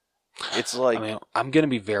 it's like... I mean, I'm going to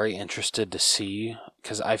be very interested to see,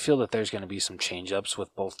 because I feel that there's going to be some change-ups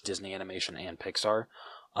with both Disney Animation and Pixar.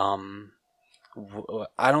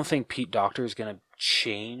 I don't think Pete Docter is going to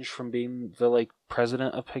change from being the like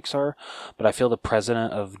president of Pixar, but I feel the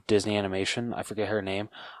president of Disney Animation, I forget her name,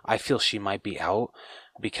 I feel she might be out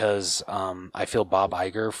because I feel Bob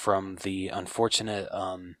Iger, from the unfortunate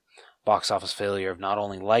box office failure of not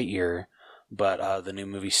only Lightyear but the new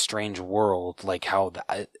movie Strange World, like how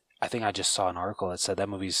I think I just saw an article that said that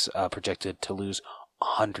movie's projected to lose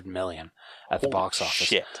 $100 million at the box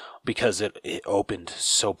office because it opened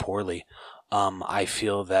so poorly. I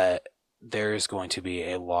feel that there's going to be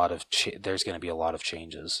a lot of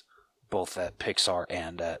changes, both at Pixar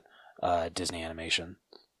and at Disney Animation.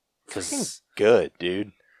 Cause good,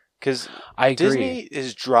 dude. Because I agree. Disney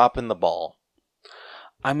is dropping the ball.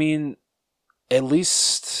 I mean, at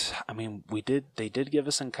least they did give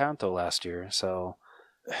us Encanto last year, so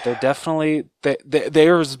they're definitely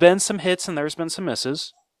there's been some hits and there's been some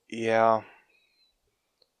misses. Yeah,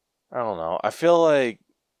 I don't know. I feel like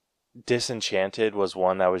Disenchanted was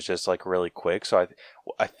one that was just like really quick, so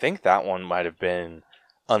I think that one might have been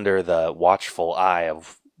under the watchful eye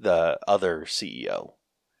of the other CEO.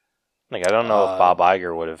 Like, I don't know if Bob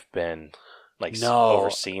Iger would have been like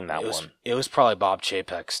overseeing that one. It was probably Bob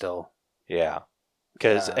Chapek still. Yeah,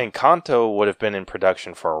 because Encanto would have been in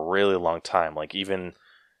production for a really long time. Like even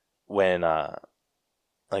when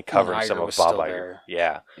like covering some of Bob Iger.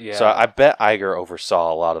 Yeah. So I bet Iger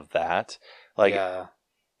oversaw a lot of that. Like. Yeah.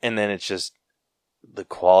 And then it's just the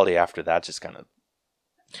quality after that just kind of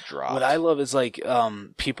dropped. What I love is like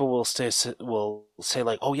people will say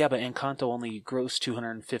like, oh yeah, but Encanto only grossed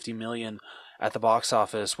 $250 million at the box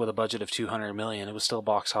office with a budget of $200 million. It was still a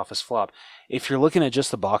box office flop. If you're looking at just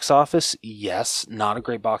the box office, yes, not a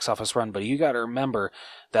great box office run, but you got to remember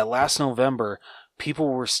that last November people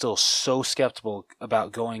were still so skeptical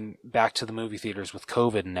about going back to the movie theaters with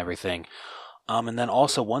COVID and everything. And then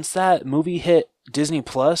also, once that movie hit Disney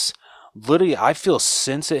Plus, literally, I feel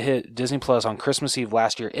since it hit Disney Plus on Christmas Eve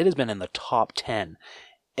last year, it has been in the top 10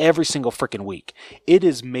 every single freaking week. It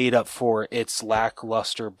is made up for its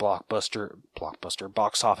lackluster blockbuster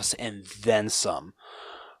box office and then some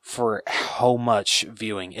for how much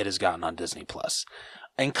viewing it has gotten on Disney Plus.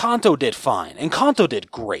 Encanto did fine. Encanto did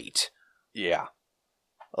great. Yeah.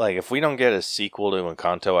 Like, if we don't get a sequel to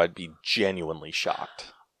Encanto, I'd be genuinely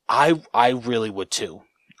shocked. I really would too,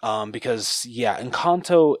 because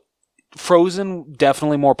Encanto, Frozen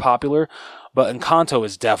definitely more popular, but Encanto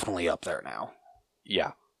is definitely up there now.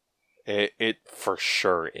 Yeah, it for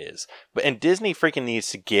sure is. And Disney freaking needs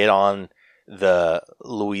to get on the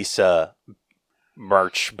Luisa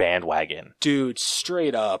merch bandwagon, dude.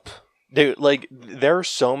 Straight up, dude. Like, there are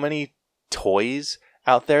so many toys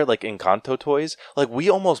out there, like Encanto toys. Like we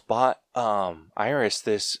almost bought Iris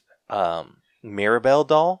this Mirabelle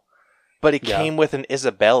doll, but it came with an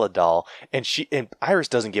Isabella doll, and Iris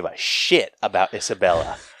doesn't give a shit about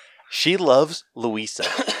Isabella. She loves Luisa.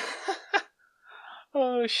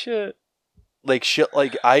 Oh shit! One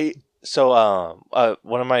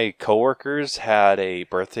of my coworkers had a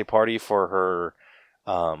birthday party for her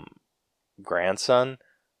grandson,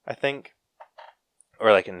 I think,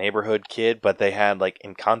 or like a neighborhood kid, but they had like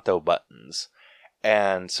Encanto buttons,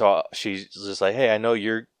 and so she's just like, "Hey, I know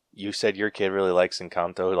you said your kid really likes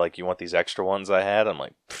Encanto. Like, you want these extra ones I had?" I'm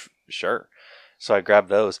like, "Sure." So I grabbed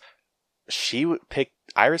those.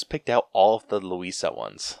 Iris picked out all of the Luisa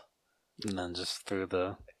ones, and then just threw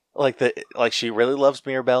the she really loves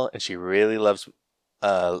Mirabelle and she really loves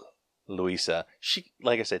Luisa. She,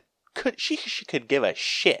 like I said, she could give a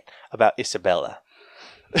shit about Isabella.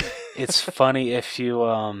 It's funny if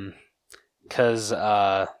you because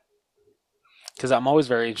I'm always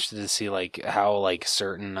very interested to see like how like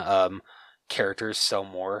certain characters sell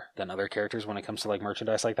more than other characters when it comes to like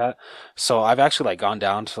merchandise like that. So I've actually like gone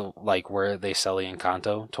down to like where they sell the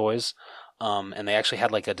Encanto toys. And they actually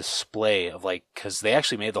had like a display of like, because they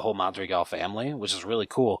actually made the whole Madrigal family, which is really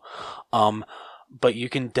cool. But you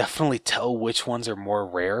can definitely tell which ones are more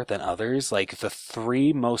rare than others. Like the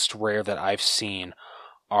 3 most rare that I've seen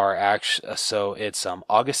are actually, so it's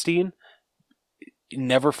Augustine,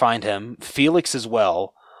 never find him, Felix as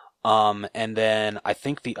well, and then I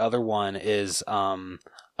think the other one is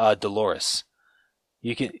Dolores.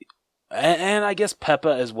 You can, and I guess Peppa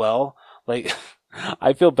as well. Like,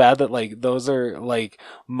 I feel bad that like those are like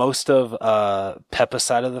most of Peppa's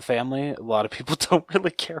side of the family. A lot of people don't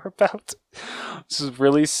really care about. This is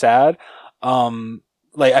really sad.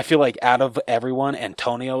 Like I feel like out of everyone,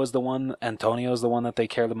 Antonio is the one that they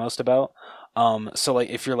care the most about. So like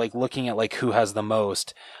if you're like looking at like who has the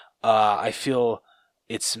most, I feel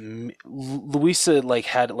it's Luisa like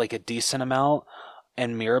had like a decent amount,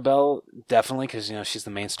 and Mirabelle definitely because you know she's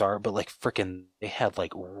the main star. But like freaking, they had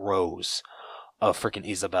like rows of freaking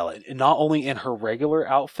Isabella, not only in her regular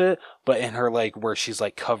outfit, but in her like where she's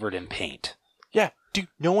like covered in paint. Yeah, dude,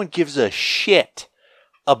 no one gives a shit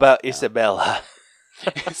about Isabella.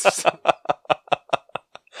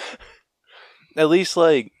 At least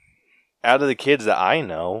like out of the kids that I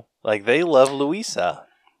know, like they love Luisa.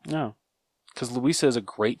 No, because Luisa is a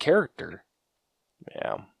great character.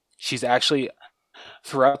 Yeah, she's actually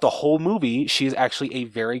throughout the whole movie, she's actually a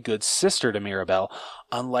very good sister to Mirabelle.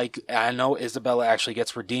 Unlike, I know Isabella actually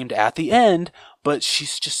gets redeemed at the end, but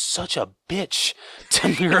she's just such a bitch to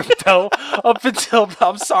Mirabelle up until,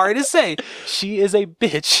 I'm sorry to say, she is a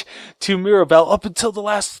bitch to Mirabelle up until the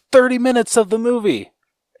last 30 minutes of the movie.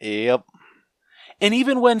 Yep. And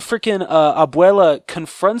even when freaking Abuela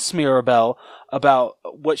confronts Mirabelle about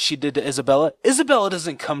what she did to Isabella, Isabella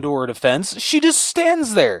doesn't come to her defense. She just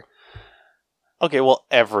stands there. Okay, well,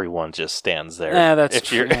 everyone just stands there. Yeah, that's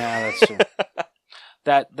true. Yeah, that's true.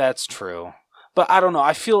 That's true. But I don't know.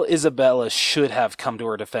 I feel Isabella should have come to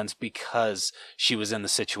her defense because she was in the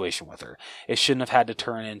situation with her. It shouldn't have had to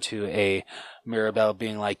turn into a Mirabelle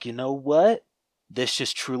being like, you know what? This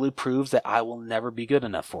just truly proves that I will never be good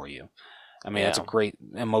enough for you. I mean, It's a great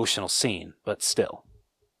emotional scene, but still.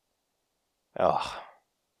 Oh,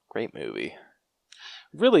 great movie.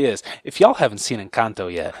 Really is. If y'all haven't seen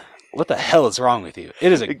Encanto yet, what the hell is wrong with you?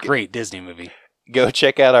 It is a great Disney movie. Go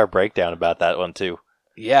check out our breakdown about that one, too.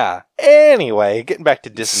 Yeah. Anyway, getting back to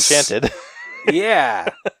Disenchanted. Yeah.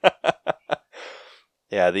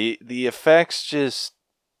 Yeah, the effects just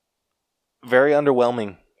very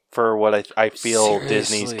underwhelming for what I feel Seriously.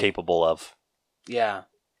 Disney's capable of. Yeah.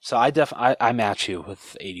 So I match you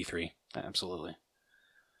with 83. Absolutely.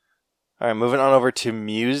 All right, moving on over to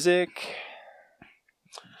music.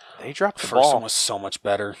 They dropped the First ball. one was so much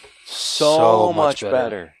better. So much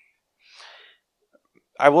better.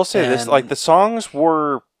 I will say this, like the songs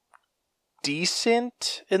were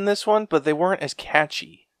decent in this one, but they weren't as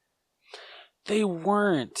catchy. They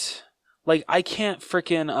weren't. Like I can't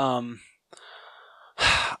freaking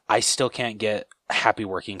I still can't get Happy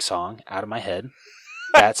Working Song out of my head.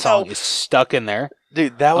 That song is stuck in there.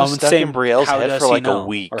 Dude, that was stuck in Brielle's head for like a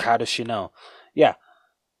week. Or how does she know? Yeah.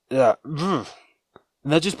 Yeah. And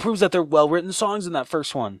that just proves that they're well-written songs in that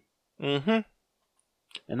first one. Mm-hmm.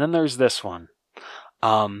 And then there's this one.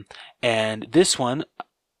 And this one,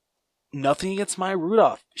 nothing against Maya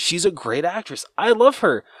Rudolph. She's a great actress. I love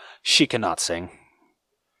her. She cannot sing.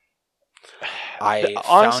 Honestly,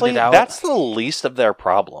 found it out. That's the least of their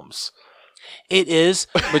problems. It is,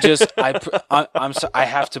 but just I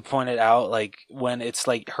have to point it out. Like when it's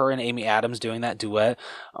like her and Amy Adams doing that duet,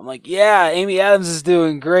 I'm like, yeah, Amy Adams is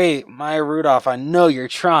doing great. Maya Rudolph, I know you're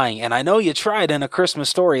trying, and I know you tried in A Christmas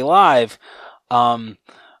Story Live.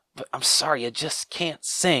 But I'm sorry, you just can't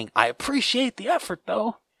sing. I appreciate the effort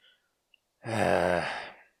though.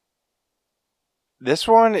 This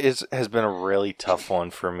one has been a really tough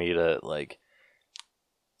one for me to like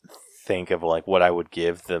think of like what I would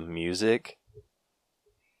give the music,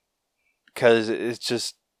 because it's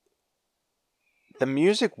just the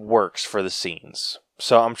music works for the scenes.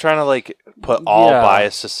 So I'm trying to like put all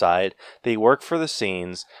bias aside. They work for the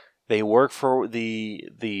scenes. They work for the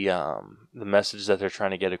message that they're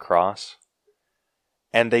trying to get across.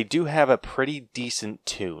 And they do have a pretty decent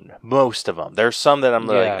tune. Most of them. There's some that I'm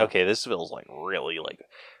like, okay, this feels like really like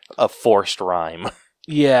a forced rhyme.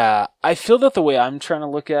 Yeah, I feel that the way I'm trying to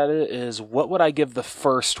look at it is, what would I give the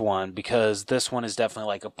first one? Because this one is definitely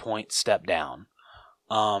like a point step down.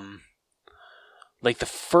 Like the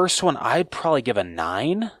first one, I'd probably give a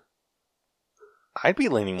 9. I'd be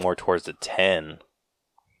leaning more towards a 10.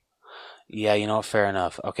 Yeah, you know, fair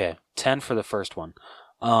enough. Okay, 10 for the first one.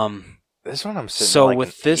 This one I'm sitting so like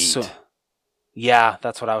with this, yeah,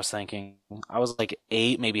 that's what I was thinking. I was like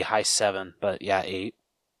 8, maybe high 7, but yeah, 8.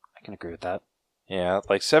 I can agree with that. Yeah,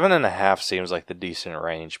 like 7.5 seems like the decent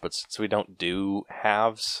range, but since we don't do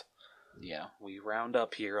halves, yeah, we round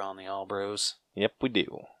up here on the All Bros. Yep, we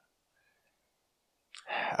do.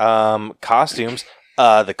 Costumes.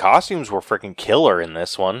 The costumes were freaking killer in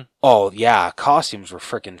this one. Oh yeah, costumes were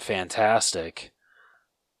freaking fantastic.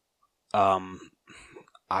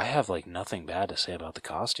 I have like nothing bad to say about the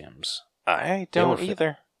costumes. I don't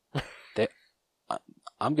either.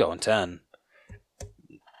 I'm going 10.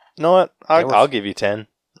 You know what? I'll give you 10.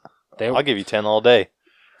 I'll give you 10 all day.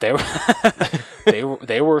 They were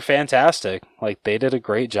they were fantastic. Like they did a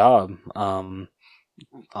great job.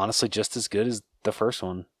 Honestly, just as good as the first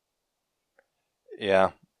one.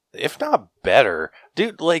 Yeah, if not better,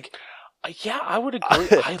 dude. Like, yeah, I would agree.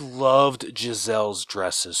 I loved Giselle's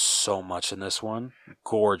dresses so much in this one.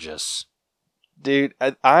 Gorgeous. Dude,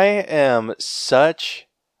 I am such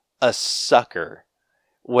a sucker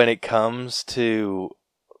when it comes to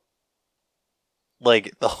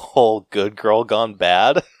like the whole good girl gone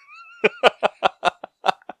bad.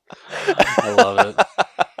 I love it.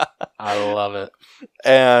 I love it.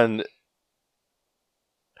 And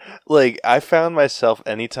like I found myself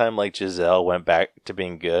anytime like Giselle went back to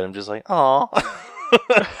being good, I'm just like, "Aw."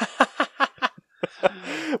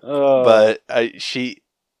 But she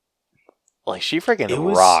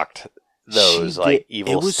freaking rocked those like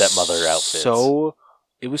evil stepmother outfits.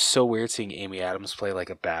 It was so weird seeing Amy Adams play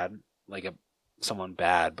like someone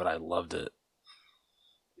bad, but I loved it.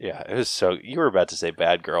 Yeah, it was so. You were about to say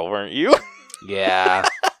bad girl, weren't you? Yeah,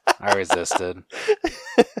 I resisted.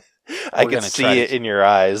 I can see it in your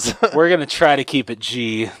eyes. We're gonna try to keep it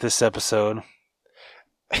G this episode.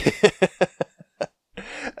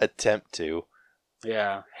 Attempt to.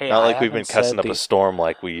 Yeah. Hey, not like we've been cussing up a storm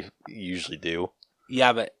like we usually do.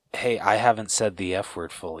 Yeah, but hey, I haven't said the F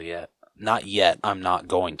word fully yet. Not yet. I'm not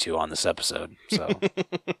going to on this episode. So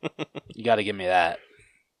you got to give me that.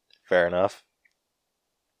 Fair enough.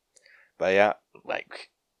 But yeah,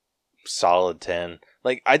 like solid 10.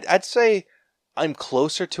 Like I'd say I'm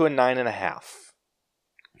closer to a 9.5.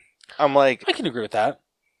 I'm like, I can agree with that.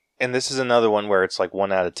 And this is another one where it's like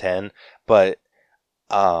 1 out of 10, but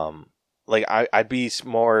like I'd be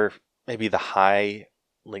more maybe the high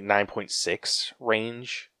like 9.6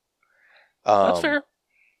 range. That's fair.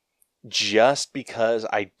 Just because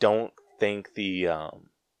I don't think the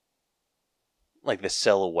like the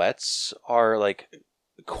silhouettes are like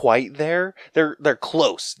quite there. They're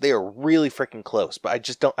close. They are really freaking close, but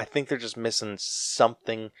I think they're just missing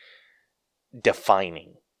something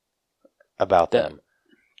defining about them.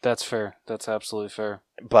 That's fair. That's absolutely fair.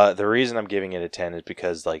 But the reason I'm giving it a 10 is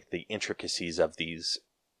because like the intricacies of these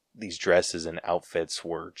dresses and outfits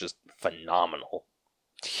were just phenomenal.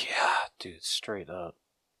 Yeah, dude, straight up.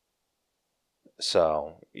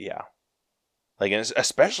 So, yeah. Like,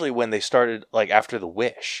 especially when they started, like, after the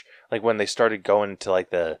Wish. Like, when they started going to, like,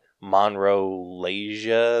 the Monroe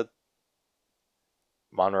Asia,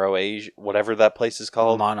 whatever that place is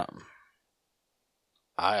called.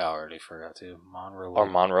 I already forgot to. Monroe. Or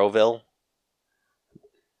Monroeville.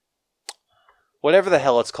 Whatever the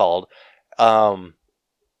hell it's called.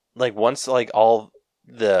 Like, once, like, all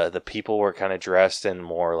the people were kind of dressed in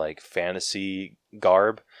more, like, fantasy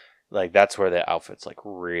garb, like, that's where the outfits, like,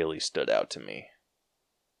 really stood out to me.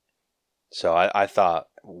 So I thought,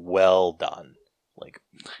 well done. Like,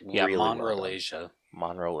 yeah, really Monroe Asia.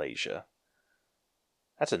 Monroe Asia.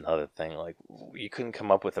 That's another thing. Like, you couldn't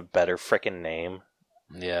come up with a better frickin' name.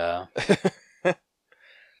 Yeah.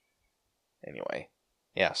 Anyway,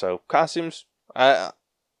 yeah. So costumes, I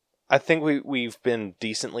think we've been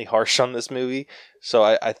decently harsh on this movie. So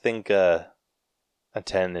I think a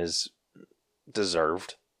 10 is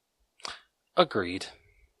deserved. Agreed.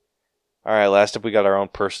 All right. Last up, we got our own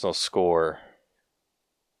personal score.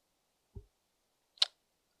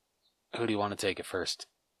 Who do you want to take it first?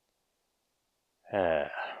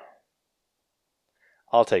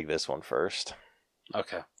 I'll take this one first.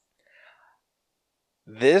 Okay.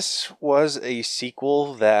 This was a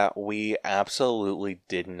sequel that we absolutely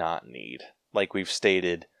did not need, like we've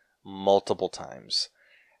stated multiple times.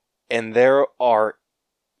 And there are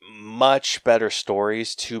much better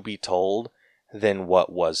stories to be told than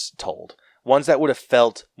what was told. Ones that would have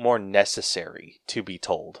felt more necessary to be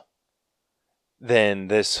told than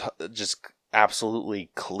this just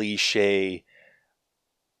absolutely cliche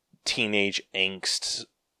teenage angst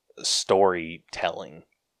storytelling.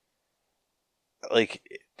 Like,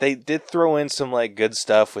 they did throw in some like good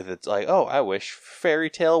stuff with it, like, oh, I wish fairy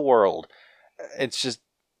tale world. It's just,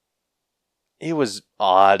 it was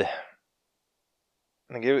odd.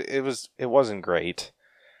 Like, it wasn't great.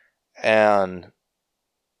 And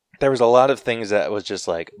there was a lot of things that was just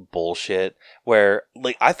like bullshit, where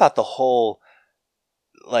like I thought the whole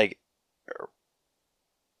like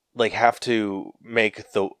have to make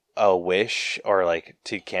a wish, or like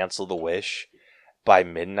to cancel the wish by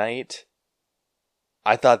midnight.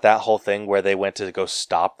 I thought that whole thing where they went to go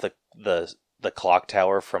stop the clock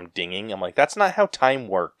tower from dinging, I'm like, that's not how time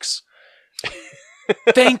works.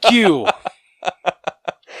 Thank you.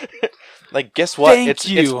 Like, guess what? Thank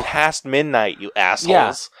you. It's past midnight, you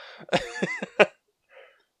assholes. Yeah.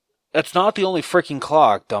 That's not the only freaking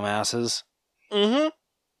clock, dumbasses. Mm-hmm.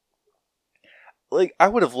 Like, I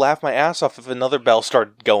would have laughed my ass off if another bell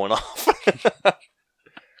started going off.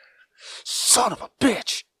 Son of a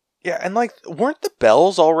bitch! Yeah, and like, weren't the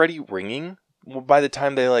bells already ringing by the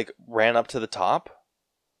time they like ran up to the top?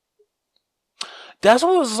 That's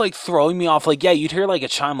what was like throwing me off. Like, yeah, you'd hear like a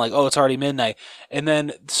chime, like, oh, it's already midnight, and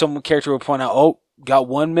then some character would point out, oh, got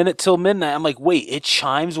 1 minute till midnight. I'm like, wait, it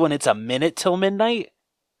chimes when it's a minute till midnight?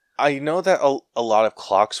 I know that a lot of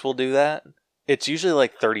clocks will do that. It's usually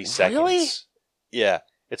like 30 seconds. Really? Yeah,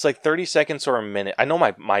 it's like 30 seconds or a minute. I know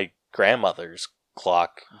my grandmother's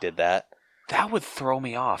clock did that. That would throw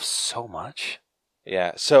me off so much.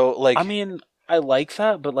 Yeah, so like, I mean, I like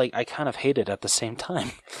that, but like I kind of hate it at the same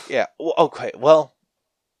time. Yeah, well, okay, well,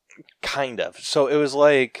 kind of. So it was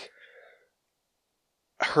like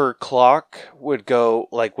her clock would go,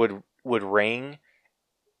 like, would ring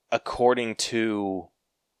according to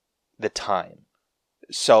the time.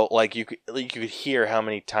 So like you could hear how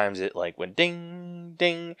many times it like went ding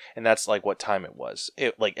ding, and that's like what time it was.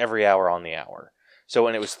 It like every hour on the hour. So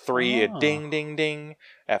when it was 3, it ding ding ding.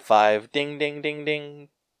 At 5, ding ding ding ding.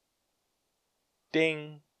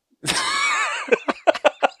 Ding.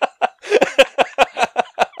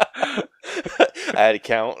 I had to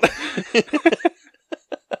count.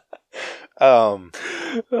 Oh,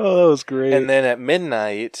 that was great. And then at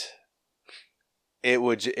midnight, it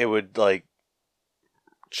would like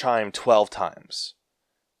chime 12 times.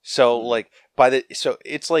 So like so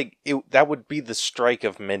it's like that would be the strike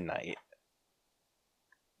of midnight.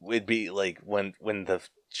 It'd be like when the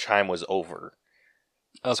chime was over.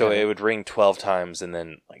 Okay. So it would ring 12 times, and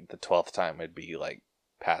then like the 12th time would be like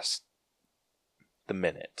past the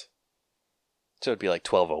minute. So it'd be like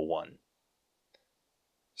 12:01.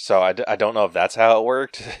 So I don't know if that's how it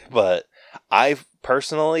worked, but I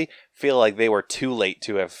personally feel like they were too late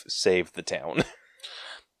to have saved the town.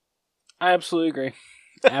 I absolutely agree.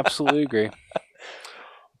 Absolutely agree.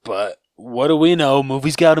 But what do we know?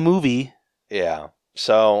 Movie's got a movie. Yeah.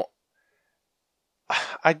 So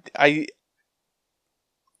I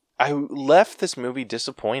left this movie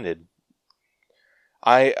disappointed.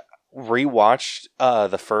 I rewatched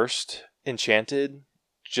the first Enchanted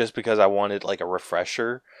just because I wanted like a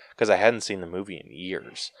refresher, because I hadn't seen the movie in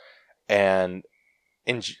years, and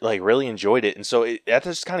like really enjoyed it, and so that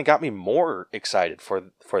just kind of got me more excited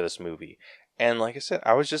for this movie. And like I said,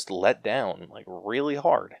 I was just let down like really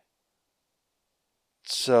hard.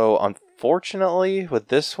 So unfortunately, with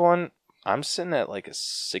this one, I'm sitting at like a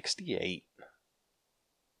 68.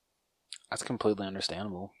 That's completely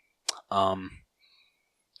understandable.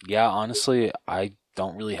 Yeah, honestly, I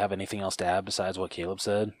don't really have anything else to add besides what Caleb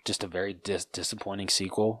said. Just a very disappointing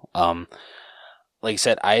sequel. Like I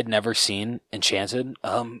said, I had never seen Enchanted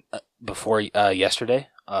before yesterday,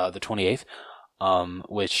 the 28th,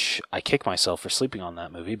 which I kick myself for sleeping on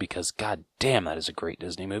that movie because god damn, that is a great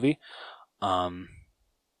Disney movie.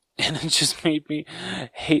 And it just made me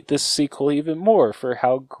hate this sequel even more for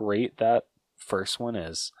how great that first one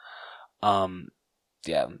is.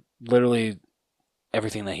 Yeah, literally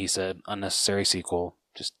everything that he said, unnecessary sequel,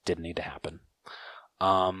 just didn't need to happen.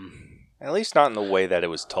 At least not in the way that it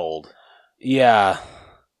was told. Yeah.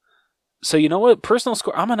 So you know what? Personal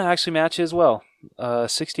score, I'm going to actually match it as well.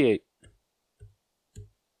 68.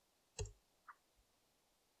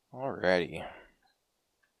 Alrighty.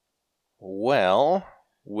 Well,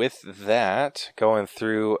 with that, going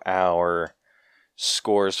through our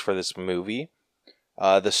scores for this movie,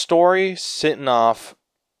 the story sitting off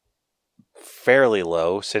fairly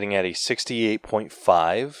low, sitting at a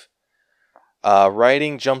 68.5.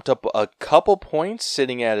 Writing jumped up a couple points,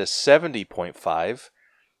 sitting at a 70.5.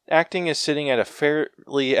 Acting is sitting at a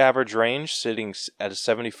fairly average range, sitting at a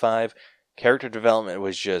 75. Character development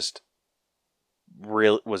was just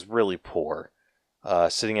really poor,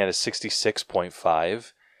 sitting at a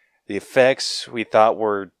 66.5. The effects we thought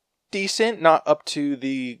were decent, not up to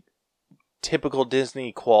the typical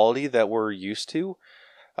Disney quality that we're used to.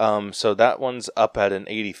 So that one's up at an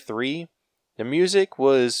 83. The music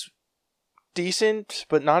was decent,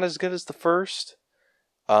 but not as good as the first.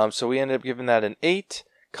 So we ended up giving that an 8.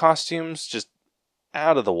 Costumes, just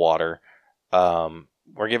out of the water.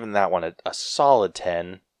 We're giving that one a solid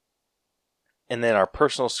 10. And then our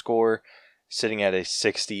personal score sitting at a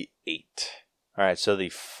 68. Alright, so the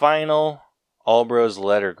final Allbros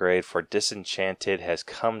letter grade for Disenchanted has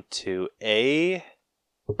come to a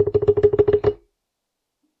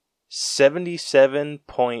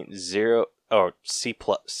 77.0, or C+.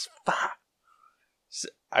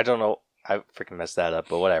 I don't know, I freaking messed that up,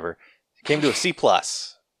 but whatever. It came to a C+.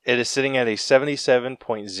 It is sitting at a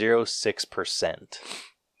 77.06%.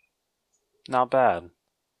 Not bad.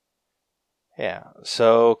 Yeah,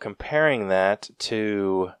 so comparing that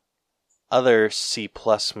to other C+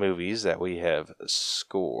 movies that we have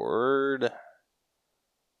scored.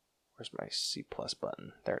 Where's my C+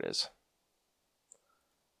 button? There it is.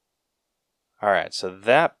 Alright, so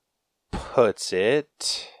that puts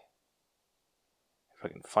it... if I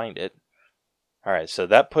can find it. Alright, so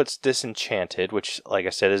that puts Disenchanted, which, like I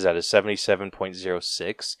said, is at a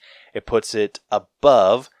 77.06. It puts it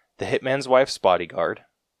above The Hitman's Wife's Bodyguard,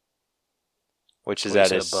 which is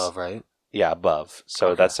at above, right? Yeah, above. So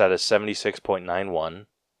Okay. that's at a 76.91.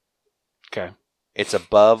 Okay. It's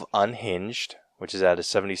above Unhinged, which is at a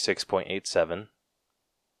 76.87.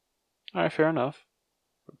 All right, fair enough.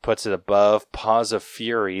 Puts it above Paws of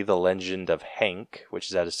Fury, The Legend of Hank, which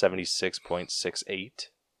is at a 76.68.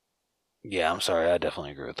 Yeah, I'm sorry. I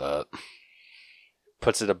definitely agree with that.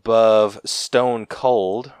 Puts it above Stone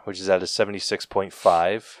Cold, which is at a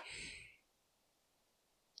 76.5.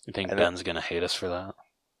 You think And Ben's going to hate us for that?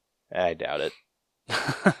 I doubt it.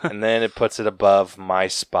 And then it puts it above My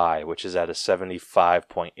Spy, which is at a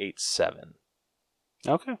 75.87.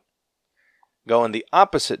 Okay. Going the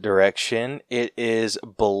opposite direction, it is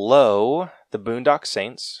below The Boondock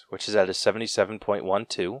Saints, which is at a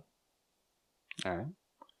 77.12. All right.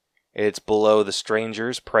 It's below The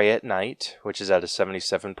Strangers Pray at Night, which is at a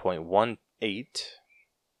 77.18.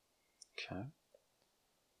 Okay.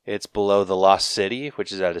 It's below The Lost City,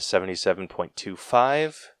 which is at a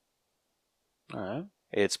 77.25. All right.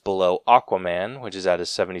 It's below Aquaman, which is at a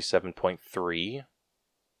 77.3.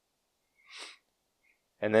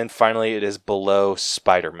 And then finally, it is below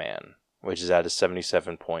Spider-Man, which is at a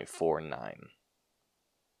 77.49.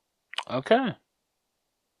 Okay.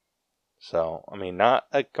 So, I mean, not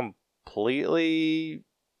a completely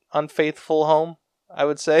unfaithful home, I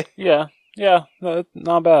would say. Yeah. Yeah.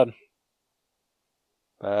 Not bad.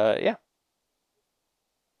 Yeah.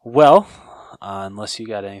 Well, unless you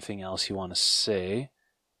got anything else you want to say,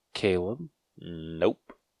 Caleb.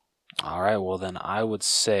 Nope. All right. Well, then I would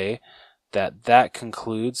say that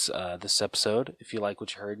concludes this episode. If you like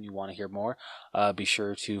what you heard and you want to hear more, be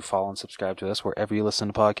sure to follow and subscribe to us wherever you listen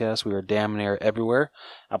to podcasts. We are damn near everywhere.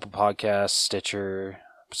 Apple Podcasts, Stitcher,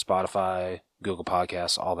 Spotify, Google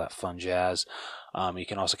Podcasts, all that fun jazz. You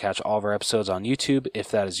can also catch all of our episodes on YouTube if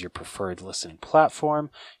that is your preferred listening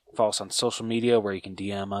platform. Follow us on social media where you can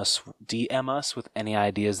DM us with any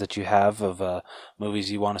ideas that you have of movies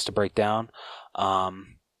you want us to break down.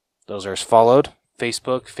 Those are as followed.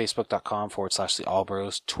 Facebook, facebook.com/The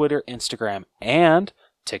Allbros, Twitter, Instagram, and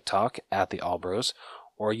TikTok @The Allbros,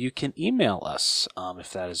 or you can email us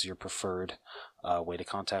if that is your preferred way to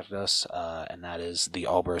contact us, and that is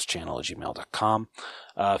theallbroschannel@gmail.com.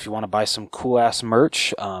 If you want to buy some cool-ass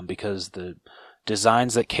merch, because the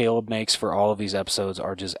designs that Caleb makes for all of these episodes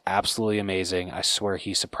are just absolutely amazing. I swear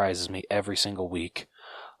he surprises me every single week,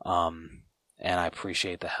 and I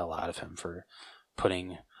appreciate the hell out of him for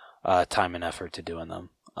putting time and effort to doing them.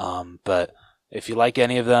 But if you like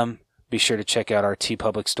any of them, be sure to check out our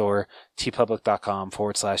TeePublic store,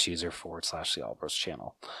 tpublic.com/user/the All Bros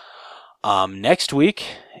channel. Next week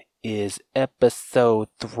is episode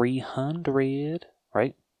 300,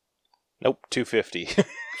 right? Nope, 250.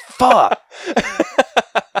 Fuck!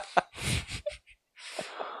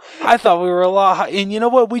 I thought we were a lot high. And you know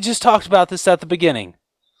what? We just talked about this at the beginning.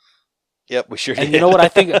 Yep, we sure did. And you know what? I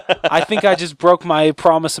think I just broke my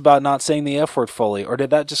promise about not saying the F word fully. Or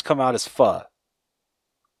did that just come out as pho?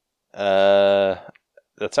 That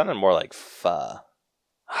sounded more like pho.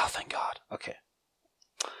 Oh, thank God. Okay.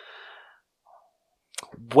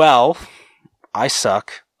 Well, I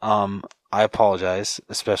suck. I apologize,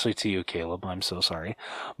 especially to you, Caleb. I'm so sorry.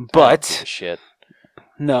 But shit.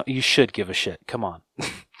 No, you should give a shit. Come on.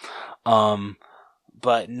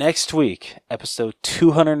 But next week, episode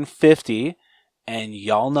 250, and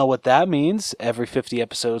y'all know what that means. Every 50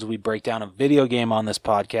 episodes, we break down a video game on this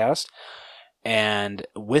podcast. And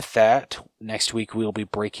with that, next week we'll be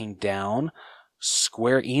breaking down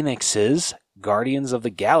Square Enix's Guardians of the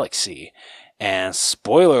Galaxy. And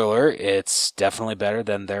spoiler alert, it's definitely better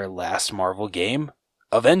than their last Marvel game,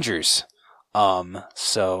 Avengers.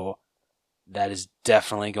 So that is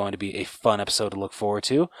definitely going to be a fun episode to look forward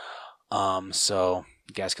to. So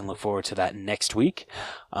you guys can look forward to that next week.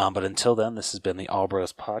 But until then, this has been the All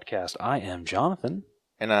Bros Podcast. I am Jonathan.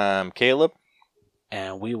 And I'm Caleb.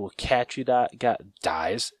 And we will catch you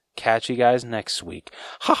catch you guys next week.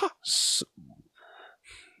 Ha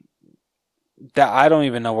That I don't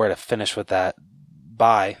even know where to finish with that.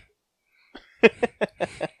 Bye.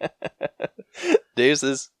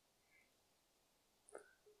 Deuces.